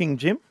stop talking,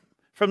 Jim.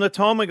 From the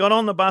time we got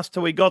on the bus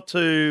till we got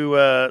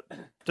to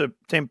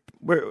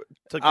Tacoma.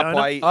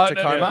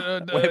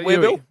 Tacoma. Where, Huey,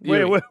 Bill? Where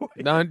Huey. were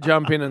we? Don't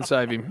jump in and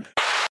save him.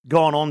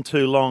 Gone on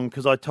too long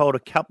because I told a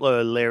couple of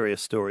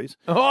hilarious stories.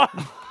 Oh,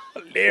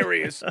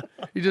 hilarious.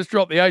 You just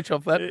dropped the H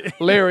off that.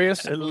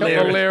 Hilarious. Couple of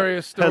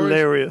hilarious stories.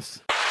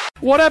 Hilarious.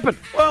 What happened?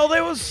 Well,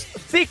 there was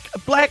thick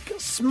black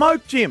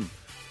smoke, Jim.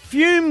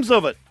 Fumes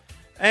of it.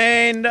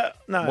 And,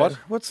 no.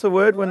 What's the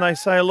word when they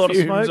say a lot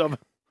Fumes of smoke? of it.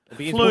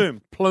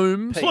 Plume.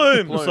 Plumes.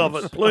 Plumes of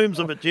it. Plumes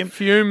of it, Jim.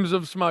 Fumes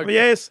of smoke.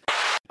 Yes.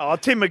 Oh,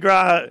 Tim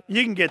McGrath,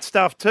 you can get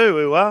stuff too,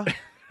 Uwa.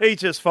 He's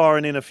just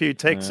firing in a few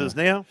texts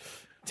now.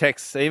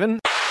 Texts even.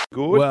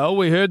 Good. Well,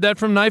 we heard that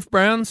from Nath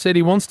Brown. Said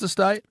he wants to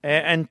stay.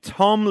 And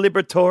Tom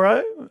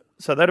Liberatore,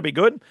 so that'll be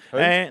good. Who?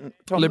 And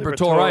Tom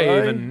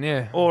Liberatore even,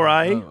 yeah. Or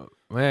a.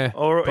 Yeah.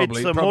 Or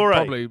probably, it's Amore.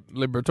 Probably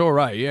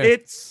Liberatore, yeah.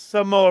 It's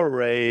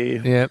Amore.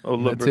 Yeah. Or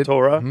that's it.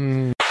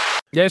 Liberatore.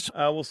 Yes.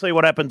 We'll see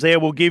what happens there.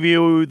 We'll give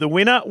you the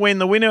winner when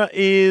the winner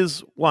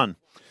is won.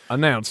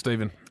 Announced,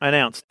 Stephen.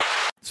 Announced.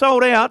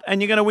 Sold out,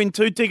 and you're going to win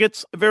 2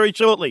 tickets very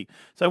shortly.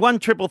 So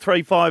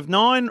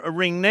 13359,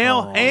 ring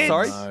now. and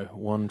sorry? No,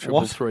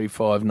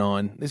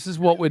 13359. This is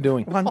what we're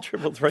doing.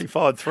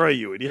 13353,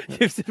 you idiot.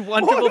 You said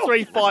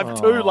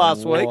 13352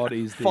 last week. What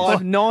is this?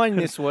 59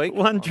 this week.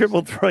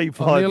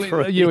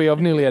 13353. Huey,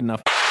 I've nearly had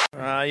enough.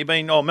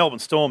 Melbourne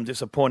Storm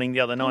disappointing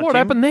the other night. What Jim.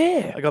 happened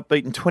there? They got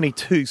beaten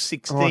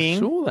 22-16. Oh, I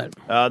saw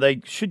that.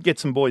 They should get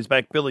some boys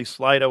back. Billy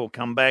Slater will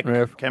come back.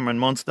 Yeah. Cameron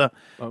Monster.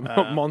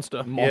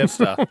 Monster.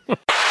 Monster.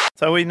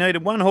 So we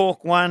needed one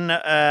Hawk, one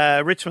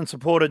Richmond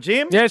supporter,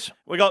 Jim. Yes.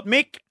 We got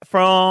Mick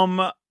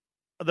from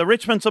the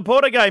Richmond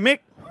supporter game. Mick.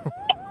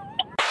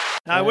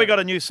 No, we got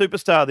a new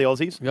superstar, the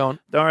Aussies. Go on.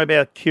 Don't worry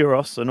about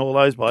Kyrgios and all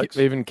those blokes.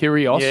 Even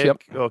Kyrgios, Yeah,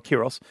 yep. or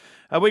Kyrgios.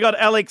 We got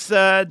Alex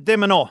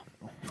Demonor.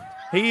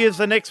 He is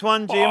the next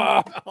one,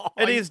 Jim.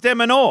 It is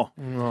Demonor.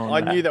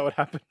 I knew that would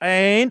happen.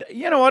 And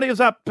you know what? He was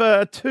up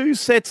 2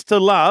 sets to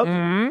love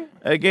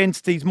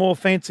against his more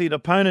fancied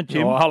opponent,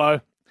 Jim. Oh,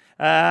 hello.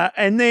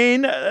 And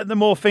then the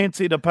more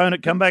fancied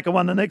opponent come back and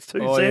won the next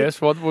 2 Oh,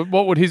 sets. yes.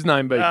 What would his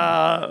name be?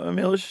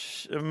 Marin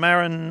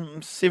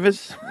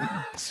Sivers.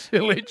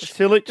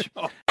 Silic.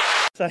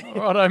 So,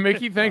 Righto,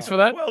 Mickey. Thanks for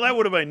that. well, that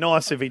would have been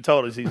nice if he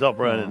told us he's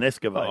operating an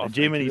excavator,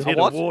 Jim, and he's hit a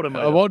what? water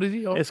meter. What is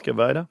he?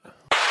 Excavator.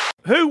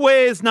 Who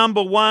wears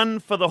number 1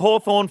 for the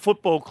Hawthorn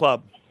Football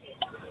Club?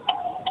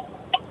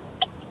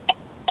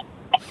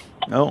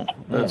 Oh,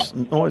 that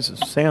noise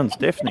sounds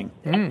deafening.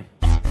 Well,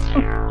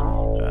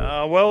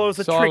 it was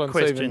a Silence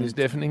trick even question. is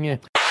deafening, yeah.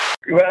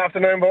 Good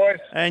afternoon, boys.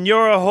 And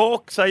you're a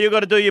hawk, so you've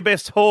got to do your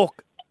best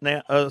hawk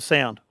now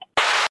sound.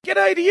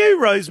 G'day to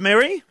you,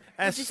 Rosemary.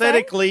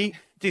 Aesthetically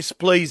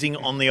displeasing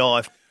on the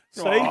eye.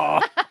 See?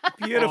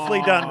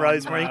 Beautifully done,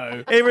 Rosemary.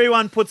 no.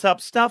 Everyone puts up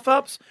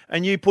stuff-ups,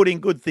 and you put in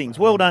good things.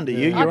 Well done to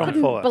you. I You're on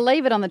couldn't fire.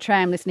 believe it on the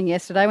tram listening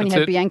yesterday when That's you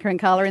had it. Bianca and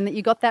Carla in that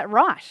you got that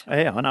right.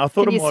 Yeah, I know. I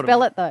thought Can it you might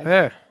spell it though?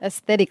 Yeah.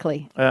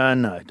 Aesthetically.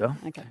 No, Dom.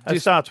 Okay.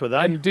 It starts with A.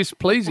 And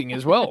displeasing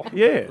as well.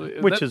 Yeah,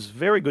 which is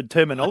very good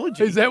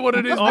terminology. Is that what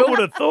it is, I Bill? would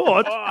have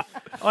thought.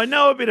 I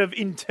know a bit of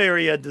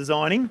interior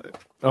designing.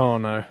 Oh,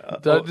 no.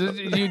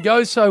 You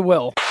go so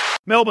well.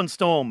 Melbourne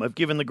Storm have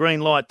given the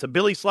green light to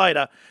Billy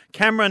Slater,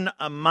 Cameron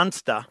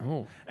Munster,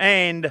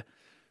 and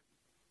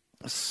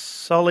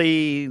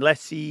Solly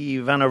Lassie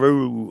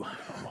Vanaru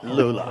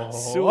Lula.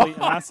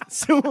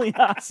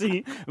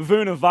 Suliasi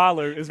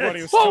Vunivalu is what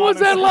he was What trying was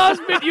to that say.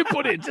 last bit you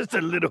put in? Just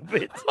a little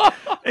bit.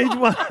 Each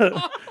one.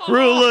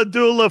 Rula,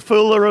 Dula,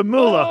 Fula, and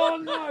Mula. Oh,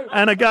 no.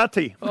 And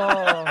Agati.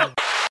 Oh.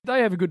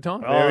 They have a good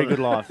time. Very good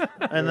life.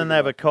 And then they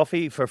have a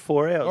coffee for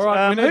 4 hours. All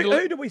right, we need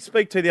who did we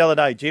speak to the other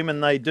day, Jim?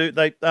 And they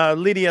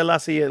Lydia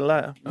Lassie.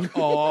 Oh,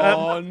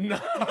 no.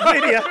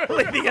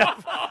 Lydia.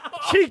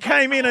 She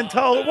came in and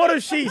told, what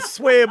does she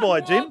swear by,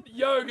 Jim?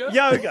 Yoga.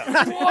 Yoga.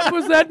 What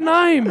was that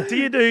name? Do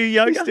you do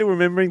yoga? Still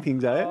remembering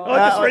things, are you?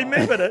 I just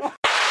remembered it.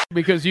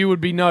 Because you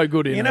would be no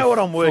good in You know what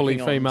I'm fully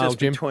working on, female just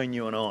gym. between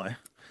you and I?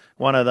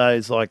 One of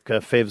those, like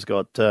Fev's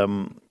got,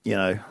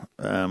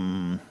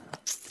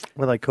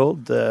 what are they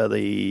called? Where are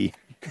you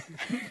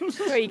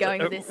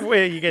going with this?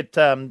 Where you get,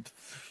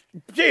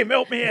 Jim,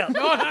 help me out.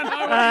 No.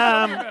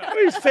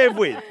 Who's Fev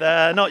with?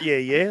 Not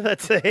yeah.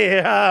 That's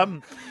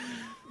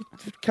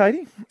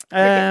Katie.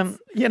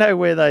 You know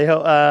where they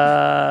help,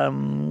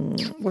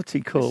 what's he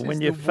called? When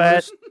you're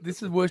fat. This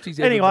is the worst he's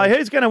ever Anyway, done.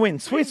 who's going to win?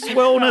 Swiss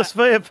Wellness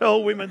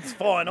VFL Women's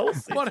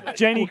Finals.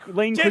 Jenny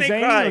Lean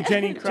Cuisine or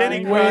Jenny Craig?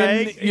 Jenny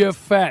When Craig. you're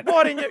fat.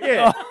 Why didn't you?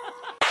 Yeah.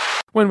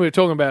 When we were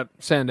talking about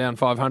Sandown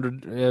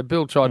 500,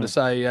 Bill tried to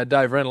say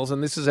Dave Reynolds,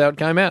 and this is how it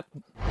came out.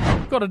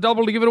 Got a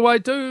double to give it away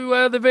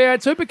to the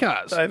V8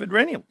 Supercars. David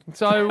Reynolds.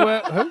 So,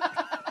 who?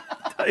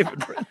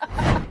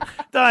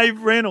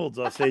 Dave Reynolds,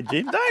 I said,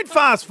 Jim. Don't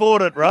fast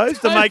forward it, Rose,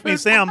 to make me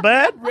sound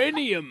bad.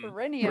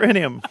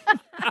 Renium.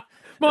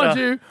 Mind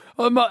you,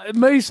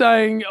 me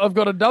saying I've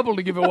got a double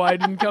to give away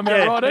didn't come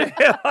out right.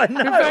 Yeah, I know.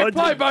 In fact,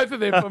 play both of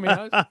them for me,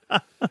 host.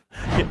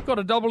 Got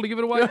a double to give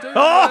it away to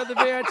the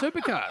V8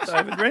 Supercars.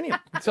 David Renium.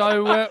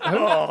 So,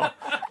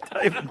 who?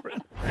 David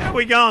Renium. How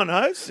we going,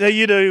 host? So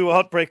you do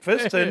hot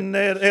breakfast, and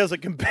how's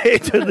it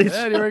compared to this?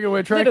 How do you reckon we're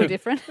A tracking? little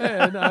different.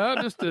 Yeah, no,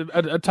 just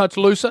a touch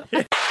looser.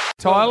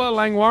 Tyler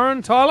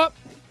Langwarren. Tyler?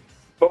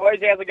 Boys,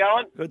 how's it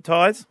going? Good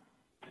ties.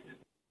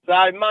 So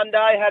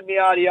Monday had my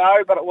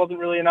RDO, but it wasn't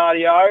really an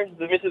RDO.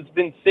 The missus has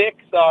been sick,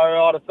 so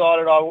I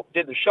decided I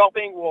did the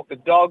shopping, walked the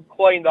dog,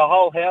 cleaned the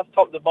whole house,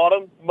 top to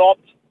bottom,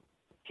 mopped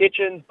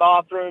kitchens,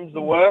 bathrooms,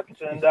 the works,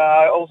 and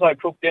also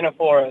cooked dinner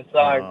for her. So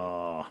I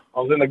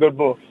was in the good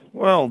books.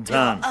 Well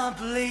done.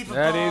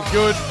 That is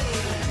good.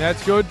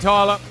 That's good,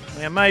 Tyler.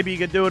 Now, maybe you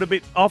could do it a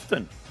bit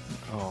often.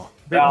 I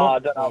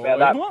don't know about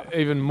that.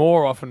 Even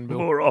more often, Bill.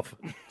 More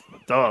often.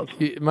 It does.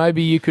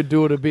 Maybe you could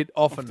do it a bit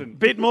often.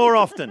 Bit more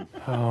often.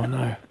 Oh,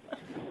 no.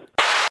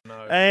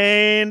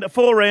 And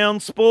 4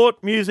 rounds,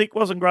 sport, music.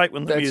 Wasn't great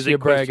when the That's music your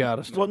brag question.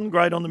 artist. Wasn't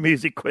great on the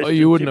music question. Oh,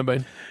 you wouldn't have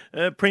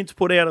been. Prince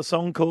put out a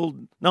song called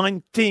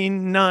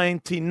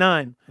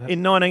 1999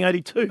 in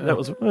 1982. That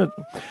was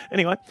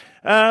anyway.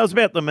 It was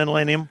about the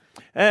millennium.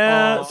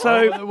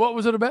 So what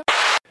was it about?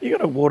 You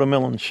got a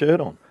watermelon shirt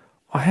on.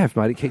 I have,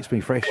 mate. It keeps me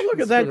fresh. Look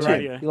at that,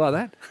 Jim. You like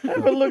that?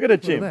 Have a look at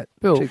it, Jim. Look at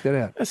that. Bill, check that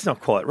out. That's not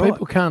quite right.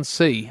 People can't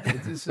see.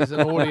 This is an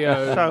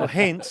audio. So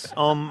hence,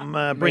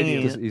 I'm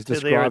bringing it He's to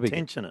their describing.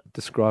 attention.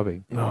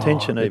 Describing.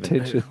 Attention even.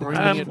 Attention.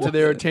 Bringing it to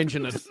their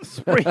attention.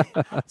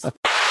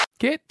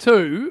 Get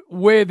to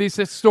where this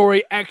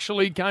story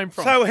actually came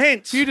from. So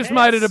hence, You just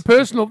made it a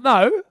personal.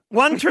 No.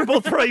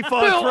 1-3-3-3-5-3.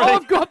 Bill,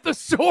 I've got the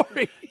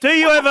story. Do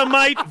you have a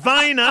mate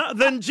vainer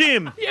than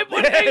Jim? Yeah,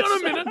 but hang on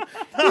a minute.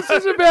 This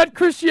is about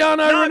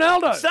Cristiano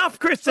Ronaldo. Stuff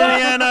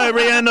Cristiano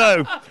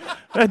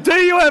Ronaldo. Do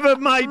you have a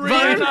mate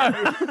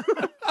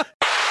vainer?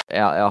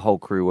 Our whole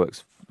crew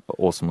works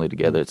awesomely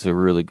together. It's a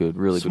really good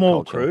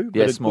Small culture. crew, but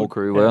Yeah, a small good-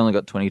 crew. yeah. We only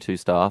got 22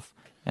 staff,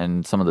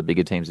 and some of the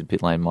bigger teams in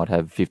pit lane might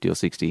have 50 or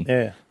 60.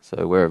 Yeah.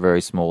 So we're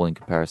very small in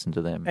comparison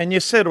to them. And you're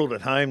settled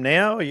at home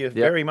now. Are you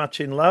very much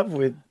in love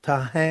with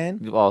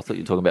Tahan? Oh, I thought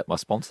you were talking about my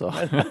sponsor.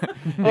 Have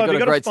you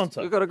got a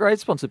sponsor? We've got a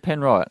great sponsor,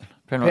 Penrite.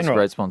 Penrite's a Penrite.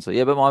 great sponsor.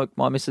 Yeah, but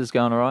my missus is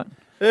going all right.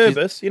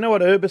 Erebus. You know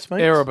what Erebus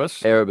means? Erebus.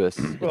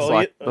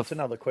 Well, that's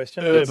another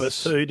question.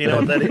 Erebus. Do you know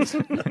what that is?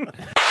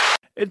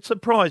 It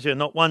surprised you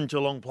not one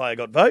Geelong player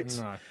got votes.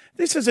 No.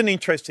 This is an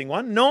interesting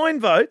one. 9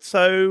 votes,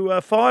 so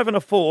 5 and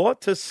a 4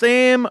 to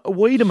Sam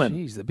Wiedemann.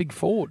 He's the big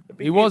forward.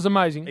 He was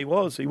amazing. He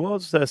was.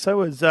 So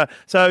was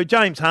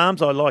James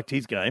Harms. I liked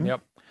his game.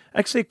 Yep.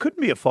 Actually, it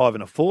couldn't be a 5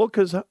 and a 4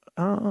 because it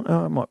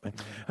might be.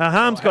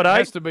 Harms got It 8.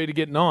 has to be to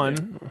get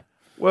 9.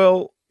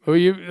 Well,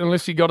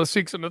 unless you got a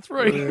 6 and a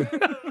 3.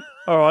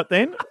 all right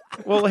then.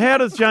 Well, how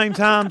does James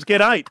Harms get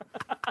 8?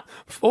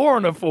 4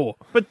 and a 4.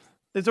 But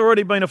there's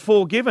already been a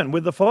 4 given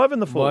with the 5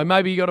 and the 4. Well,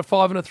 maybe you got a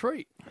 5 and a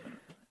 3.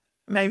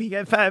 Maybe you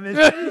go 5 and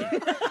 3.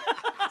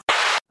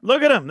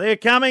 Look at them. They're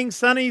coming.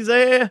 Sonny's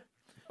there.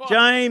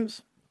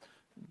 James.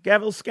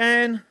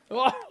 Gavelscan.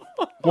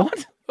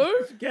 What? Who?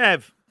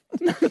 Gav.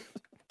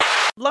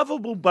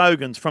 Lovable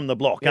bogans from the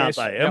block, Yes,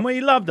 aren't they? yep. And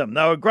we loved them.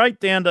 They were a great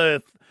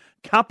down-to-earth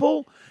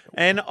couple.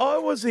 And I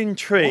was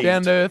intrigued.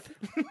 Down to earth.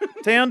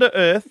 Down to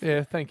earth.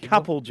 Yeah, thank you.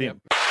 Couple,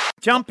 Jim.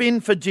 Jump in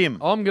for Jim.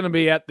 I'm going to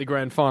be at the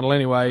grand final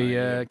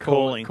anyway,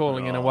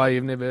 calling in a way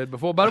you've never heard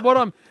before. But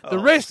the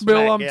rest,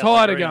 Bill, I'm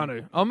tired of going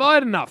to. I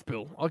had enough,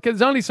 Bill.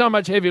 There's only so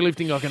much heavy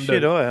lifting I can do.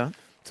 Shit, I am.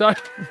 So,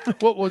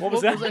 what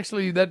was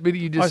actually that bit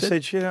you just said? I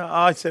said shit.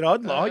 I said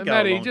I'd like go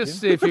Matty, along, just Jim.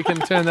 see if you can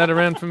turn that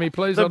around for me,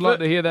 please. I'd like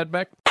to hear that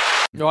back.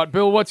 All right,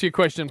 Bill, what's your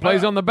question,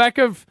 please? On the back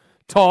of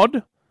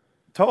Todd.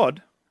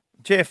 Todd?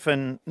 Jeff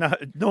and... No,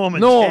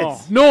 Norman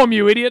Jess. Norm,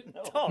 you idiot.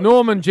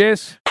 Norm and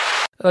Jess.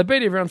 They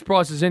beat everyone's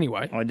prices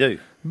anyway. I do.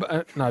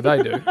 But, no,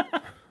 they do.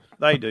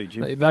 They do,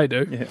 Jim. They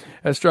do. Yeah.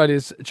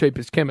 Australia's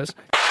cheapest chemist.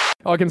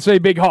 I can see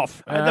Big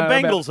Hoff. The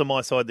Bengals are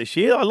my side this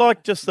year. I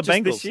like just the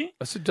Bengals. This year?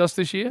 Just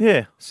this year?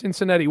 Yeah.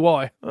 Cincinnati,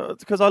 why?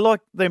 It's because I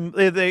like them.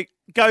 They're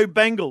Go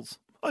Bengals.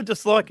 I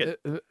just like it.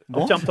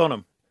 I jumped on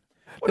them.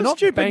 They're not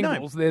stupid Bengals.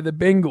 name. They're the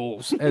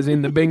Bengals, as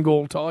in the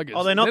Bengal Tigers.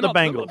 Oh, they're not the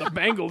Bengals. They're not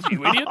the Bengals,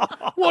 you idiot.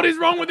 What is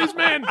wrong with this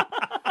man?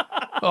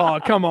 Oh,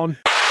 come on.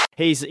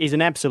 He's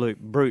an absolute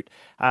brute,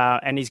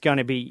 and he's going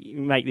to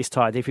make this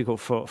tie difficult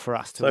for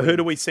us to So win. who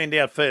do we send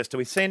out first? Do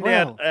we send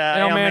Well, out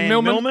our man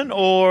Millman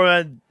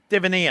or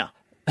Devonair?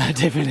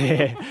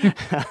 Devonair.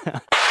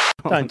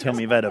 Don't tell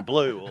me you've had a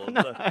blue. Or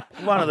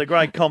one of the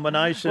great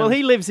combinations. Well,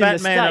 he lives in the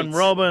Batman and States.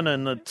 Robin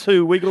and the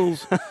two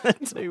Wiggles. Two Well,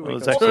 it's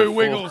Wiggles. actually Two four.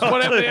 Wiggles.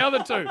 What happened to the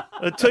other two?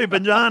 The two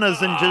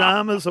bananas and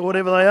Janamas or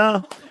whatever they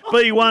are.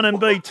 B1 and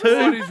B2.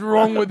 What is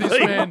wrong with this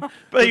man?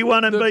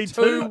 B1 and The B2.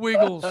 two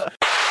Wiggles.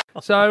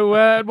 So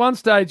at one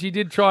stage he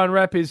did try and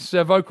wrap his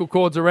vocal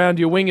cords around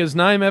your winger's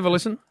name. Have a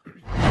listen.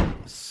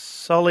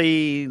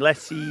 Solly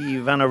Lassie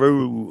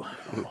Vanaru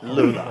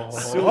Lula.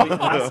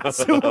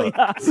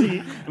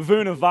 Suliasi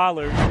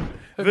Vunavalu.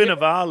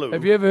 Vunavalu.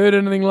 Have you ever heard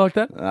anything like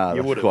that? Ah, You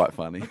that's would've. quite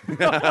funny.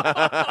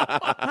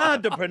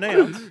 Hard to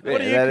pronounce. What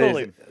do you call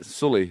him?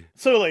 Sully.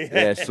 Sully.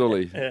 Yeah,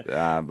 Sully.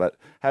 But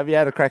have you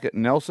had a crack at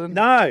Nelson?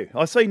 No,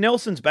 I see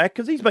Nelson's back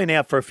because he's been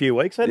out for a few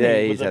weeks, hasn't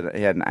Yeah, he?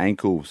 he had an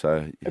ankle, so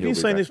Have he'll you be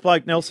seen back. this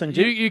bloke, Nelson?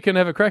 Jim? You can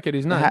have a crack at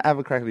his name. Have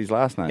a crack at his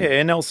last name.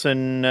 Yeah,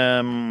 Nelson,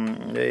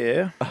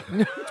 yeah.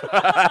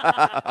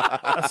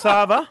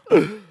 Asava.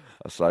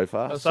 A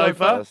sofa.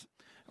 Sofa.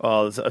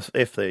 Oh, there's a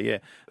F there, yeah.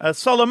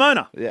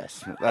 Solomona.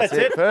 Yes, that's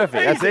it.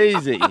 Perfect. That's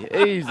easy.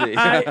 Easy.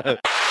 Hey,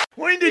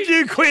 when did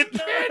you quit?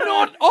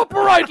 Cannot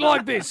operate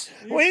like this.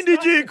 When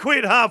did you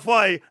quit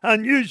halfway?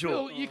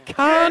 Unusual. Bill, you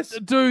can't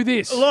do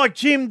this. Like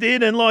Jim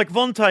did and like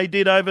Vontae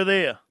did over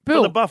there.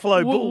 Bill, for the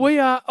Buffalo Bulls. We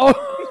are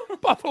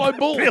Buffalo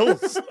Bulls.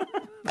 Bills.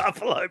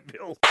 Buffalo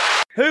Bills.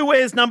 Who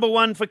wears number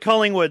 1 for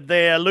Collingwood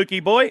there,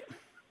 Lukey boy?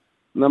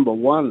 Number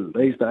 1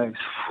 these days.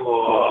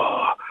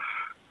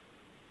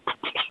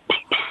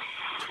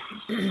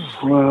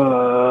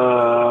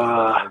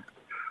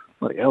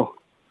 What the hell?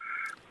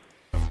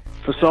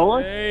 For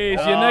solo?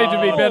 Jeez, you need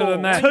to be better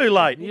than that. Too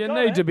late. You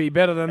need to be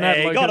better than that,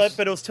 Yeah, he Lucas. got it,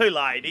 but it was too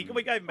late.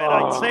 We gave him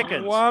about 8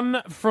 seconds.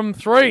 1 from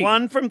 3.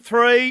 1 from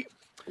 3.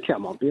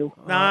 Come on, Bill.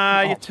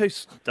 Nah, you're too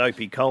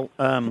dopey, Cole.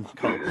 Cole.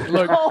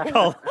 Luke.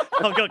 Cole.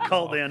 I've got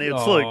Cole down here.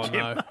 It's Luke,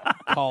 Jim. No.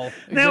 Cole.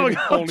 He's Now we even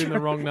got called him the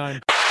wrong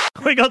name.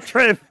 We got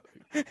Trev.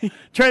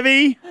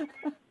 Trevy.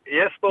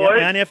 Yes, You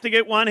boys. only have to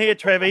get 1 here,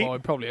 Trevy. Oh, he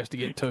probably has to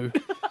get 2.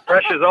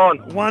 Pressure's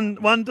on.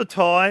 One to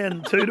tie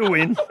and 2 to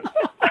win.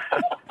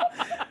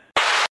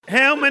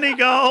 How many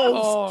goals,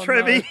 Oh,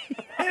 Trevy?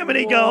 How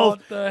many goals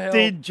What the hell?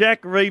 did Jack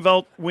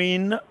Revolt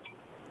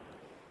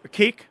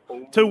kick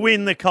to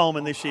win the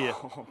Coleman this year?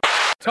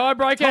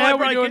 Tiebreaker, how are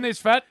we Tiebreaker. doing this,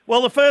 Fat?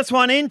 Well, the first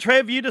one in,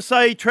 Trev, you to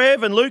say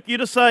Trev, and Luke, you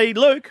to say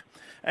Luke.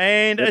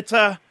 And it's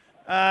a,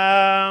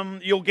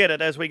 you'll get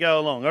it as we go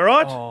along, all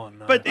right? Oh,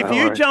 no. But if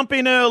you jump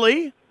in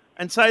early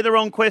and say the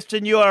wrong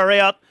question, you are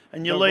out,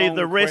 and you leave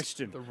the rest,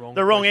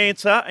 the wrong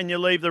answer, and you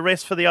leave the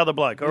rest for the other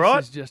bloke, all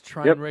right? This is just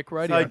train wreck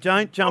radio. So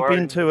don't jump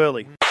in too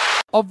early.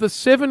 Of the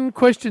 7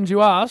 questions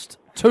you asked,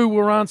 2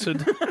 were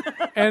answered.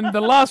 And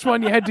the last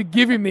one, you had to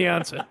give him the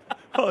answer.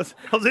 I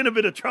was in a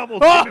bit of trouble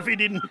Oh! if he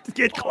didn't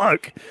get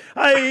cloak.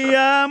 Hey,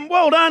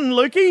 well done,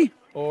 Lukey.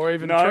 Or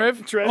even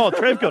Trev. Oh,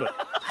 Trev got it.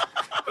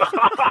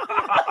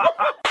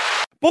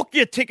 Book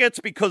your tickets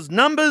because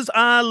numbers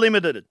are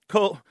limited.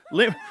 Book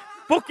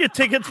your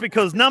tickets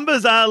because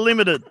numbers are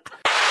limited.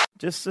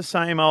 Just the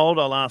same old.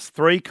 I'll ask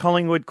 3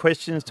 Collingwood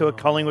questions to a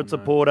Collingwood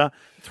supporter,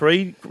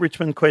 3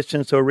 Richmond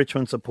questions to a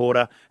Richmond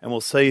supporter, and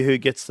we'll see who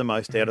gets the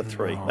most out of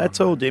 3. That's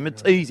all, Dim.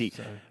 It's easy.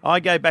 I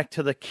go back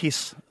to the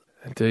kiss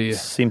Do you?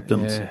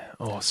 symptoms. Yeah.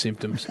 Oh,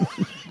 symptoms.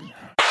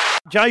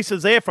 Jace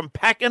is there from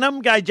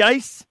Pakenham. Go,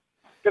 Jace.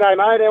 G'day,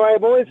 mate. How are you,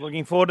 boys?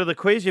 Looking forward to the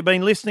quiz. You've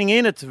been listening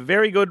in. It's a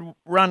very good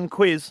run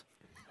quiz.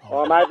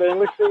 Oh, mate, been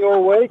listening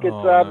all week.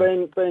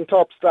 It's been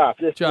top stuff.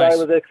 Yesterday Jace.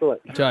 was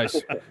excellent.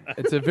 Jace,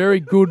 it's a very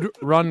good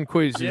run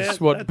quiz, Yeah,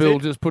 is what that's Bill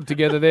it. just put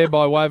together there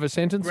by way of a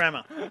sentence.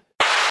 Grammar.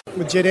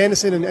 With Jed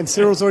Anderson and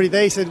Cyril's already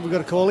there, he said we've got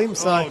to call him.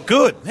 So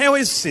Good. How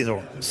is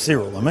Cyril?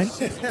 Cyril, I mean.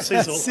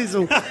 Sizzle.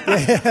 Sizzle.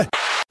 Yeah.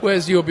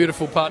 Where's your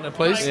beautiful partner,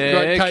 please? Yeah,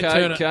 Great Kate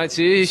Turner. Kate's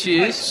here.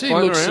 She is. She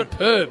Floating looks around.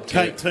 superb.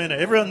 Kate Turner.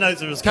 Everyone knows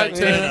her as Kate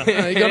Turner.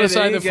 Turner. You got to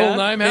say there the you full go.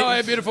 name. How are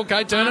you, beautiful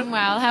Kate Turner? I'm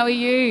well. How are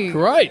you?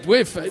 Great.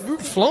 We're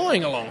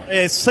flying along.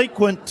 Yeah,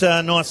 sequent,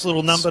 nice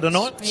little number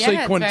tonight.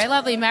 Yeah, it's very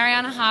lovely.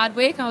 Mariana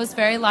Hardwick. I was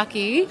very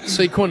lucky.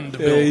 Sequined,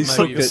 Bill.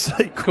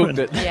 Sequent.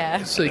 Yeah,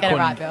 get it Sequined.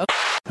 right, Bill.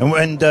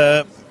 And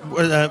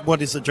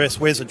what is the dress?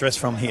 Where's the dress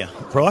from here?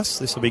 Price?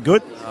 This will be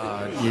good.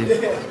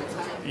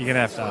 You're going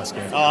to have to ask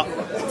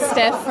her.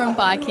 Steph from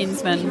By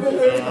Kinsman,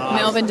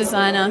 Melbourne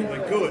designer.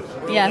 Good.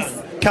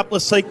 Yes. Couple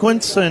of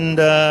sequins and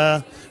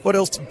what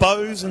else?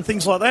 Bows and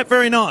things like that.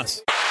 Very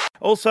nice.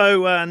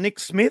 Also, Nick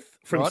Smith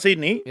from Right.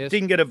 Sydney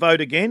didn't get a vote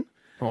again.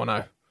 Oh,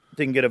 no.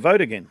 Didn't get a vote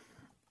again.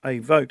 A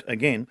vote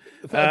again.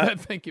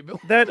 Thank you,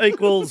 Bill. That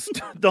equals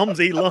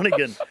Domsey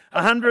Lonigan.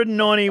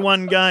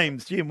 191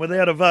 games, Jim,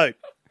 without a vote.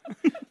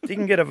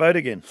 Didn't get a vote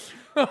again.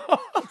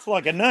 It's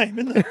like a name,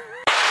 isn't it?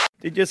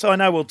 I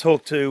know we'll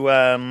talk to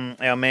our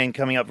man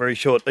coming up very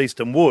short,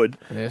 Easton Wood,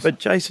 Yes. but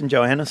Jason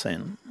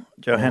Johannesson.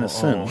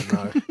 Oh,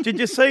 no. Did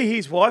you see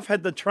his wife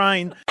had the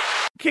train,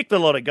 kicked a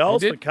lot of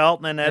goals He for did.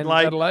 Carlton and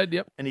Adelaide. Adelaide,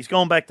 yep. And he's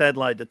gone back to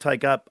Adelaide to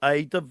take up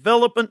a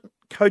development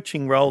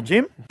coaching role,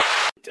 Jim.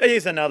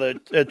 Here's another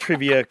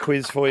trivia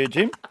quiz for you,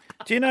 Jim.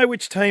 Do you know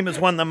which team has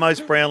won the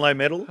most Brownlow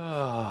medals?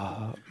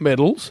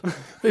 Medals,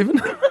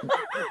 even.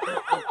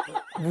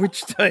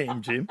 Which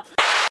team, Jim?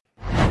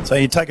 So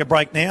you take a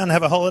break now and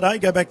have a holiday,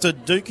 go back to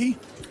Dookie?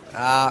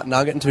 No,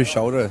 I'm getting 2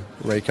 shoulder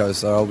recos,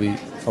 so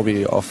I'll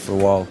be off for a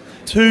while.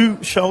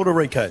 2 shoulder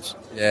recos?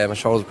 Yeah, my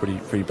shoulder's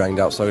pretty banged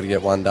up, so I've got to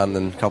get one done,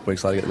 then a couple of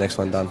weeks later get the next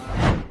one done.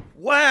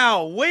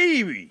 Wow,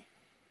 wee.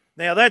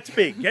 Now that's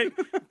big.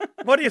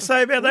 What do you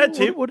say about that,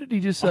 Tim? What did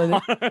he just say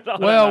there?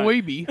 Well,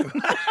 Weeby.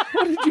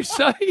 What did you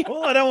say?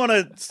 Well, I don't want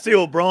to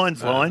steal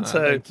Brian's line,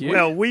 so thank you.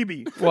 well,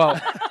 Weeby.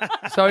 Well,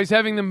 so he's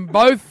having them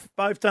both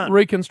done,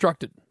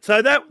 reconstructed.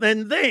 So that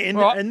and then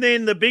Right. and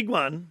then the big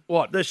one,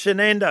 What? the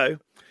Shenando,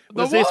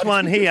 was The this what?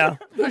 one here.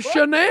 The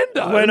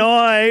Shenando. When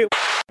I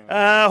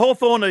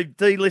Hawthorn had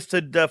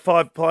delisted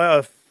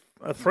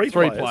 3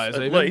 players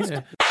at even, least.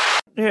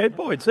 Yeah,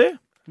 Boyd's there.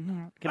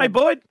 Hey,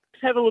 Boyd.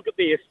 Have a look at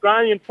the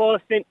Australian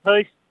 5-cent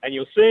piece, and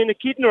you'll see an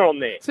echidna on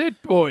there. That's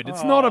it, Boyd.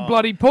 It's not a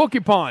bloody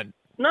porcupine.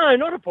 No,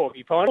 not a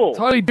porcupine at all.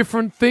 Totally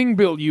different thing,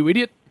 Bill, you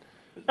idiot.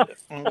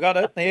 I've got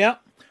it. Yeah.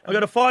 I've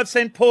got a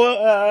 5-cent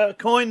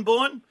coin,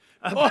 Boyd.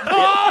 Got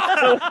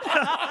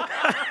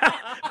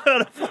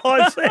a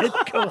 5-cent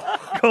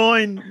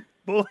coin,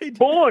 Boyd.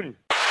 Born.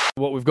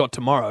 What we've got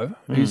tomorrow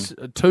is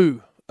a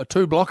two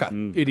blocker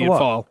idiot What?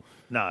 file.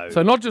 No.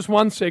 So not just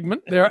one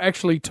segment, there are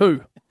actually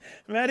 2.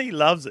 Matty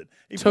loves it.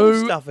 He pulls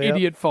 2 stuff out.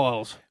 idiot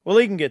files. Well,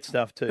 he can get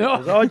stuff too.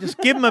 'Cause I just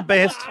give him a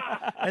best,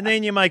 and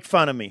then you make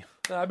fun of me.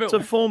 No, Bill, It's a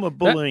form of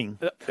bullying.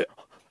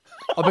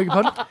 I beg your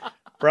pardon?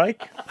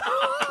 Break.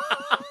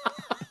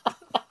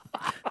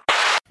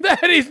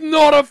 That is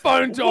not a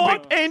phone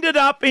topic. What ended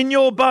up in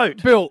your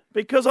boat, Bill?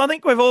 Because I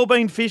think we've all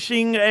been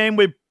fishing and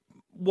we've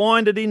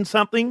winded in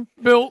something.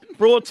 Bill,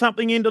 brought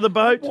something into the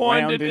boat.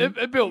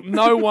 Bill,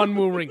 no one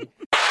will ring.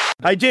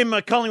 Hey, Jim,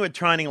 Collingwood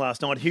training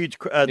last night. Huge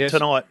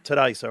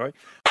today. Sorry.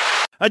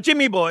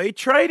 Jimmy boy,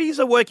 tradies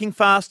are working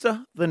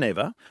faster than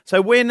ever.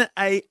 So when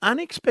a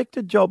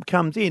unexpected job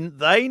comes in,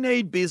 they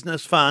need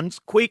business funds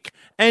quick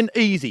and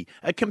easy.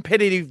 A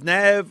competitive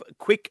NAV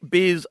Quick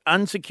Biz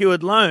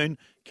unsecured loan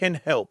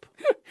can help.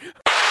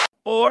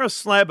 Or a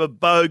slab of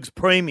Bogues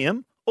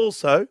Premium,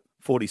 also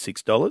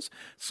 $46.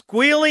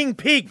 Squealing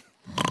Pig,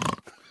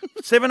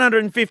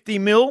 750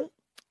 mil.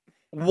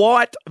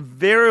 White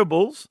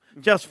variables,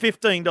 just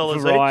 $15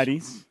 each.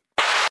 Varieties.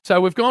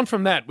 So we've gone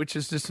from that, which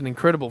is just an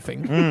incredible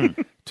thing,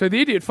 to the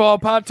Idiot File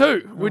Part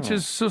 2, which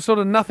is sort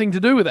of nothing to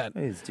do with that.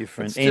 It's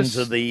different. It's Ends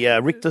just of the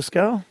Richter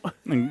scale.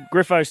 And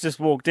Griffo's just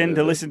walked in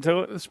to listen to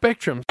it. the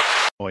spectrum.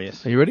 Oh,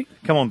 yes. Are you ready?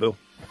 Come on, Bill.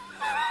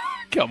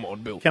 Come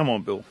on, Bill. Come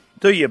on, Bill.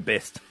 Do your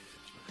best.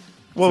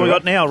 What have we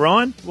got now,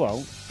 Ryan?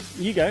 Well,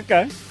 you go.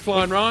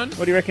 Flying Ryan.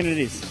 What do you reckon it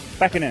is?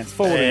 Back and hands,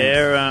 forward hands.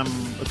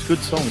 Yeah, it's a good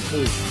song,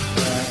 too.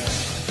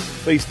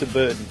 Beast of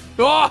Burden.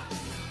 Oh!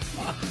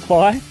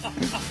 By?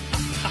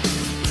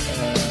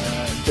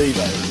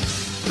 Devo.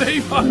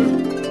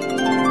 Devo.